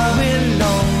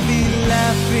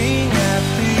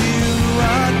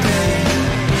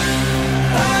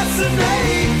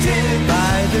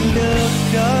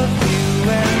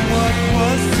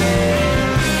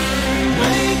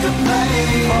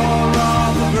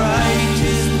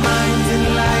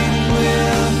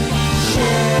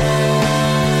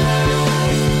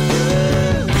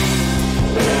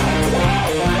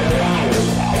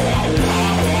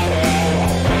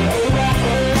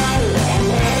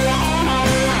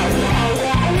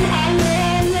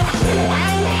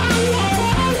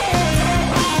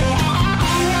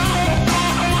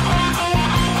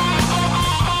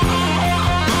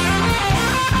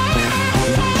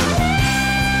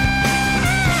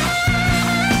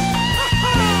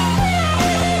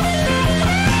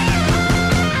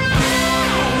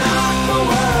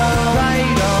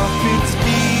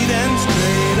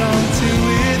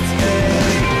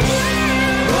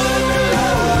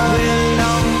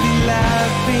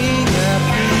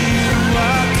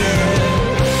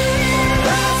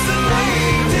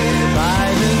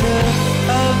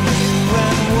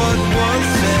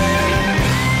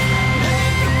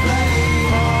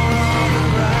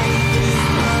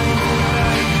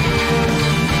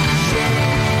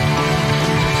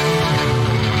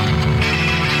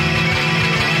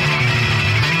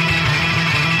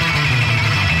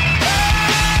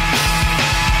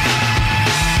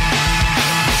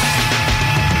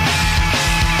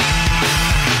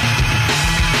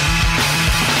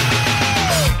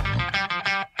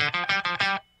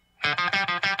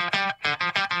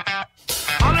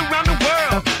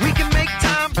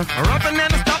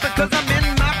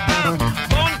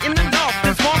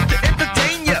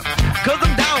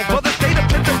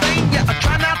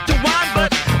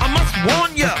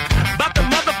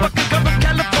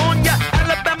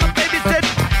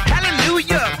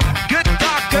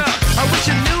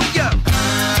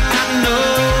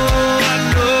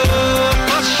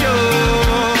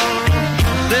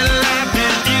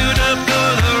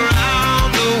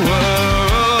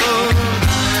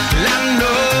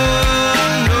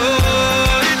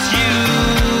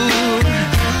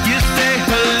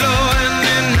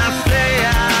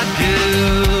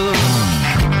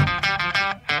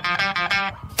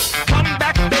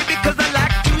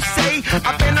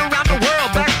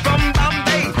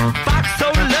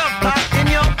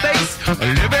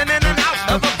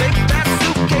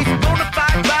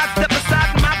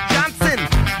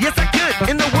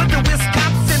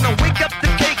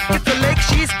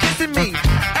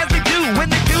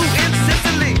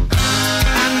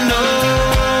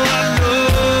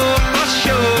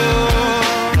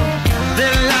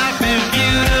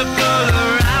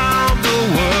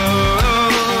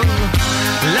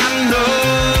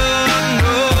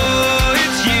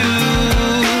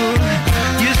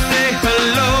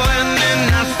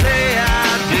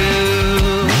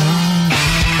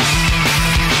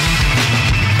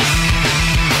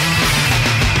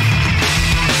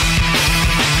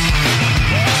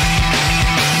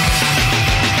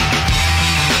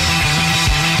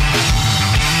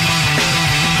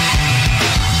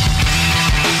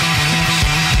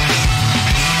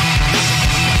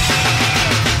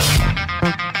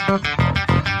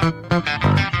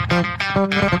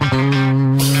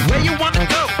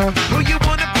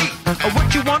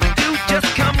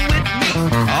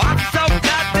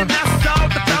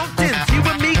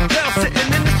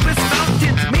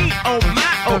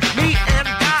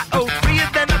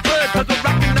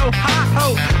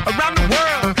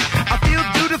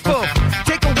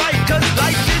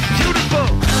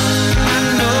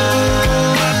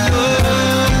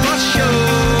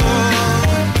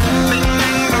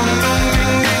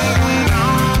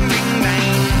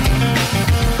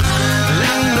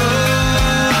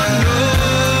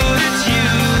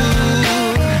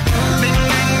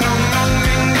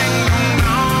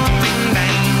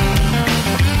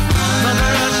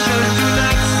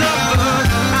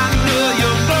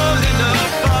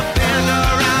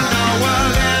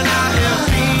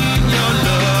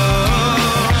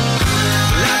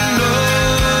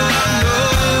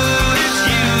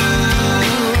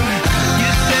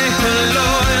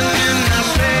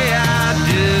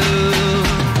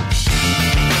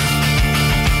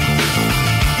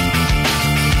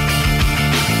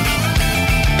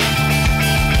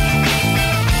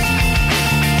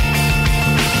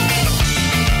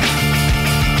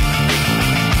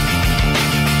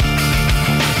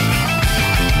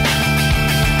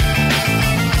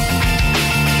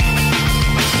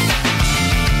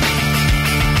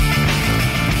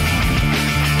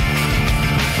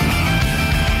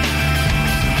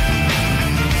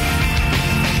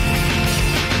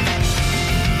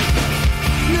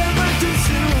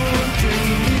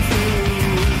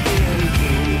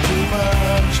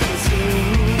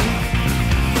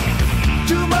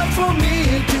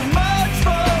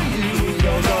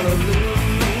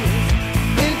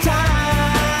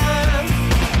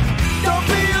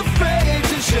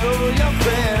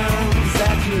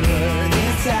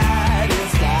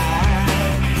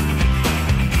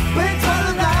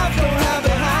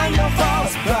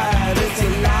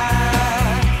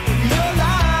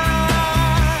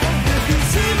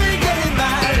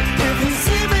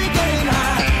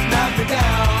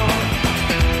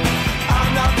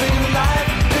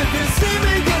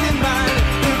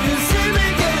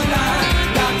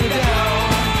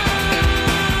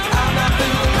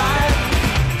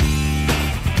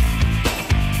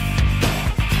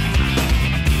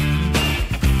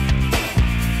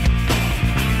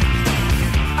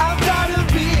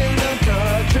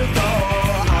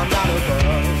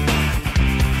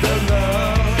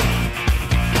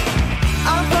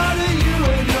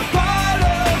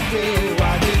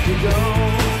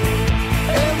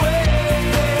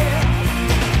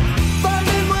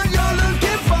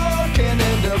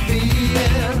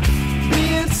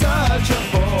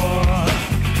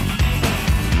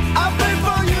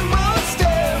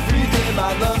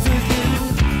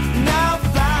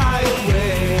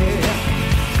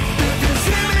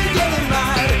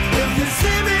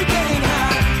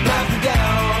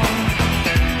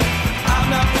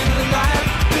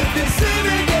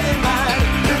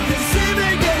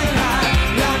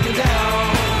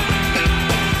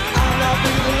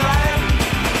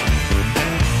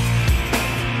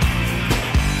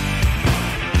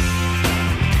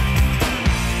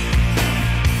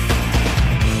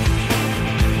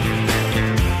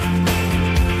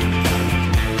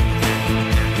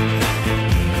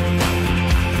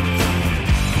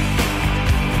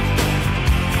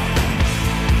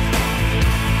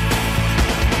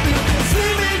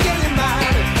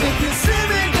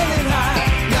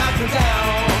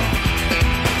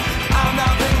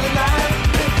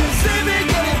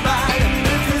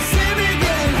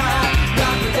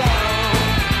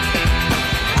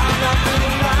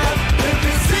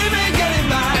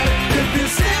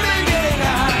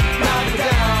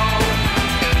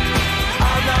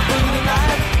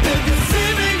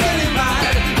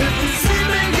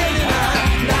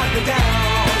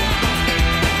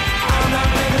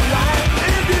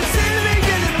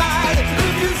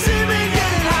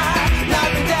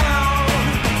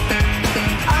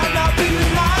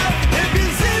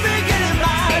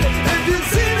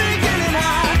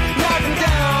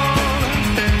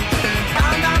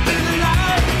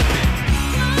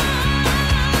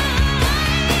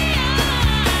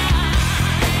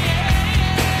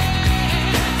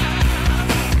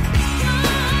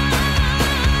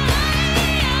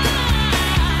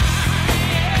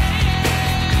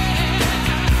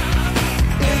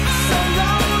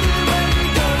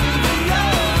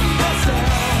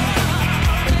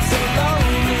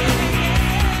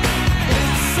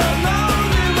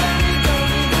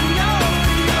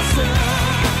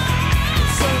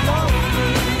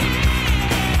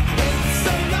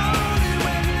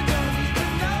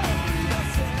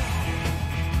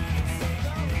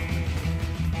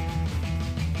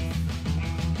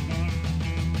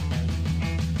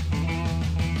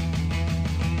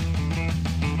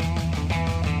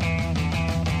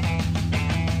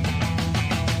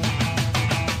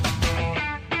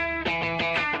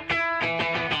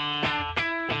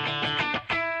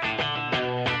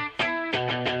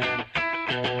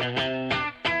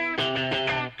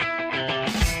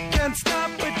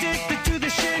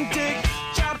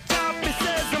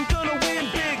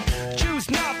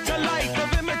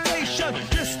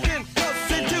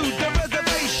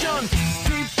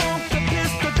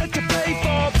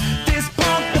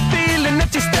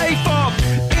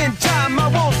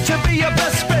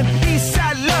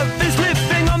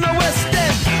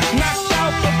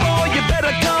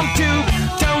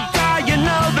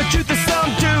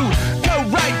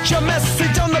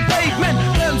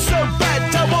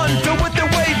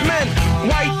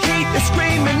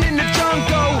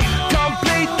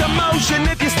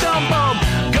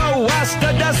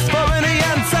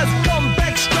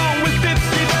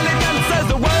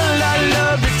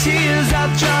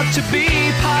hard to be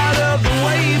part of the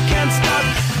wave, can't stop.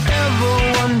 Ever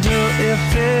wonder if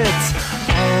it's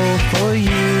all for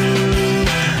you?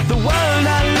 The world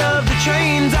I love, the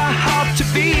trains are hard to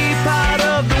be part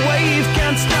of the wave,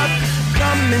 can't stop.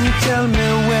 Come and tell me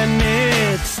when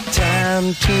it's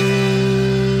time to.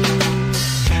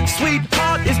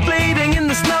 Sweetheart is bleeding in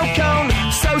the snow cone.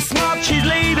 So smart, she's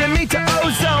leading me to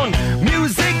ozone.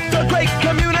 Music, the great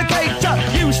communicator.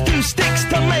 Used two sticks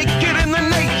to make it in the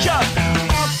nature.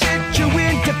 I'll fit you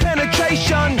into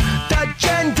penetration. The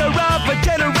gender of a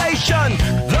generation.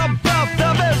 The birth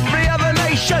of every other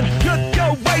nation. Look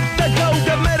your way to go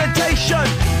to meditation.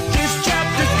 This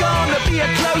chapter's gonna be a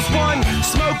close one.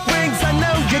 Smoke rings, I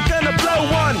know you're gonna blow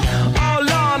one. All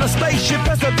on a spaceship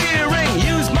persevering.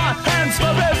 Use my hands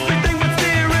for everything but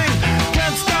steering.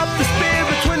 Can't stop the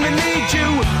spirits when they need you.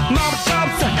 Mom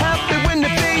tops are happy when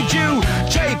they feed you.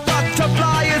 Jay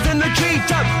butterflies in the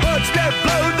treetop. Birds that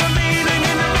blow the meaning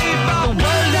in the meatball. The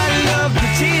world I love, the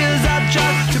tears I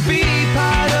drop to be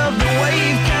part of the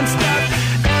wave, can't stop.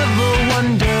 Ever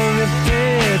wonder if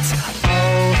it's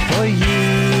all for you?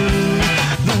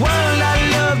 The world I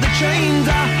love, the trains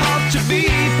are hard to be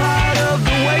part of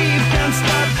the wave, can't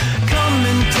stop. Come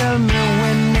and tell me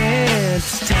when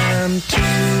it's time to.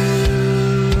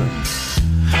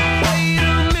 Wait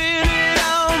a minute,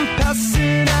 I'm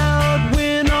passing out,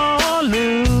 win or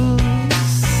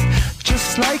lose,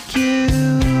 just like you.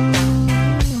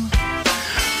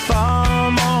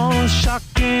 Far more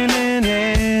shocking than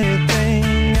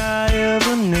anything I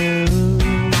ever knew.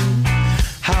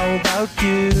 How about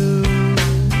you?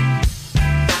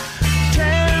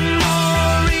 10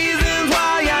 more reasons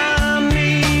why I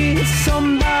need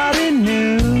somebody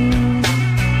new,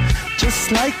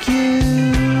 just like you.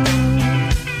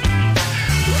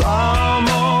 Far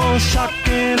more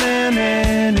shocking than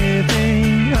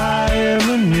anything I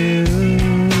ever knew.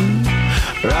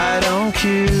 Right on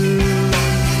cue.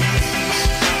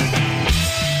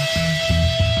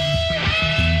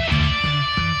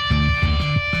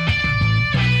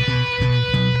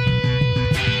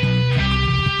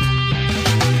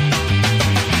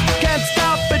 Can't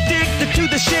stop, addicted to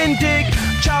the shindig.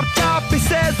 Chopped up, he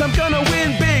says I'm gonna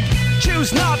win big.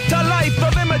 Choose not a life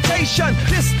of imitation.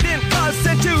 Distant us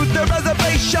into the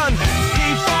reservation.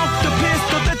 Defunct the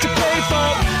pistol that you pay for.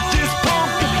 Just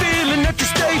pump the feeling that you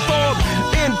stay for.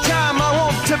 In time I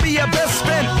want to be your best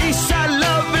friend. Eastside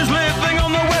love is living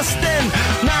on the west end.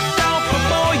 Knocked out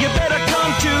before you better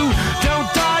come to. Don't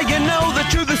die, you know the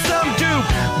truth is some do.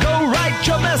 Go write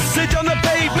your message on the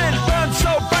pavement. Burn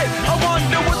so bright, I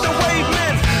wonder what the wave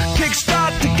meant.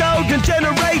 Kickstart the golden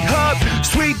generate hub.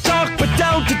 Sweet talk but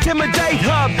don't intimidate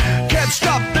hub. Can't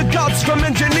stop the gods from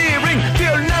engineering.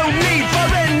 Feel no need for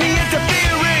any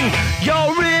interfering.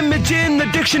 Your image in the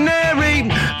dictionary.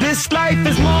 This life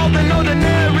is more than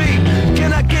ordinary.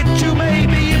 Can I get you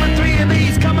maybe even 3 of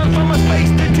these? Coming from a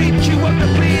space to teach you of the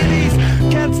Pleiades.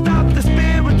 Can't stop the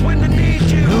spirits when they need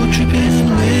you. Road tripping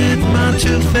with my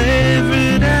 2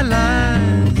 favorite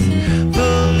allies.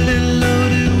 Fully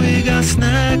loaded, we got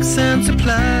snacks and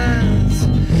supplies.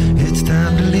 It's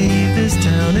time to leave this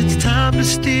town, it's time to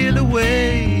steal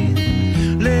away.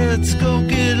 Let's go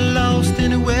get lost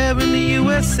anywhere in the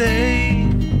USA.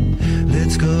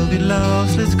 Let's go get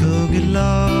lost, let's go get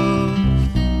lost.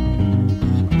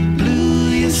 Blue,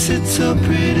 you sit so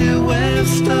pretty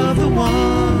west of the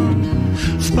one.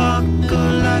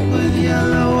 Sparkle like with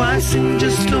yellow icing,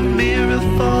 just a mirror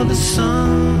for the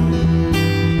sun.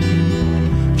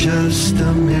 Just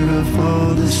a mirror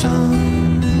for the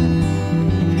sun.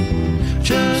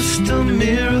 Just a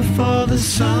mirror for the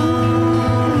sun.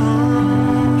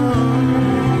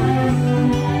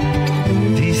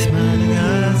 These smiling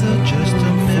eyes are just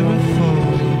a mirror for.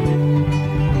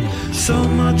 So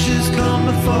much has come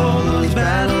before, those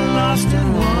battles lost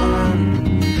and won.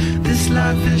 This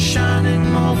life is shining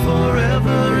more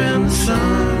forever in the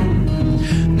sun.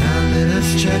 Now let us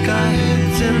check our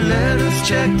heads and let us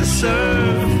check the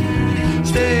surf.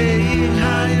 Staying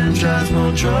high and tries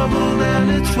more trouble than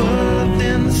it's worth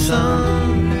in the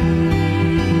sun.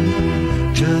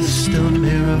 Just a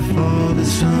mirror for the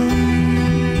sun.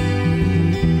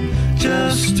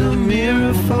 Just a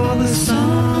mirror for the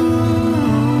sun.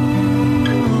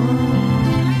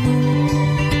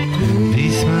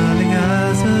 These smiling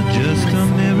eyes are just a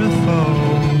mirror for.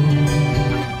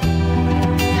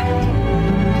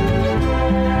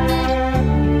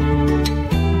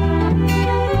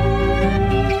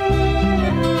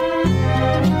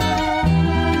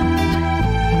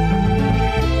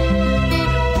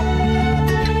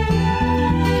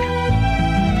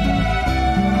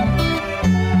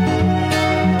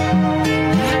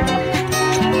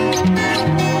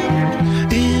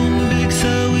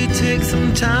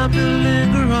 time to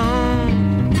linger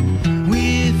on.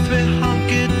 We three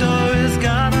honky-dories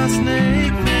got our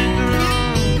snake finger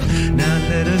on. Now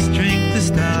let us drink the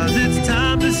stars, it's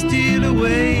time to steal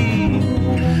away.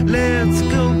 Let's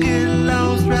go get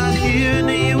lost right here in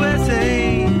the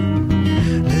USA.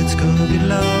 Let's go get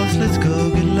lost, let's go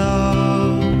get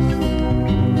lost.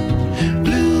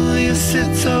 Blue, you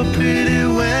sit so pretty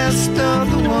west of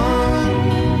the one.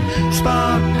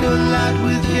 Sparkle light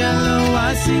with yellow,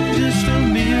 I see just a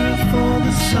mirror for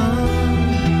the sun.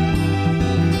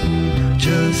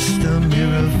 Just a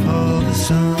mirror for the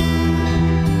sun.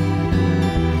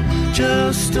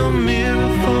 Just a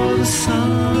mirror for the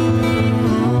sun.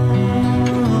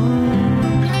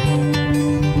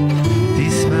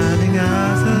 These smiling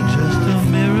eyes are just a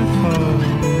mirror for.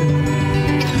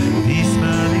 These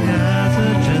smiling eyes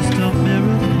are just a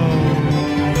mirror for.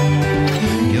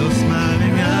 Your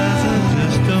smiling eyes are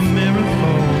just a mirror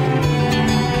for.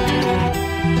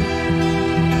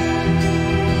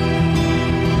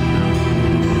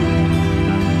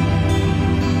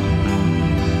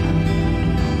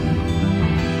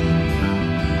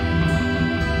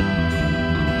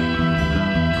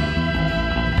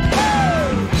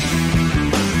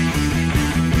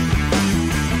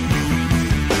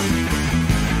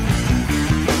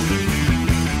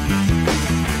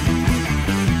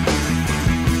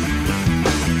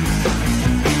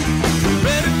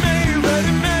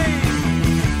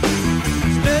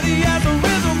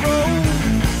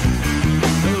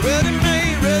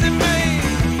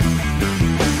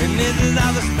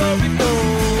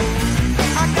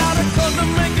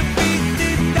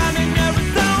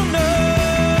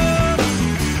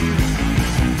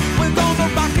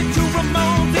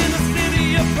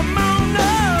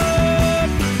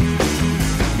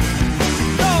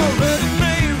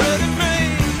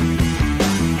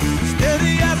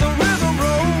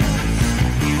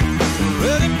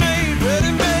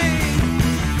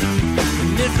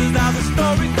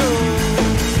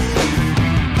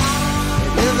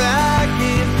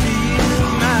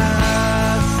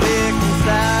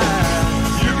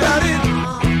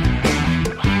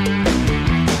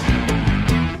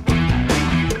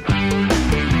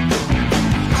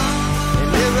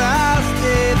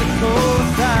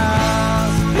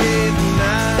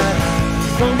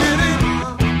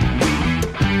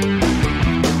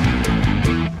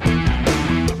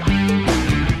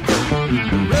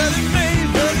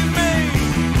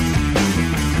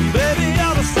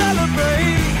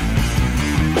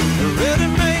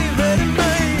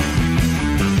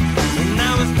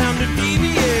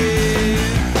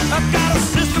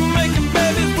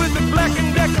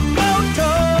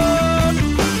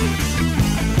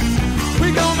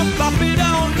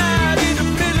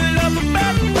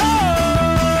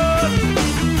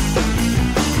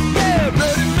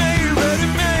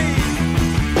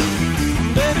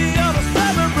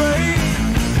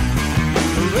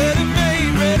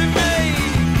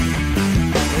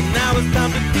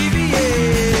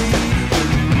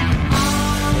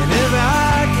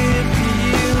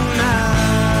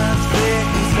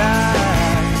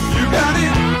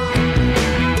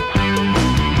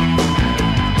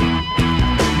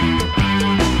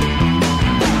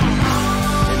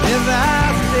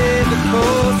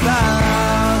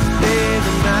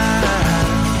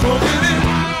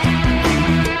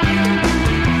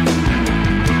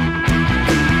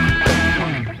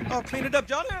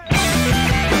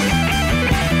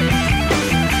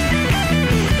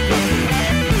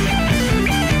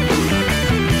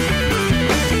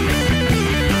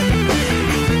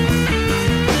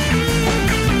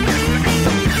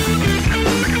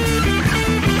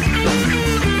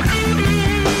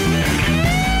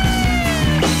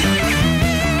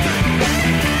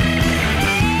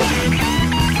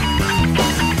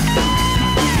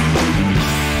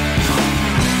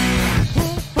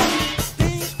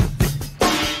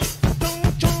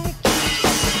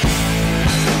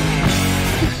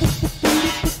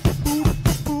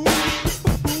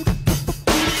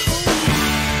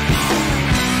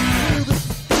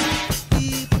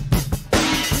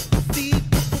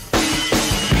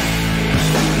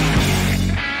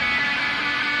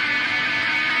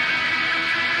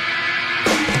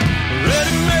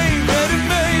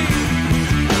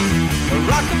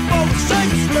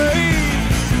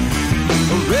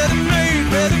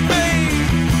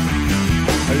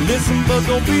 but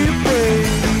don't be afraid.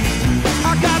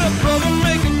 I got a brother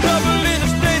making trouble in the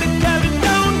state of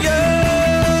California.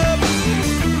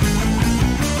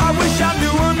 I wish I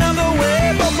knew another way,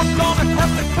 but we're gonna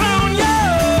have to clown you.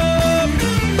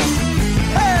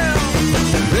 Hell,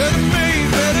 ready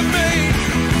me,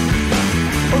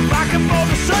 rockin' for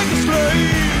the second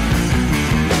slave.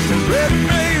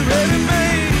 ready-made,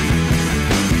 ready-made.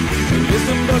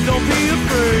 Listen, but don't be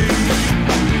afraid.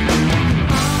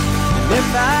 If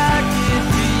I give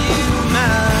to you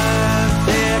my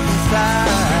second side,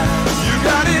 You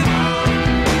got it.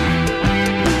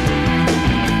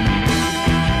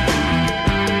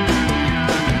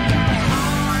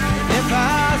 if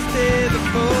I stay the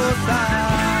course,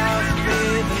 I'll stay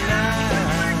the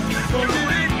night.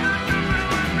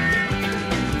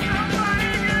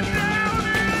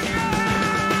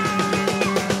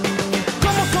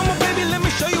 Come on, baby, let me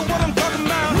show you what I'm talking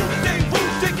about.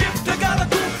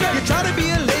 You try to be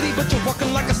a lady, but you're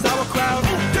walking like a sauerkraut.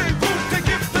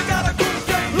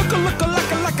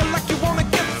 Like you wanna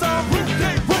get some.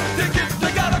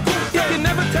 If you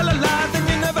never tell a lie, then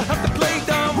you never have to play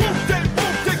dumb.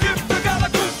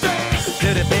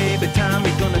 Pretty baby, time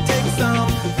we're gonna take some.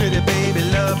 Pretty baby,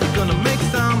 love we're gonna make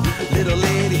some. Little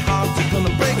lady hearts are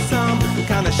gonna break some.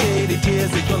 Kinda shady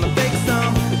tears we're gonna fake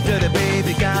some. Pretty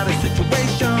baby got a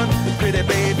situation. Pretty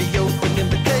baby open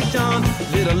invitation.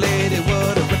 Little lady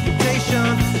what a reputation.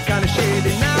 Kinda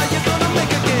shady now you're gonna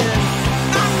make again.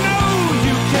 I know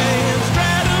you can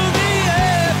straddle the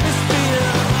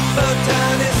atmosphere. A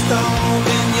tiny storm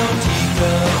in your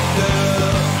teacup,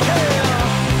 girl.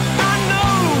 I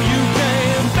know you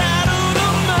can battle the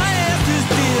masses,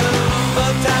 dear. A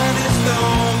tiny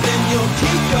storm in your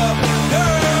teacup,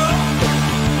 girl.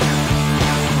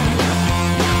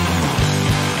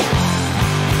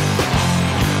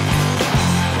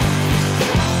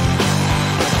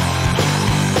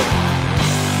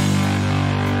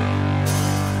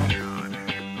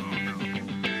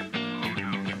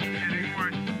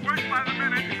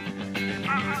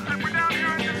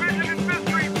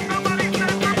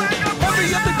 Every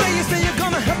other day you say you're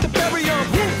gonna have to bury 'em.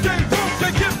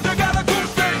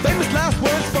 Famous last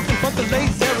words spoken from the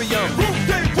laserium.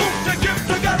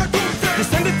 You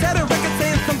send it to the record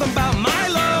saying something about my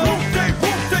love.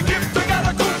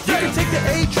 You can take the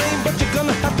A train, but you're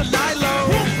gonna have to lie low.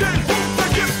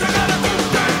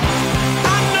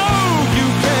 I know you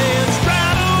can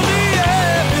straddle the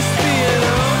atmosphere.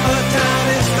 A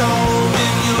tiny storm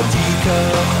in your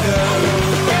teacup, girl.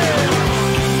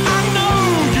 I know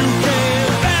you can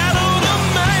battle the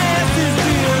masses,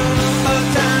 dear. A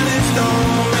tiny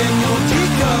storm in your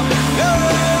teacup,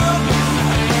 girl.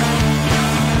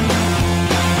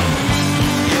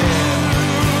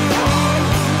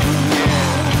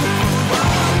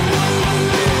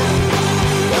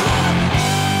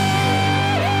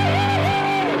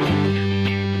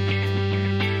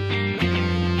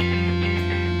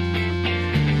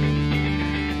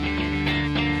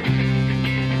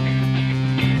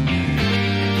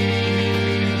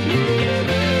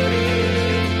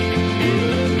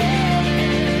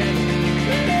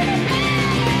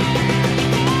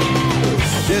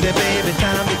 Little baby,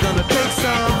 time we're gonna take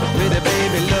some. Little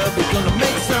baby, love we're gonna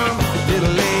make some.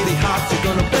 Little lady hearts you're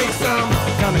gonna break some.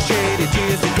 Kinda shady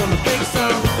tears you're gonna fake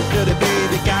some. Little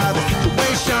baby got a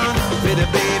situation. Little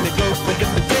baby go for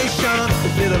invitation.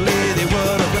 Little lady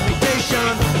what a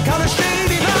reputation. Kinda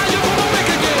shady now you're gonna make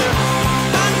again.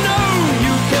 I know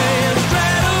you can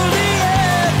straddle the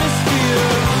atmosphere.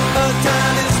 A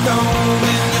tiny storm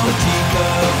in your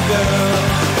teacup, girl.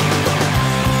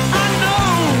 I know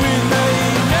we may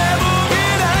never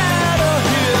get out of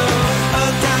here. A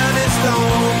tiny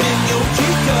storm in your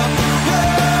teacup,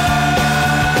 girl.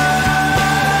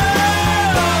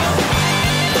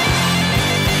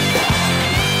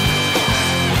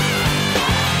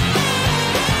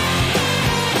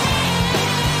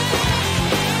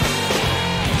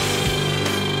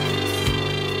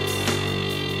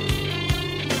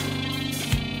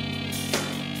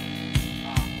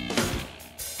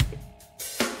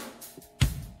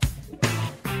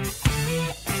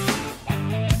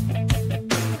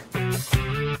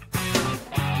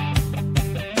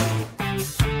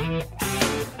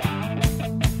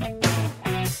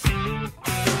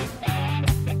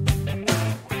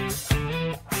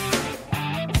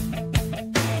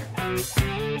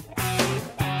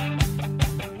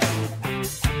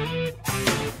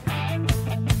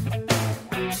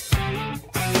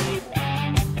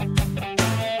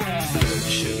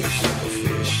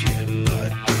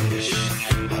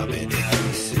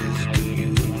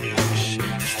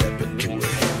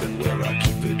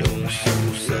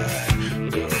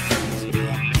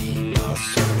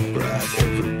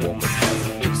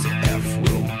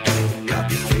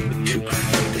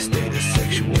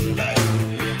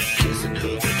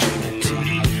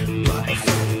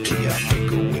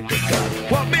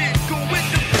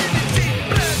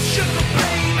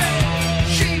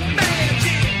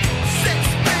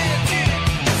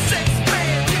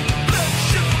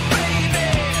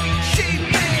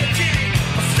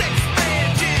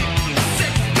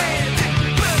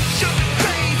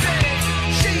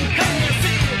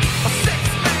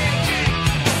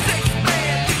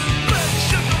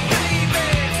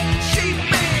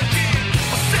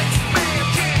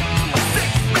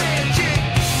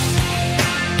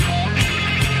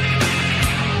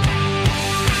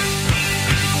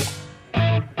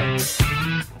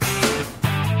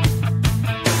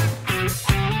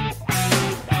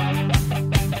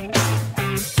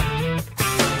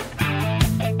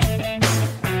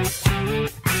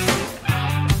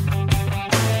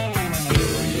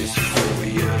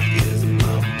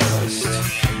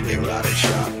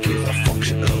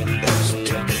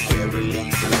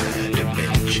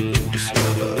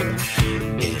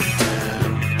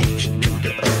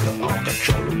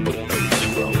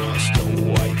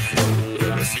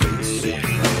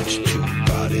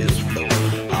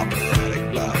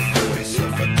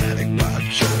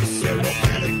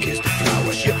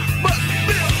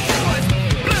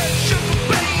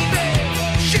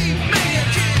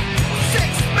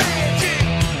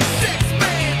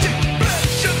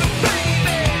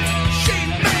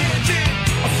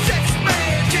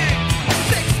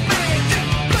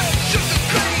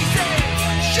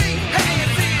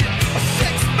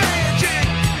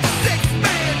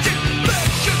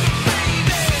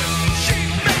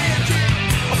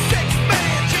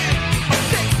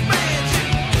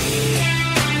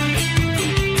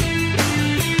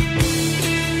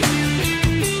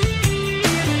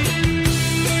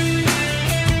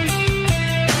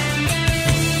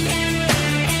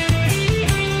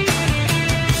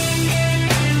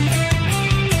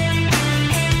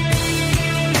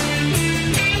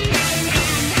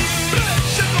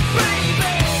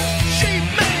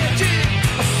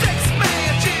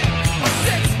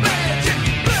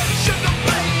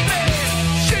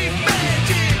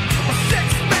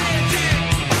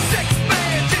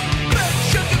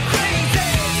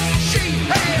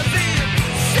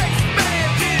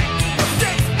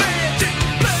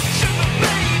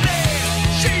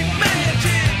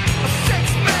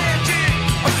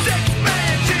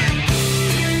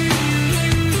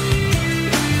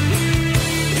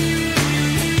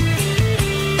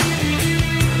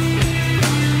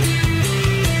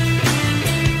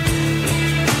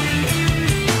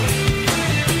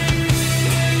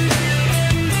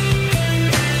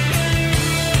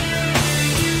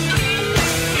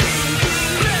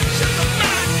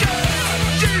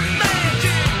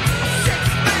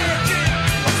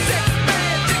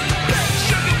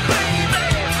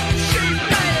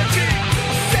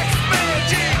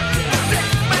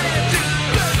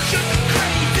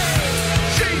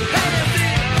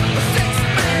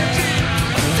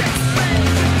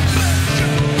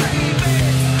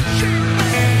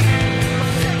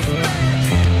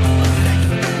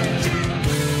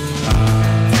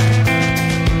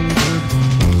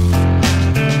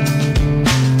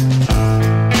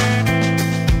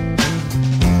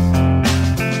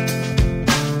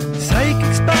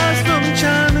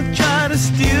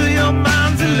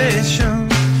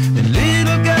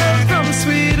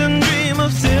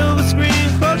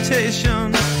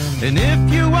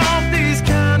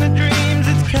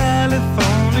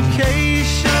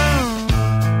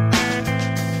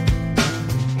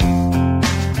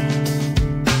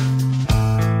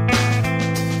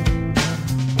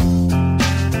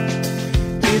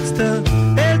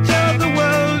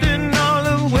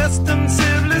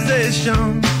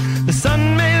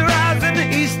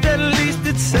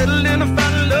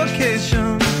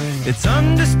 It's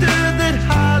understood that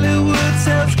Hollywood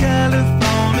sells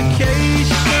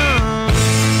Californication.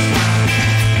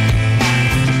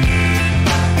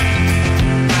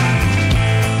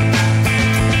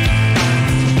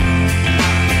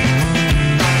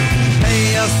 Pay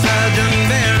your surgeon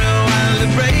very well to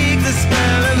break the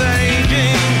spell of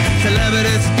aging.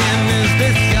 Celebrity skin, is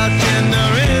this your gender?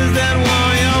 Is that war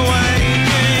you're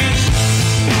waging?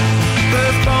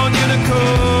 Firstborn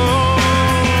unicorn,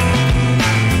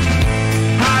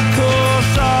 hardcore,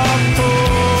 softcore.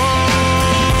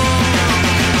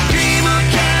 Dream of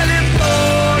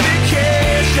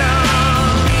Californication.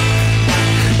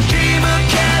 Dream of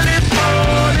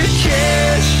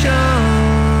Californication.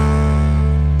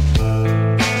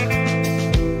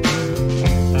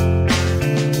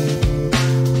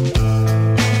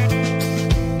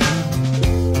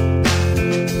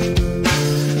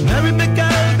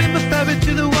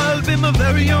 To the world, be my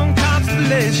very own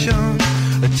constellation.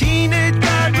 A teenage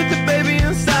guide with a baby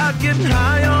inside, getting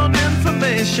high on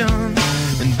information.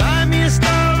 And buy me a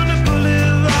star on a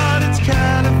boulevard, it's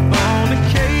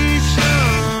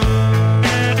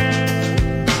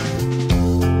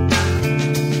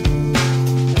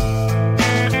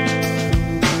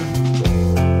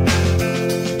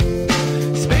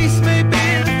Space may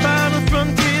be the final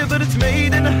frontier, but it's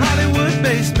made in a Hollywood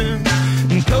basement.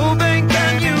 In Cobain,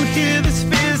 can you hear the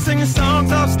sphere singing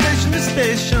songs off station to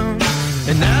station?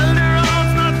 And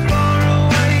Alderon's not far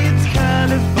away, it's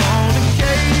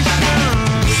Californication.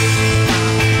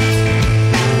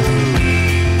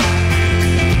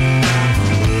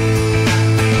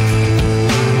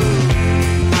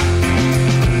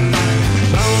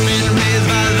 Born and raised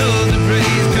by those that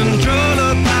praise control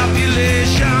of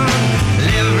population.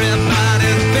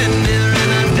 Everybody's been there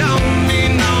and I don't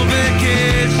need no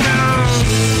vacation.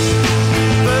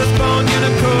 Firstborn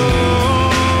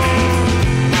unicorn,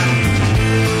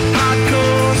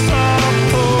 hardcore,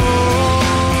 softcore.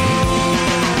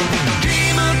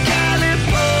 Dream of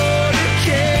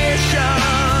Californication.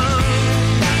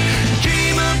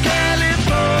 Dream of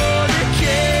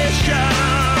Californication.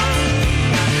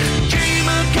 Dream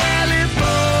of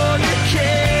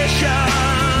Californication.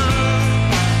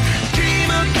 Dream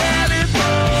of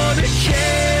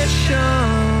Californication.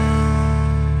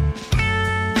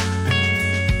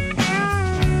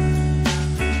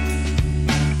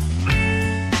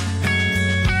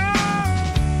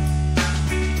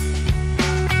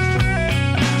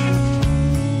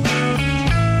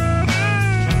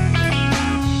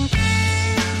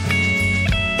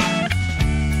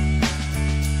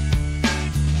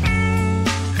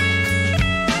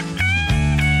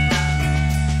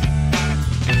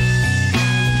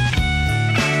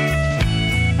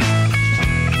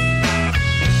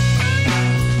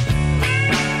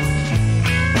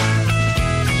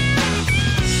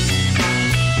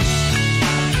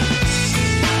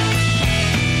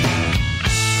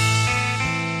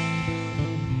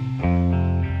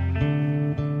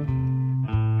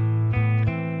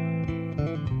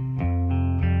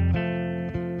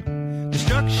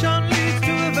 Destruction leads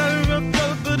to a very rough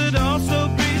road, but it also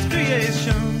breeds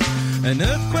creation. An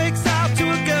earthquake's out to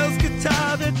a girl's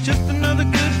guitar, that's just another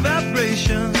good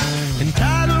vibration. And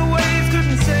tidal waves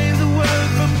couldn't save the world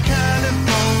from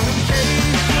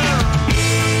Californication.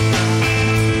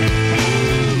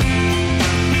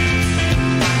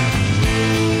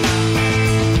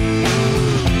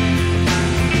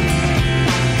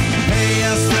 Pay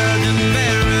your surgeon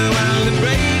very well to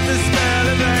break the spell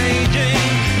of aging.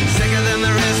 Sicker than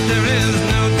the rest, there is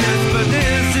no test, but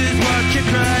this is what you're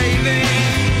craving.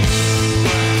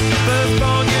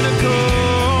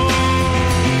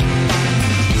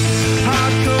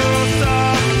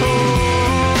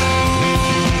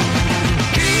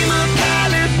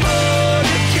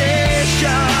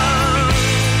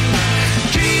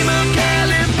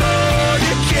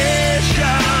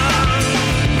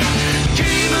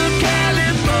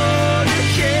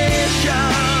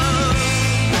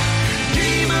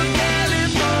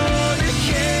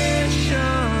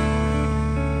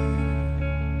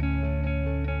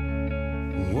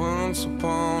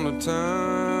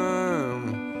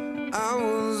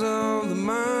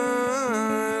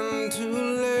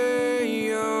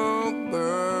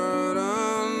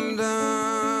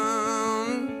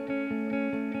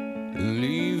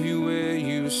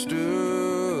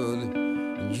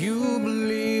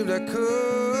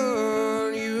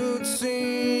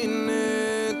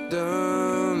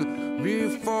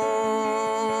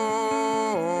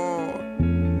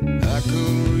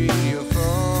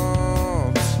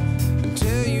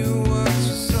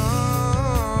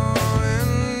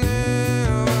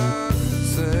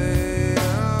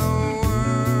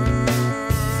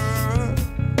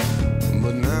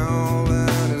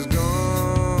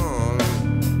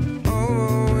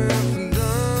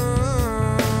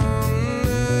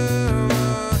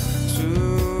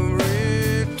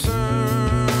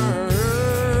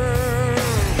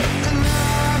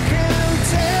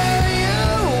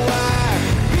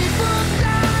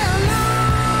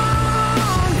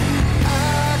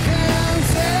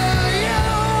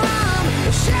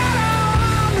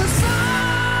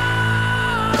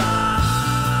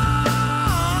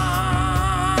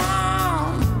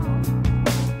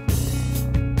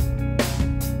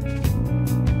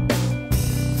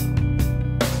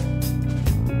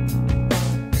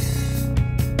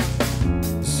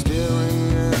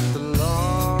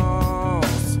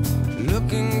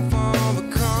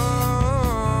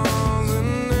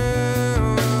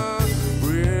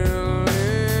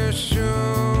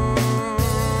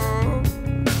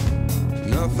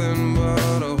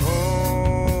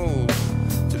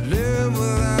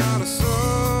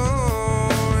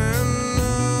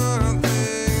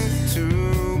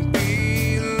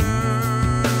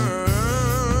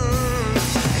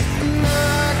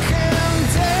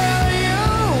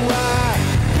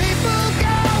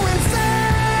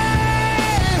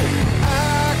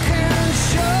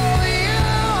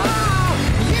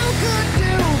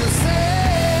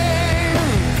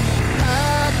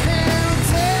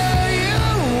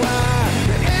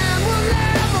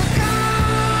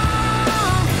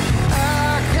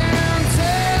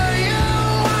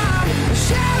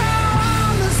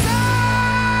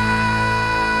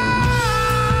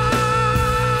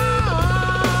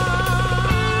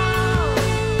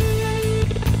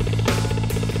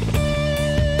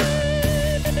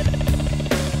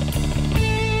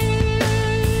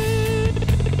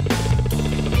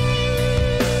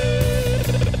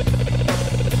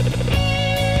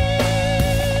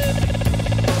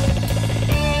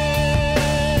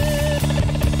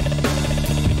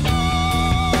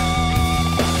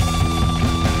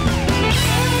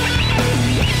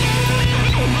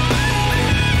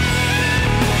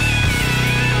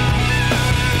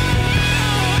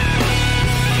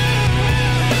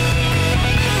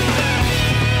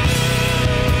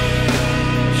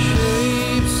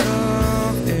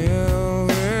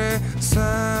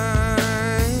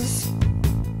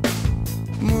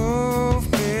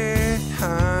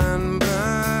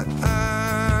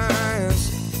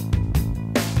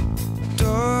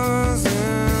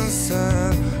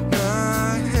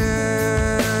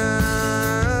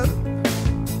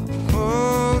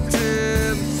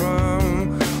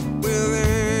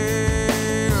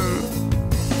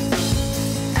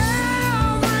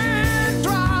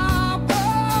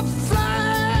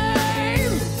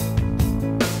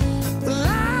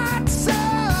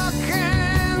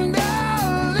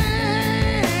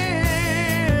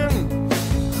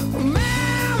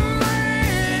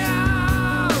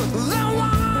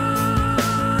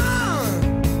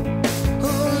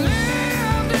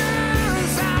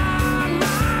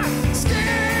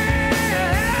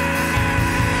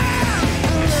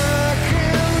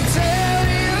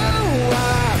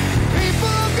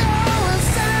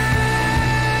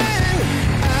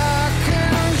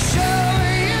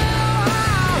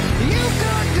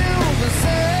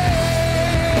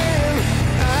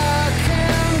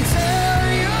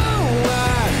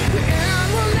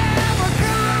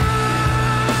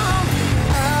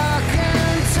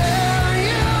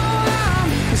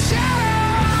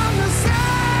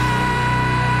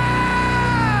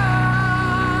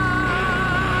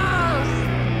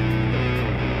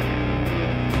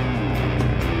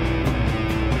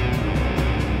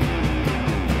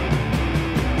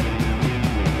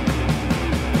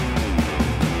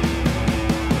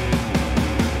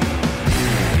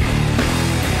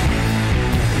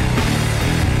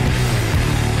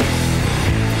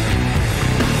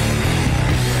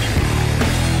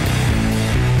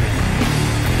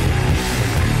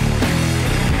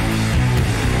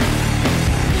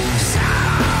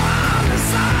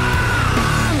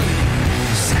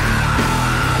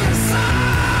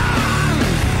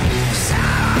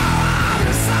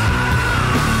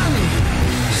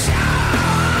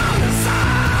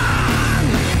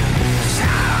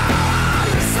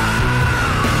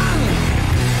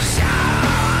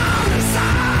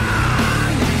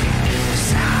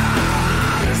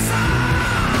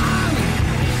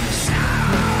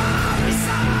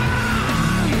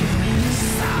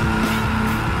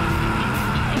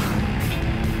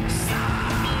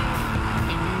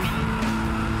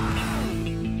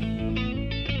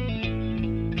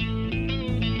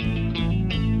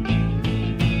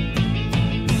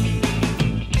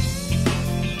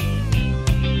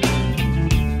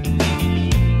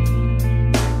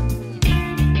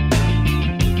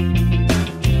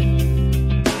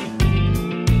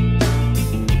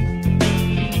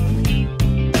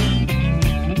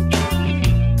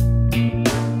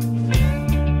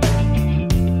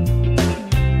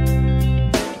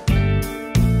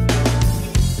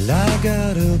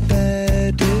 got a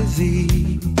bad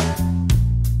disease.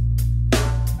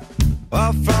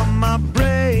 Far from my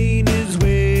brain is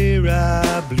where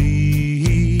I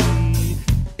bleed.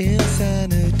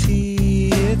 Insanity,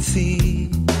 it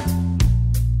seems,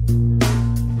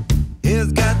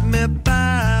 it's got me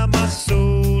by my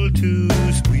soul to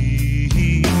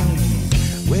squeeze.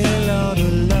 Well, all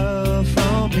the love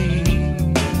from me,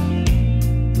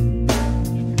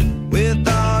 with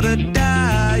all the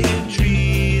dying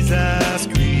trees I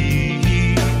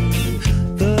scream.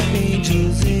 The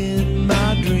angels in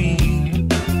my dream,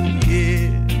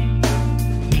 yeah,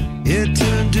 it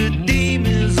turned to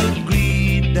demons of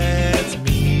greed. That's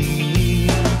me.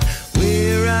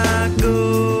 Where I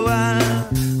go, I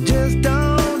just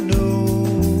don't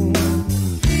know.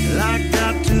 I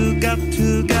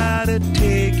gotta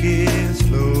take it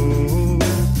slow.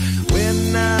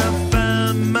 When I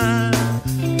find my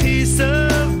peace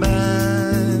of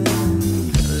mind,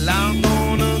 I'm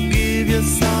gonna give you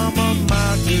some of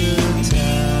my good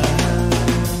time.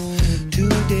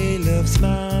 Today love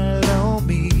smiled on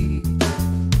me.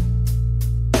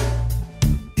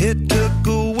 It took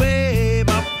away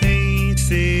my pain,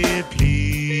 said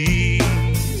please,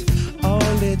 oh,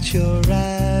 let your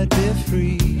ride be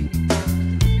free.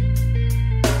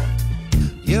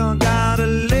 You gotta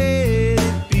let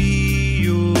it be,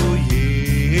 oh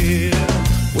yeah.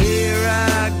 Where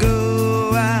I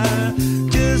go, I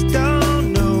just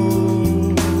don't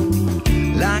know.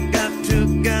 I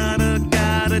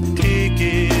gotta take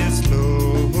it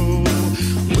slow.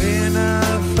 When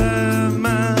I find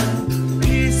my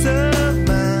peace of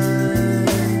mind,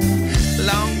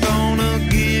 I'm gonna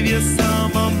give you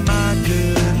some of my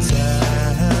good time.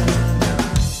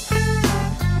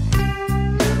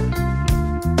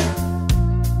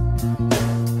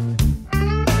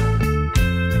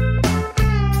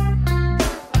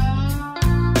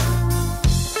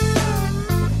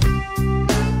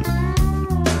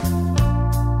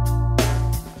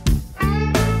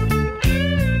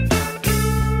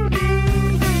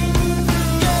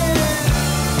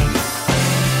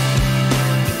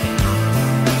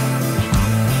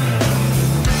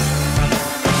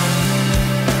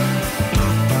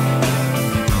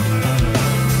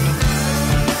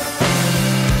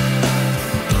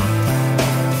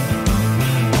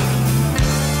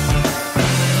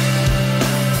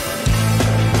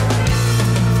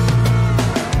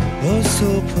 Oh,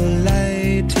 so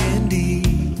polite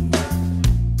indeed.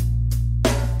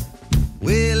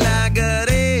 Well, I got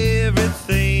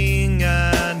everything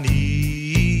I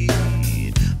need.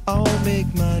 I'll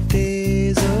make my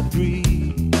days a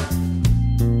breeze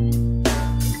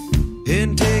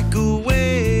and take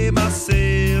away my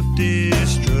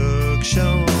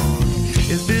self-destruction.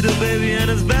 It's bitter, baby, and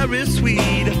it's very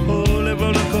sweet. Holy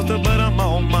roller coaster, but I'm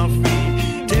on my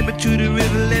feet. Take me to the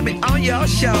river, let me on your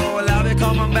shore. I'll be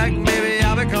coming back, baby,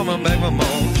 I'll be coming back for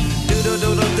more. Do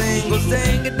thing, go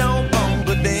sing it, don't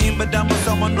bongo ding. But I'm with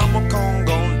someone, I'm a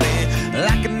Congo ding.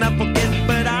 Like an forget,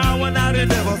 but I want out the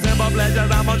devil. Simple pleasure,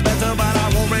 I'm much better, but I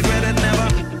won't regret it never.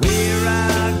 Where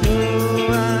I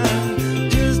go, I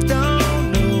just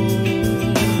don't know.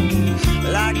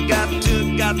 I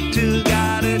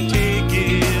gotta take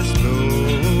it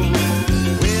slow.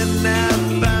 When I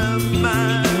find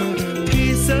my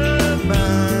peace of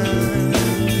mind,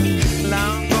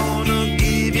 I'm gonna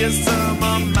give you some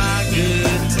of my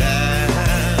good time.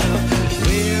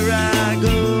 Where I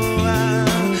go, I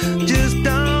just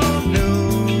don't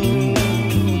know.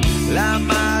 I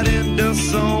might end up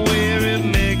somewhere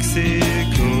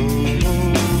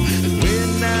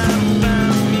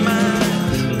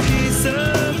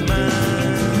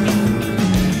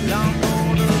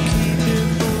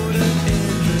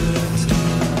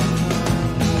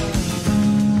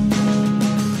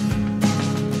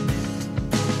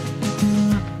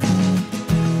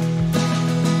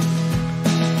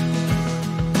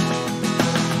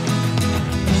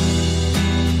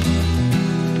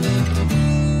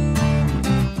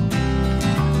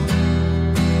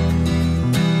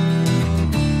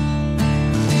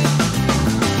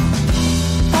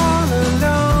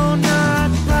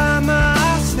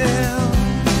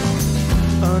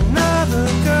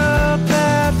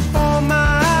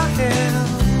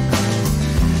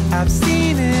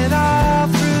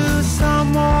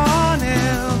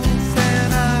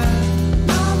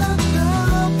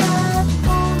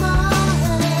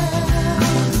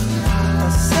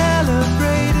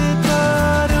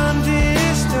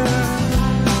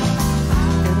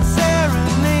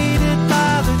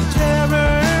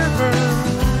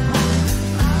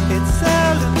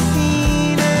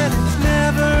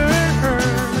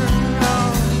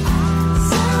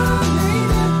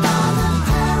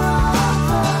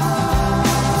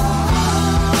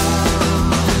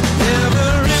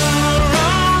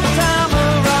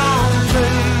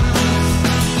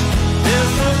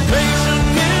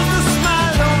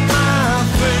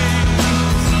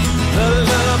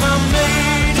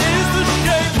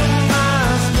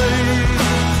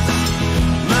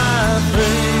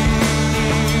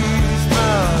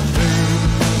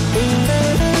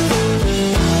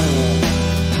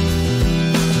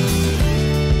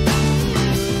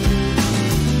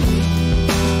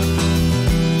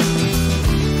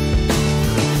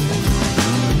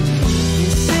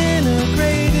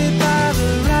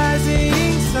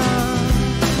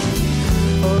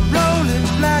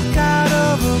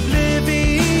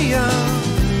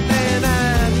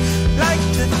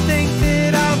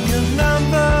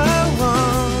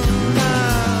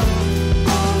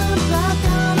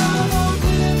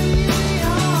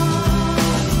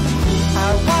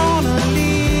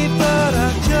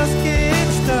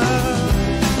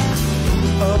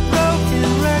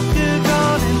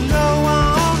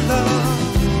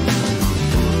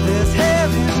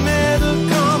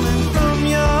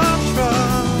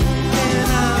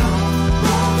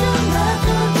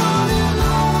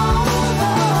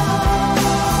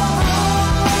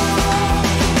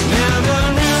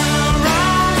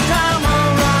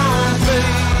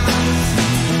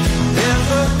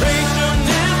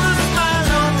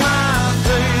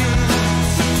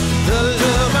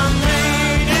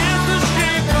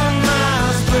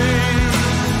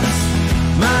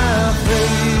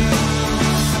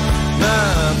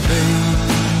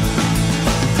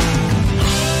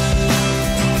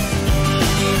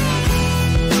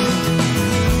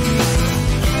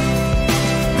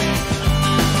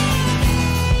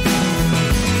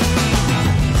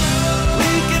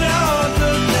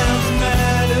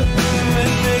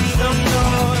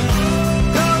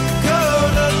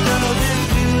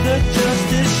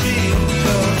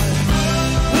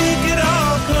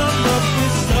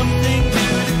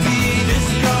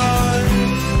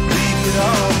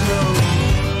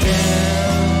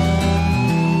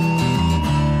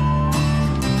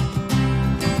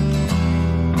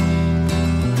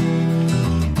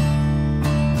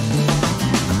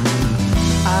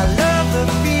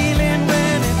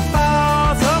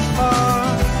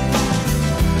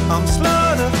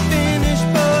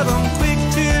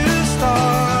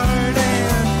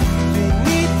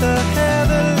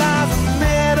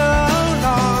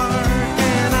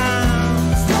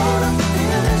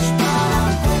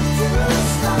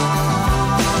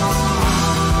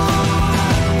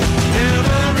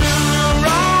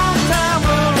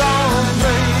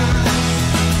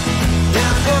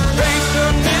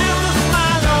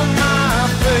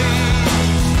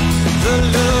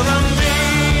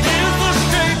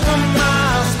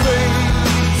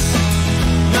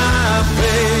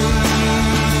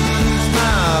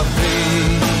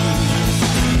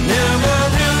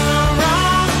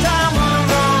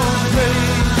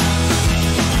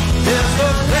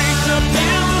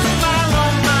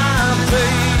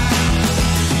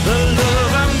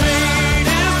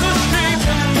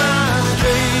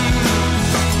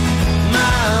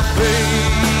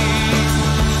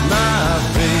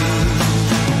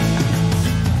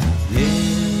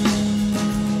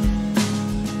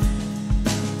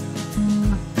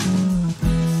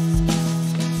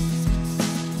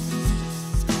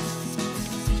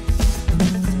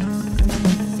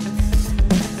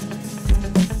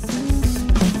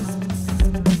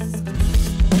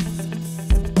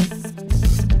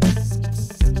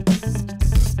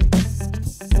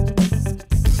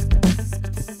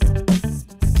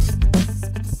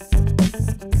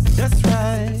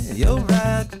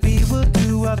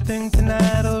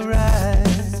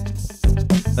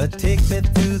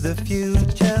the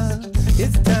future.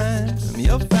 It's time,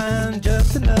 you'll find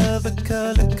just another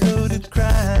color-coded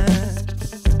crime.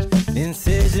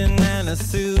 Incision and a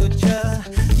suture.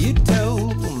 You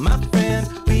told my friend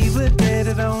we would get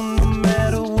it on no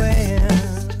matter when.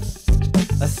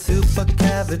 A super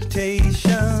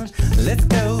cavitation. Let's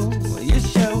go, you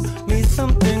show me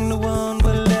something no one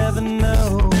will ever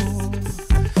know.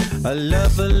 A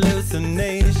love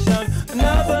hallucination.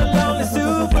 Another lonely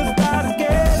superstar to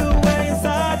get away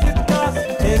inside your car.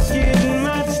 It's getting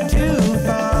much too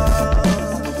far.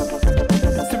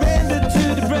 Surrender to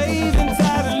the brave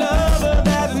inside a lover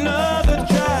that another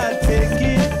tried. Take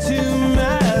it to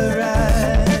my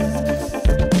ride.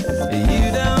 You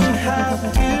don't have to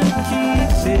keep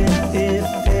it if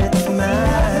it's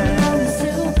mine.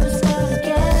 Superstar to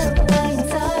get away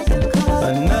inside your car.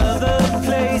 Another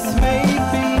place,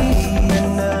 maybe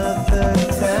another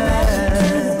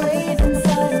time. Wait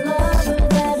inside a lover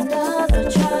that another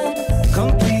tried.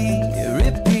 Complete,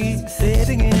 repeat,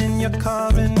 sitting in your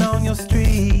car and on your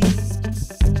street.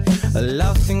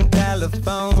 Lost in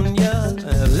California,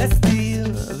 let's steal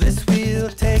this wheel.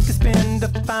 Take a spin to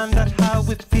find out how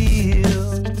we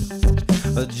feel.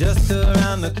 Just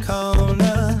around the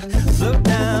corner, slow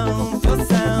down for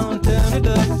sound. Turn it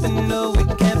up and know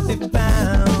it can't be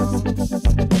found.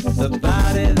 The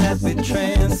body that we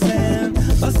transcend,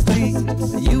 asleep,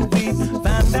 you weep.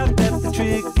 Find out that the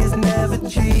trick is never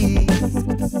cheap.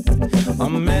 A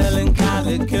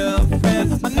melancholy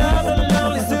girlfriend, another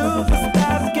lonely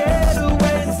superstar to get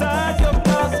away inside your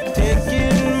car.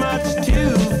 Taking much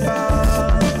too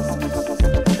far.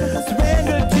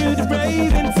 Surrender to the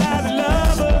brave inside a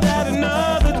lover that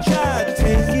another tried.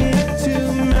 Take it to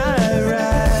my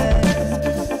ride.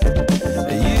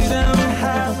 You don't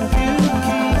have to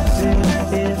keep it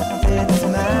if it's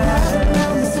mine.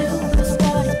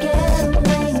 Superstar to get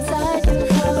away inside your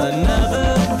car. Another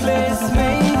place,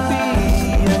 maybe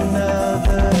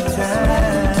another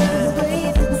time.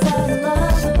 Wait inside a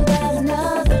lover that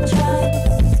another tried.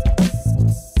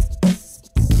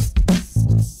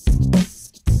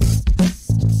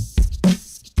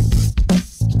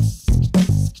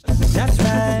 That's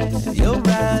right, you're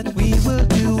right. We will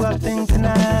do our thing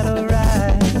tonight,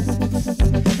 alright.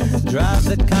 Drive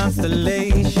the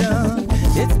constellation.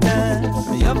 It's time,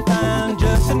 you'll find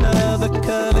just another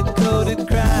color-coded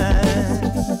crime.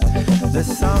 The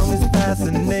song is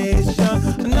fascination.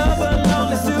 Another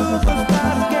lonely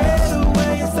superstar to get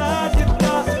away inside your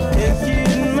car.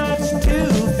 Taking much too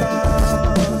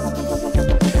far.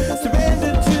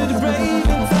 Surrender to the brave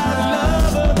inside a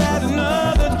lover that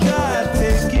another tried.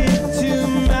 Take it to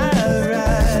my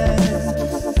ride.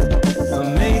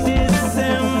 May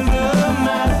December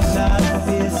might not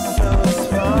be so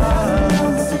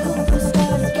smart.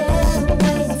 Superstar to get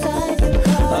away inside your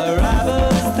car.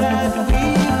 Arrivals that we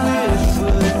wish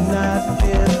would not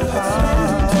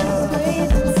depart.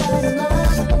 Wait inside a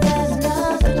lover that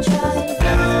another tried.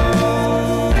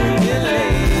 Don't be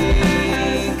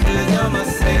late, 'cause you're my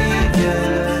savior.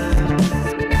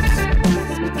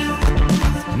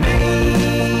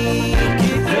 Make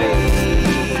it great,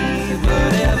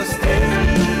 whatever state.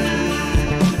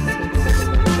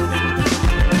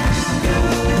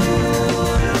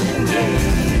 Golden days,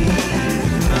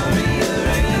 Maria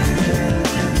Ranger.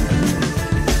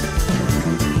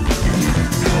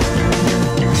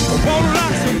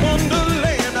 Warlocks in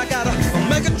Wonderland. I got a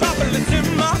megatropolis in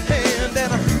my hand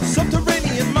and a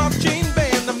subterranean marching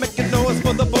band. I'm making noise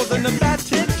for the bulls in the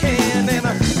Vatican and a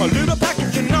little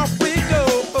package and off we go.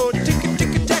 Oh,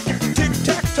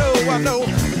 tic-tac-toe. I know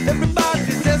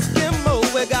everybody's Eskimo.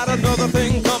 We got another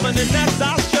thing coming and that's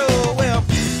our show. Well,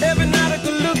 every night I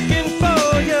go looking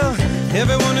for you.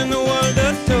 Everyone in the world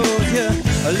adores you.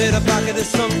 A little pocket of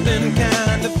something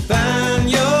kind of find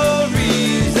your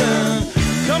reason.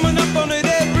 Coming up on it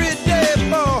every day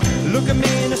for. Look at me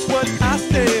and it's what I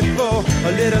stay for.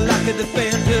 A little like the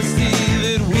fantasy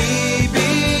that we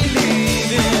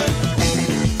believe in.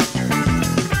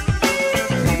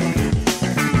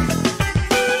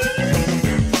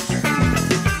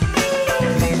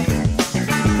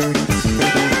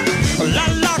 Well, I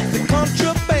like the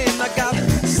contraband. I got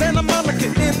Santa Monica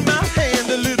in my hand.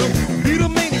 A little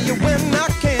Beatlemania when I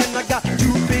can. I got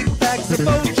 2 big bags of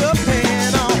old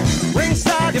Japan.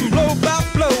 Ringside and blow by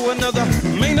blow. Another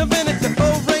main event at the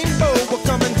old rainbow. We're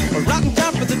coming right in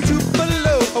time for the 2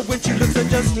 below. When she looks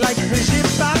just like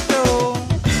Brigitte Bardot.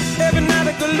 Every night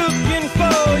I go looking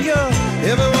for you.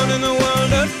 Everyone in the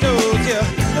world adores you.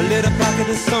 A little pocket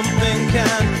of something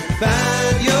can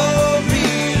find your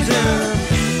reason.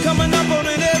 Coming up on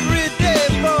it every day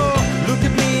for. Look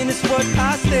at me and it's what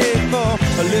I stay for.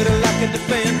 A little like the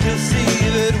fantasy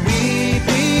that we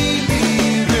believe.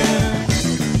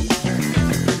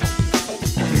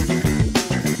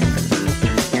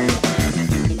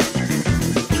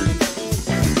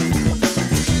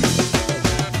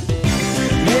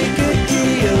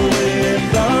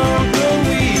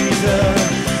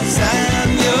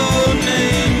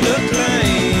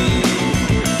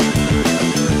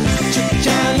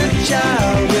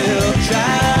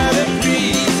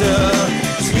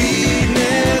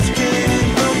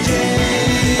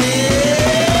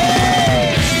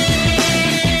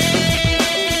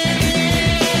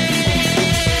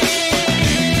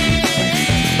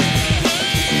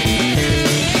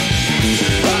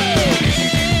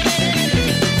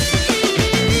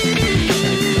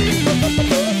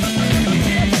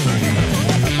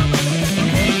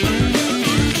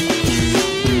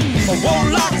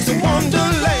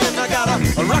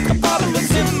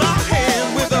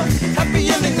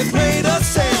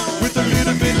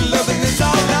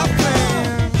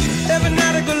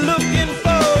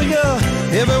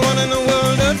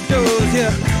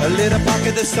 a little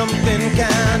pocket of something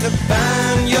kind of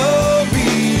find your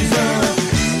reason.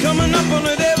 Coming up on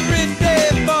it every day,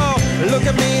 fall. Look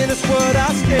at me and it's what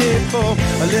I stay for.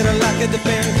 A little like a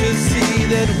defense to see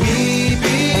that we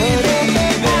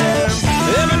believe in.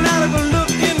 Every night I go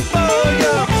looking for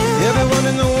you. Everyone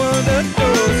in the world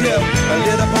adores you. A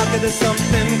little pocket of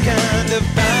something kind of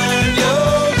find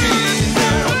your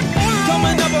reason.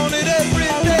 Coming up on it every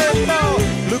day, fall.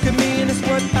 Look at me and it's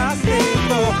what I stay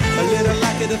for. A little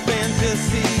like a defense to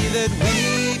see that we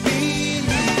believe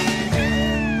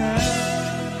in us.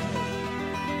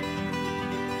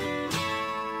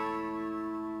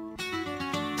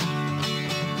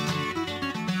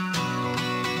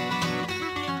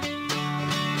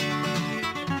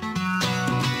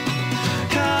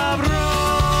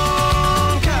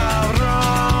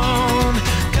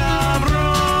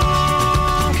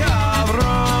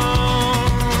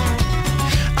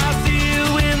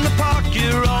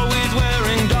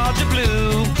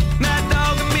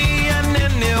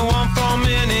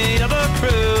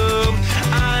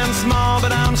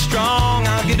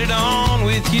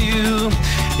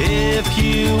 If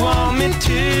you want me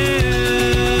to,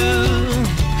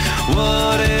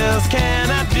 what else can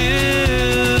I do?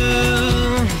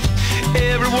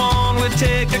 Everyone would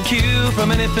take a cue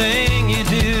from anything you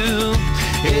do.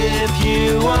 If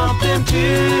you want them to,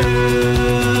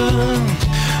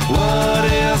 what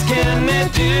else can they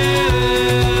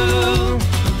do?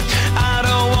 I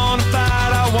don't wanna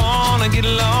fight, I wanna get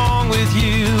along with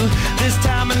you. This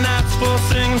time of night's for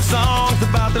singing songs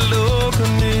about the local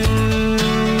news.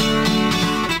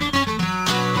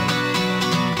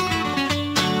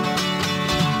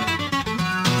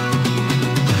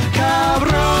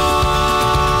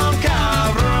 Cabrón,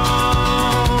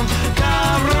 cabrón,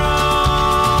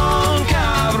 cabrón,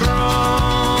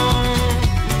 cabrón.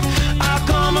 I'll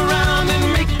come around and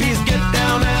make peace, get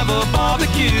down, have a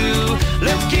barbecue.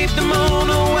 Let's keep the moon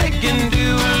awake and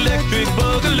do electric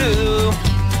boogaloo.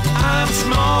 I'm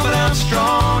small but I'm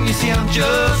strong, you see I'm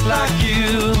just like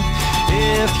you.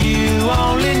 If you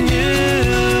only knew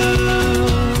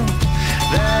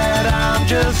that I'm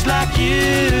just like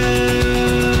you,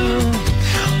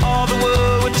 all the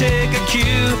world would take a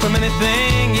cue from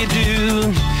anything you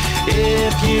do.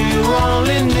 If you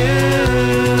only knew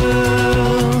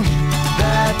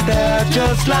that they're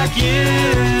just like you.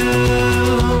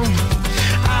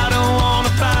 I don't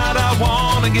wanna fight, I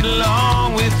wanna get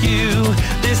along with you.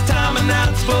 This time of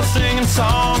night's for singing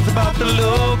songs about the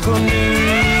local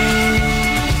news.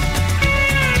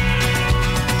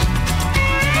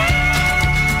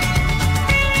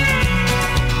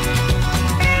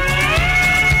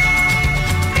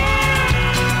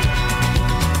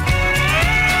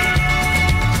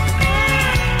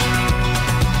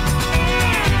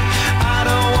 I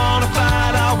don't wanna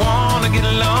fight, I wanna get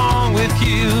along with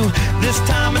you. This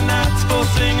time of night's for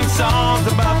singing songs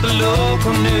about the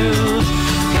local news.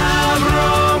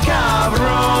 Cabrón,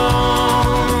 cabrón,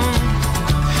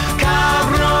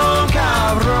 cabrón,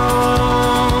 cabrón,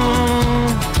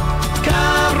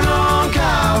 cabrón,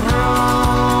 cabrón,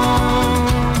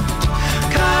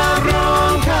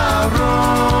 cabrón,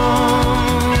 cabrón.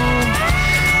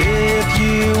 If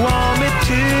you want me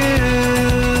to,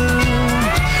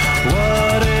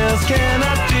 what else can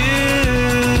I do?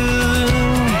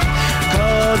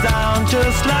 'Cause I'm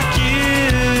just like you.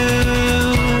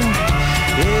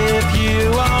 If you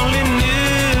only knew.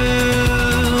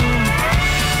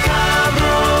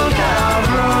 Cabrón,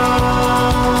 cabrón,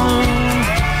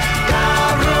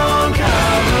 cabrón,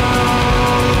 cabrón,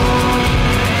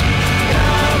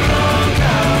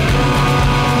 cabrón,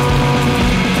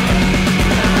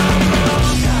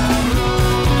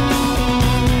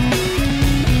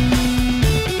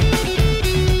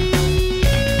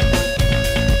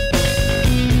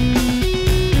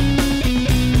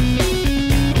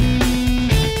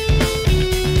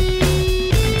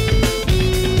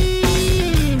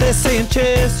 They're saying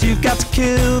chess, you've got to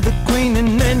kill the queen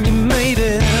and then you made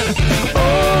it.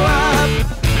 Oh,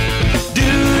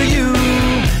 do you?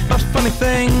 A funny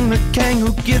thing, the king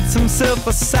who gets himself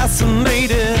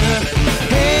assassinated.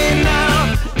 Hey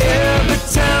now, every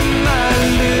time I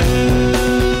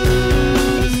lose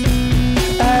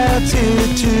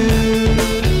attitude.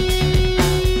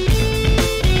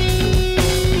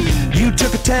 You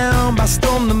took a town by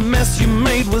storm, the mess you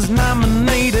made was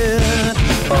nominated.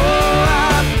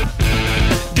 Oh,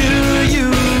 do you?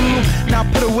 Now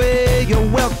put away your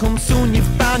welcome, soon you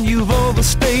find you've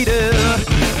overstated.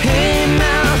 Hey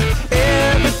now,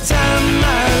 every time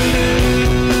I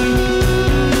lose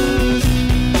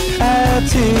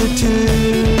attitude.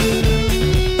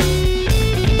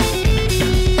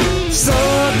 So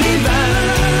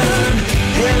divine,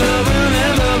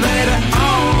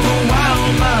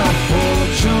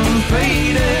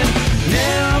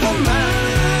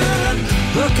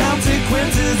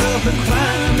 of the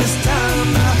crime. This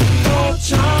time my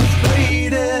fortune's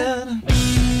faded.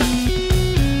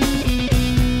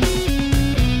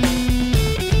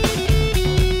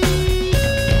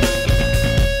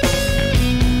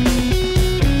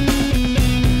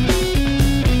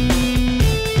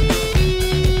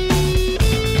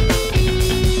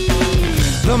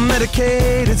 The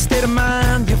medicated state of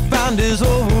mind you find is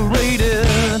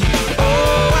overrated.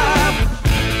 Oh,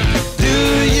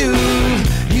 do you?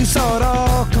 You saw it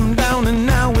all come down and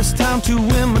now it's time to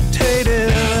imitate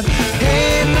it.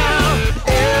 Hey now,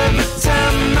 every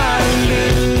time I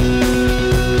lose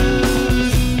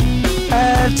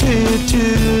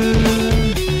attitude,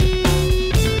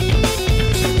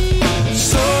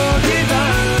 so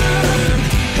divine,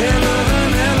 hell of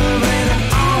an elevator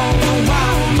all the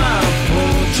while my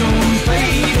fortune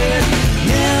faded.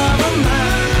 Never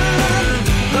mind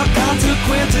the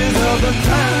consequences of the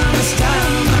crime. This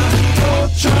time my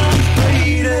fortune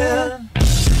faded.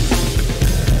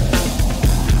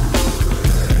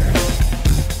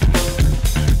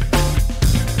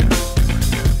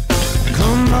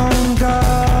 Come on,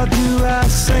 God, you are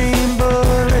sane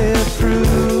bulletproof.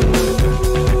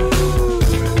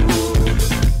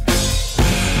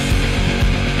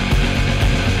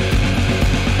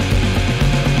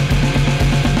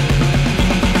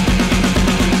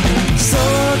 So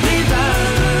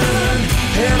divine,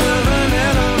 hell of an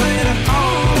elevator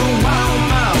all the while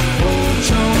my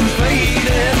fortune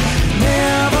faded.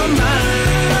 Never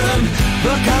mind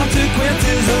the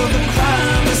consequences of the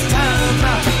crime. This time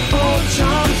my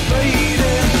fortune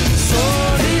faded. So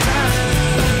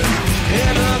divine,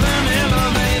 hell of an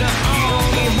elevator all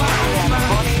the while my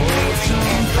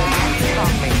fortune faded.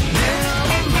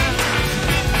 Never mind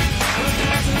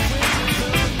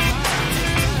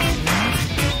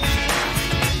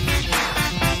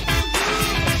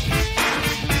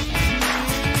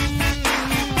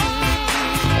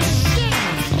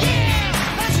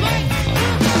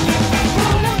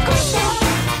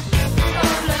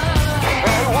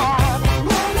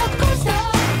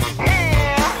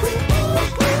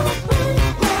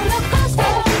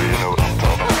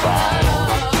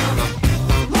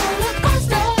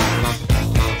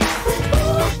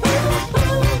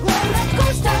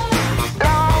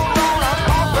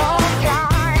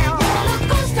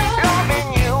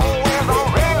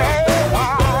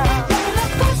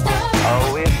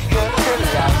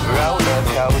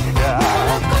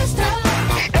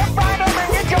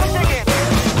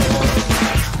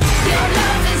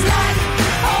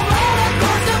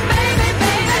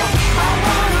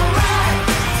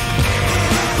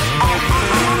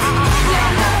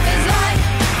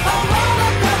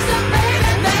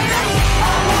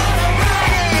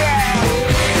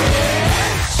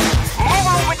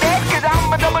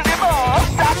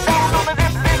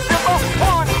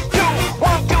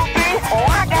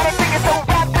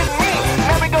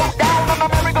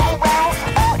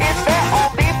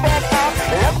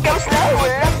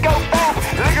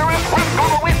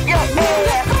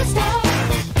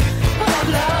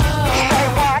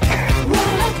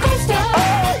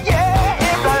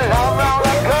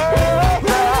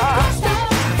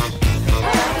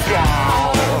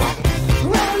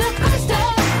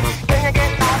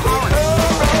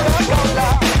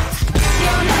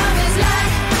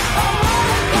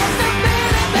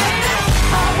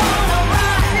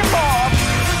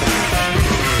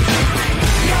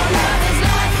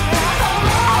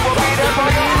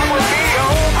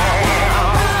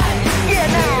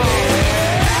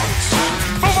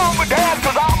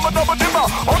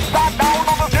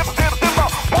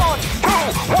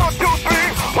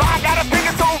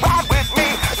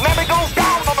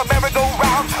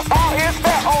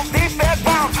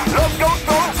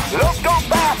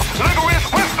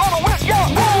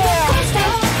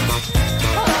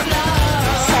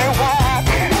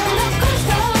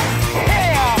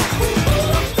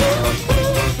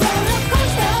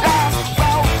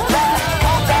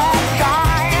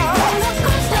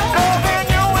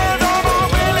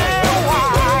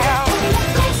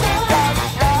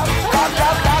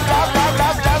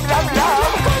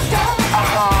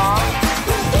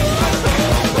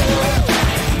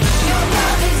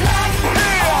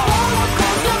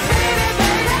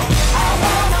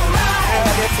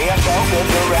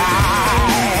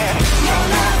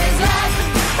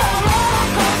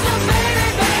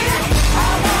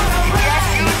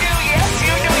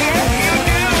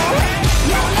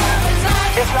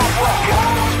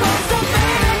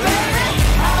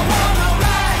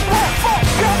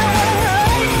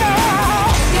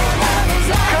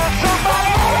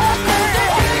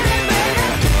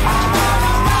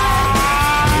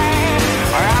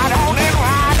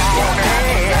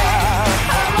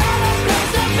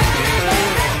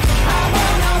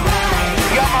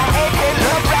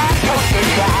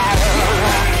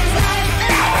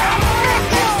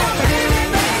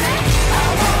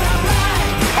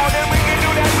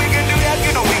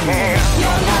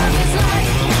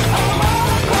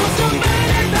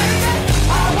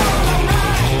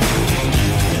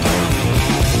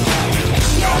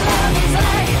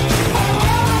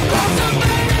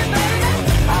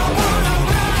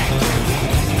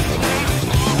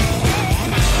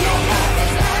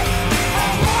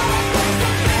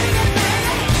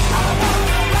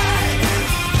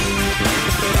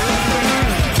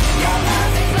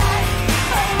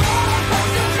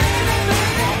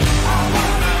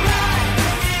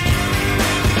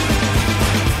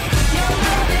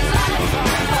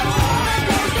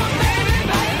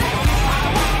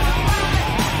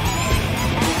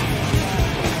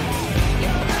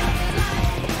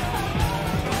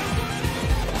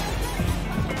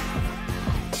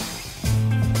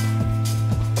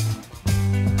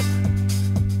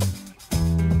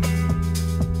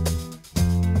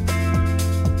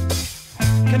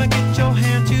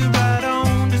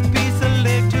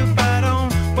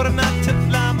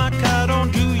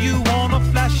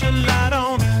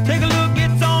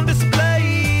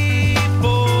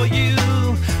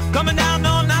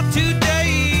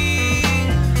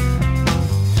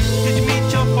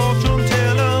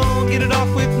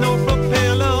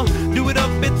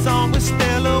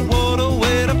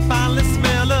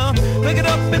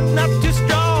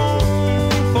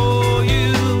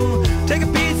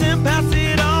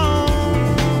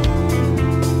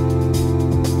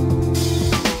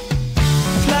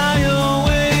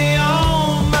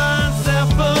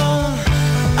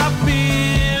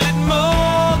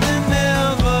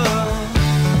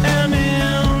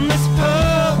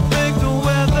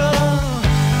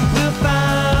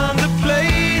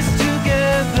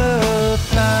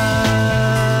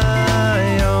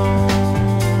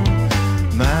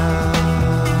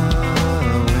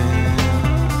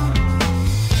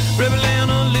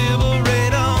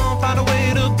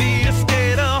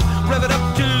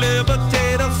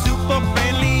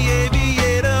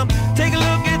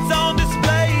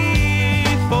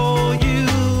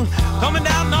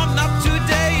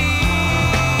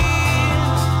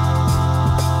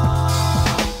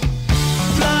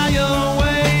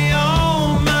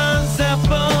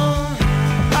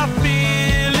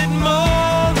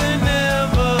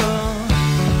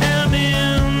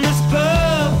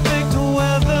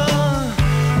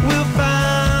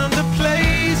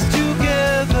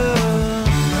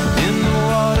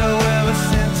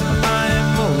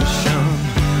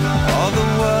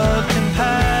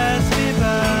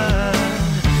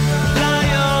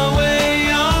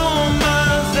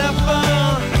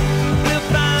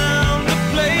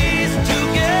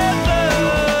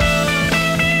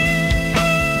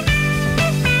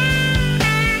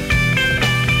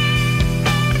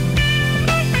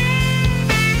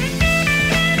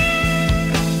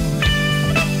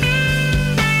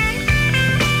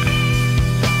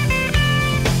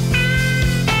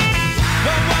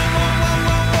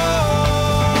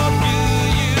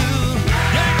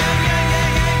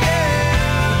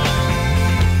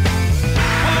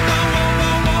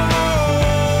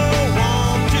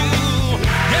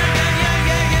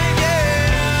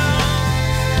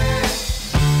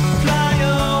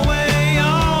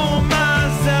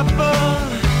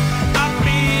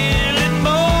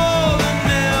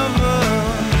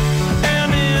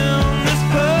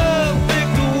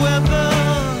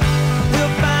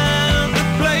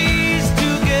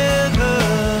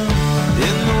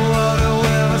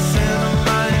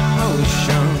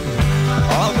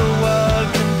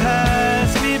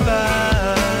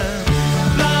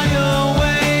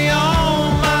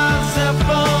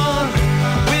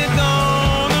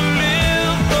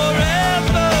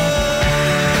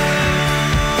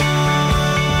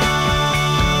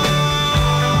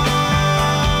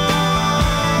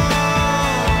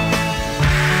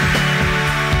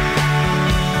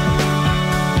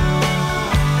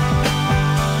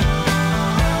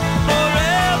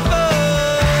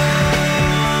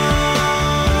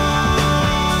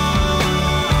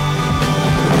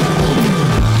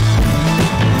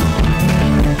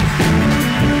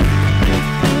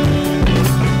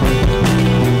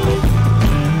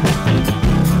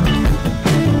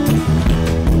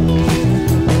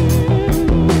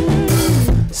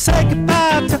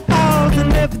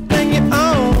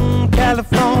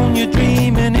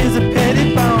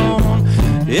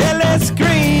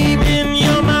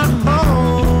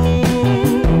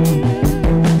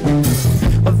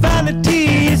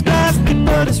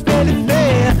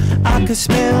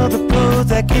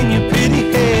back in your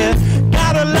pretty hair.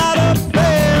 Got a lot of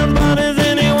fame, but is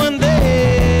anyone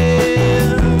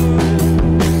there?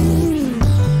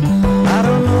 I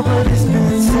don't know, but it's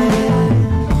been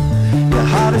said your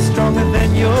heart is stronger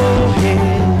than your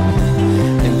head,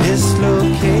 and this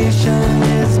location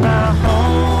is my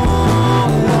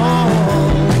home.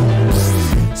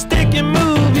 Stick and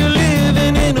move, you're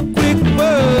living in a quick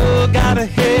world. Got a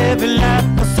heavy life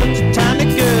for such a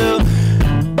tiny girl.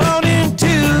 Born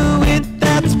into it,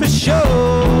 that's for sure.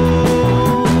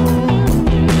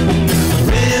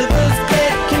 Rivers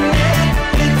get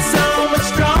connected so much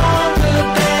stronger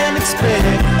than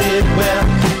expected. Well,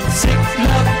 sick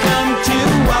love come to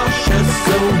wash us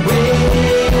away.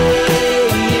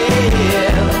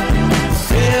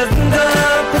 There's the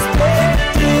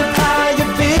perspective, how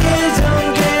your vision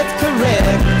gets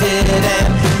corrected,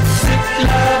 and sick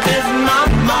love is my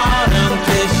modern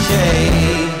cliche.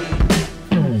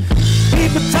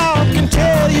 People talk and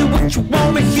tell you what you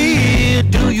wanna hear.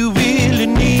 Do you really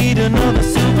need another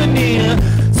souvenir?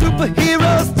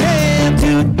 Superheroes tend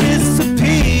to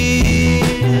disappear.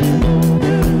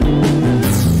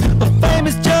 But fame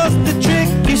is just a trick.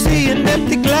 You see an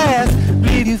empty glass,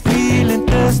 leave you feeling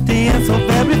thirsty and so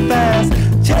very fast.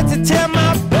 Just to tell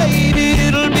my baby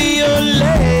it'll be your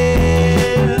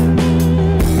last.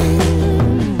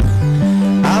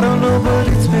 I don't know, but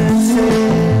it's been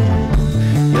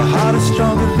said your heart is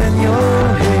stronger than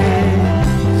your head.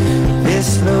 This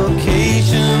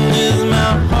location is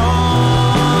my home.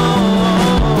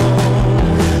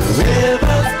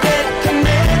 Rivers get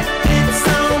connected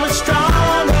so much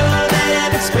stronger than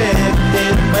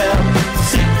expected. Well,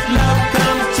 sick love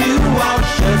comes to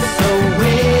wash us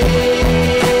away.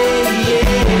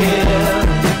 Yeah.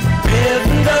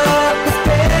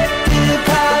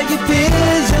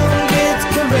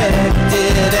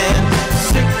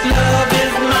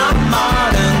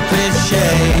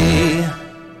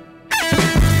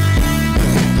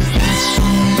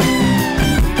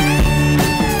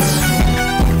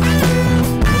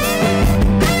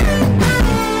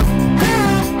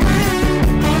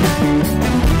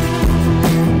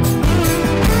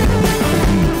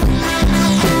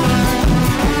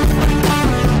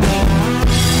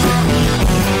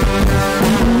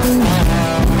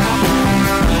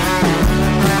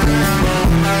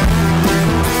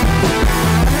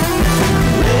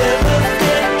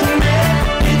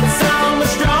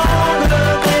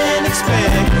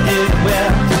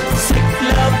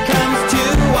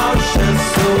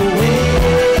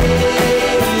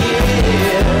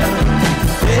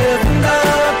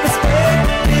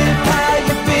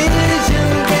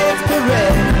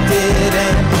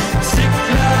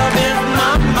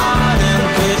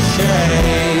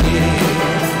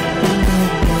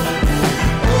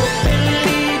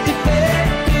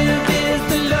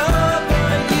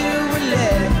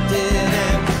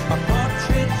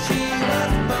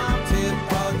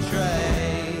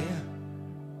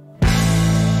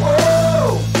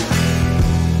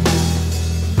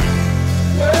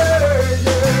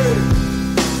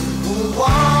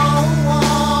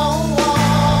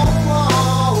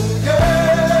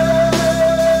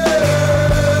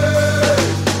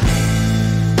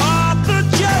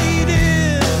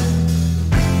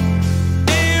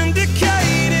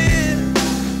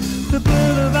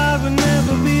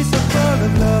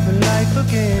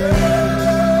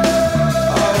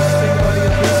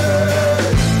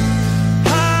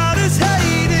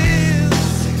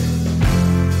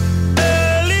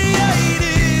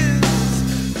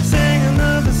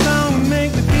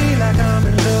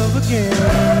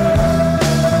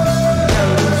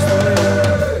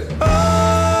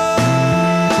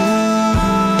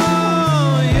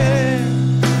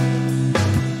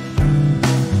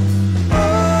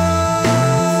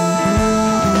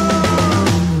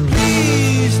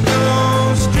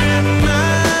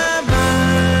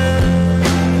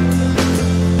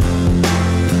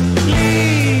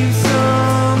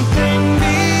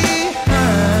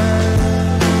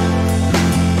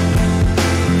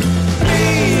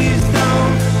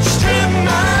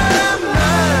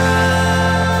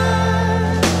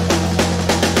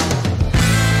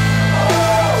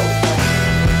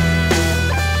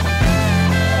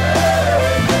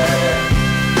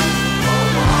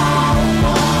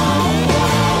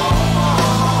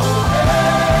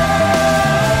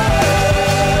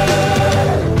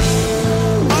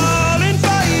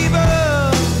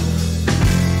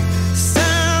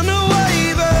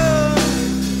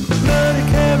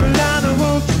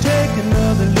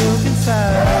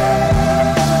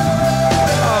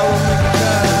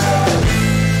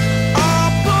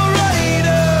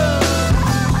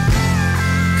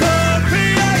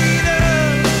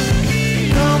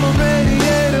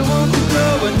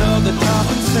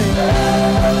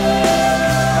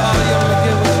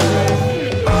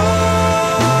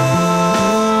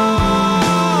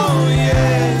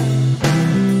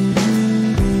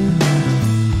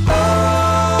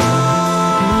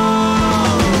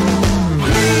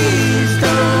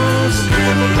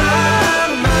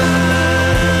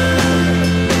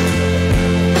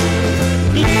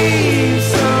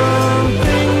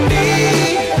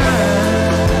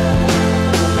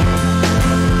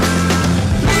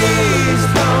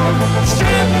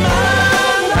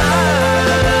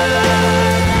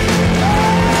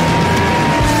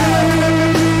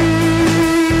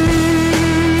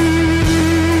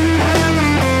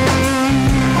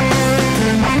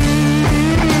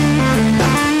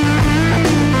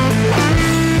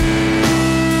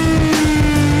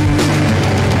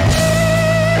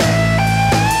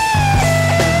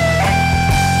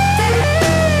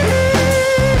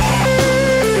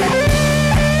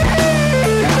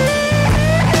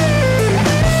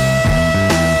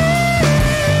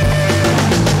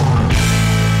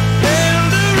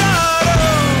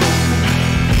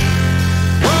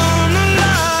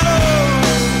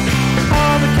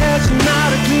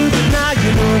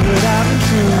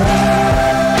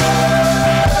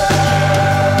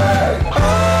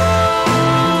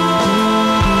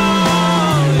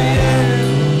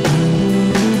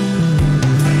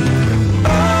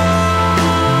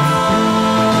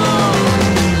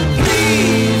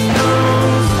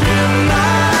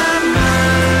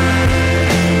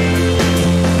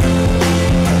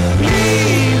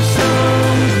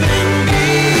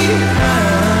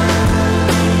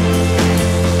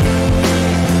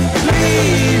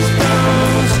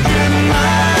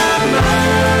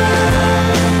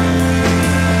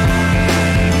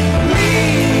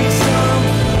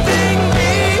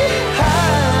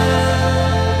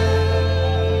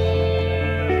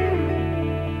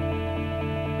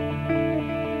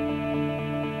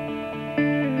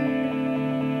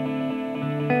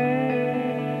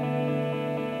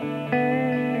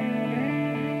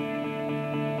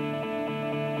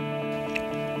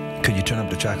 turn up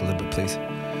the track a little bit, please?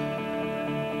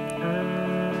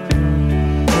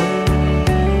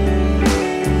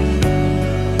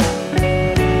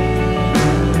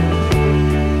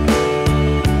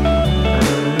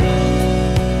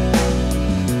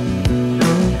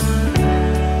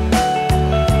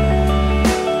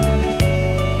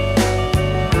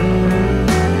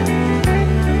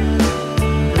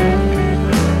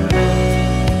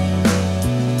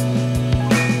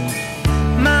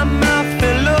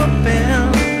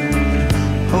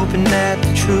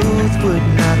 Would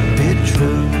not be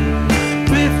true.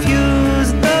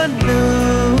 Refuse the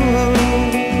news.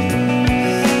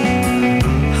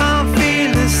 I'm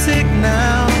feeling sick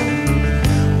now.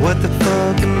 What the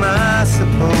fuck am I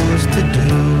supposed to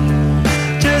do?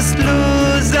 Just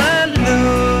lose and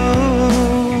lose.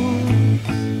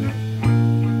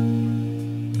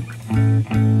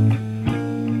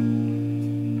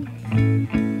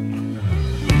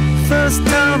 First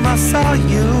time I saw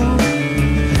you,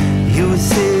 you were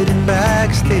sitting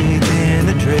backstage in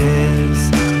a dress,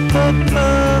 a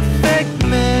perfect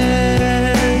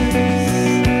mess.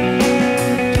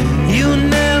 You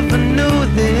never knew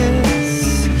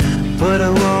this, but I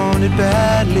wanted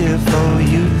badly for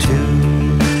you to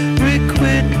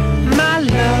requite my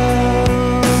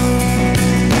love.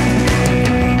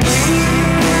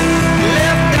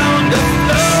 Left on the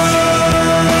floor,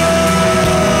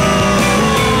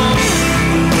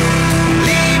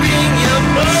 leaving your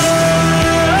body.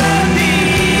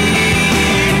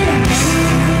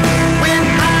 When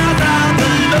eyes are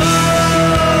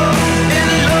below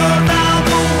and love out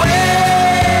the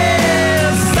way,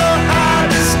 so hard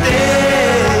to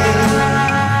stay.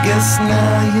 Guess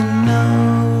now you know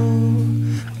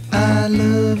I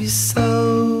love you so.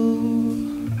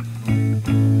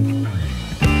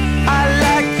 I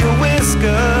like your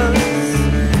whiskers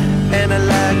and I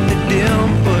like the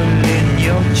dimple in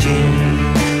your chin,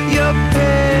 your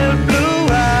pale blue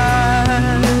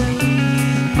eyes.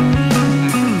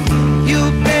 You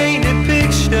painted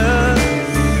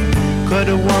pictures, 'cause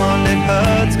the one that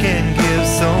hurts can give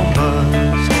so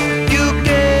much. You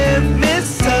gave me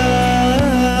such.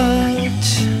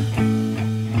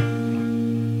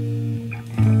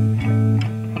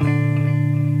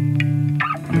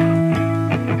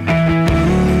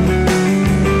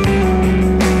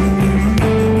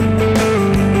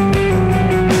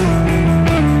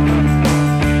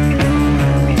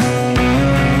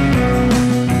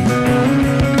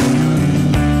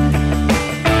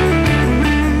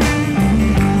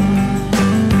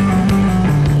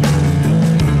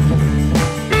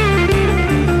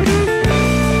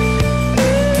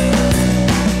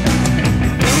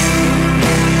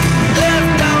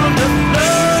 Left on the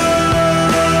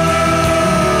floor,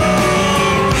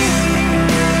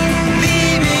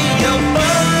 leaving your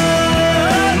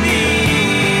body.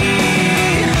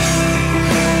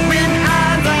 When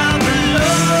eyes are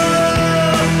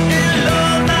below and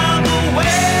love out the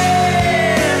way,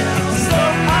 so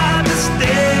hard to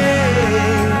stay.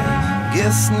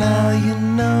 Guess now you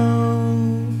know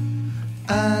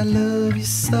I love you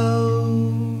so.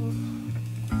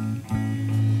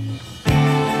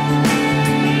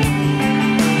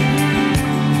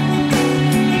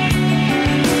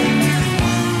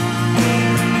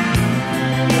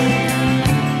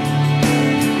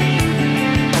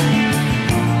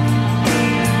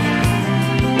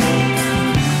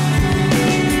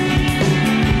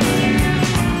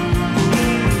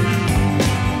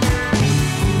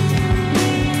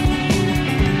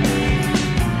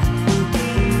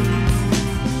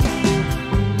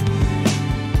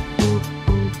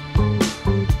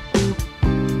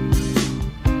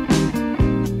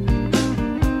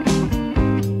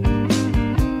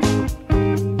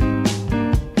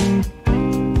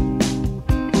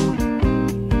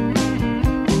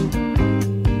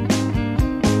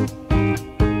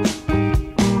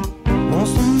 Want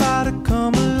somebody to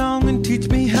come along and teach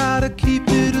me how to keep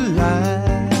it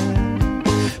alive,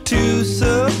 to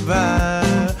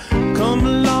survive. Come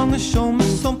along and show me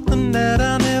something that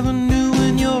I never knew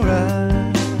in your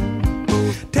eyes.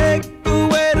 Take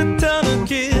away the tunnel,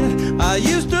 kid. I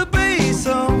used to be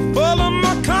so full of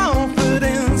my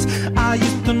confidence. I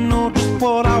used to know just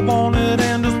what I wanted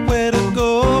and just where to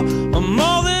go.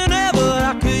 More than ever,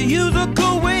 I could use a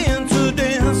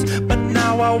coincidence. But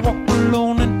now I walk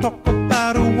alone and talk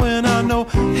about it when I know,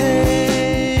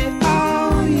 hey,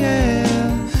 oh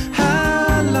yeah,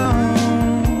 how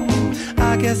long?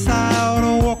 I guess I ought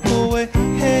to walk away.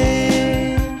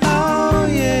 Hey, oh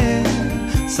yeah,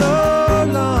 so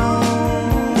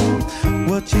long.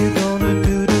 What you gonna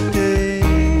do today?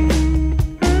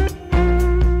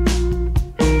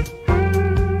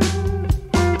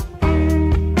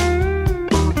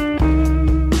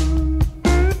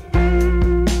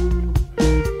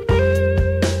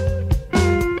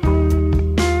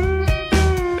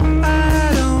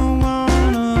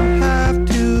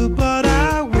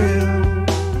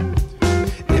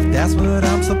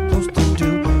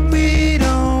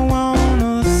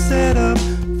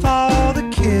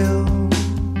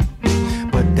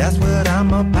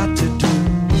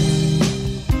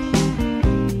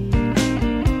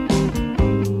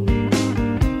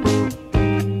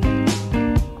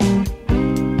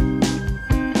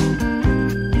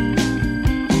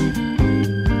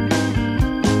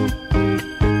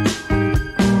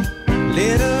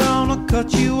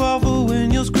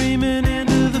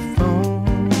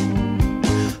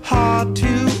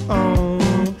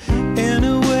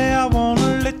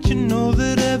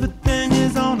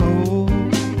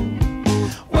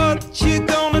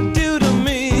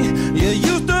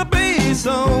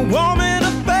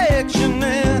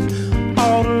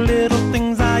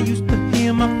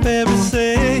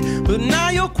 say, but now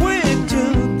you're quick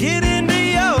to get into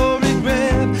your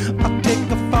regret. I'll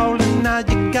take a fall and now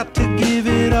you got to give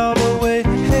it all away.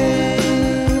 Hey,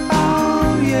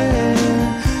 oh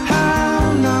yeah,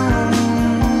 how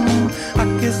long? I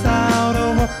guess I ought to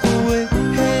walk away.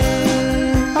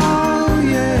 Hey, oh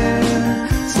yeah,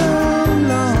 so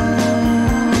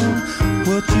long.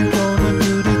 What you gonna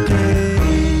do today?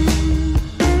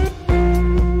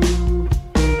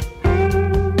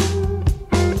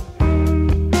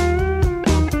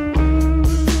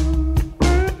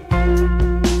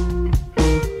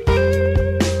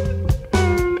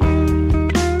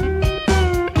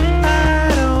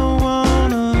 I don't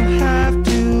wanna have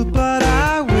to, but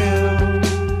I will.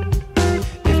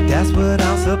 If that's what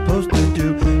I'm supposed to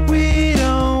do. We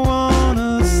don't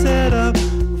wanna set up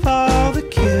for the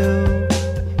kill,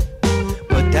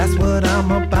 but that's what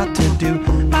I'm about to do.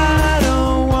 I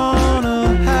don't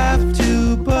wanna have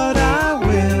to, but I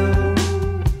will.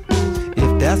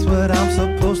 If that's what I'm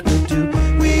supposed to do.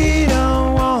 We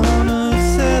don't wanna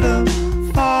set up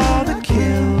for the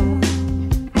kill,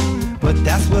 but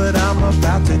that's what I'm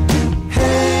about to do.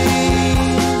 Hey,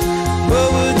 what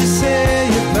would you say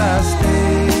if I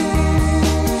stay?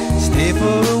 Stay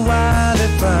for a while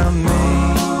if I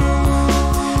may.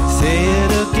 Say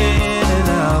it again and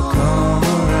I'll come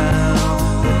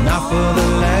around, but not for the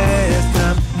last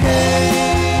time.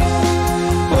 Hey,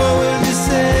 what would you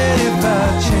say if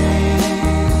I change?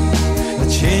 I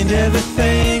change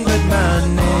everything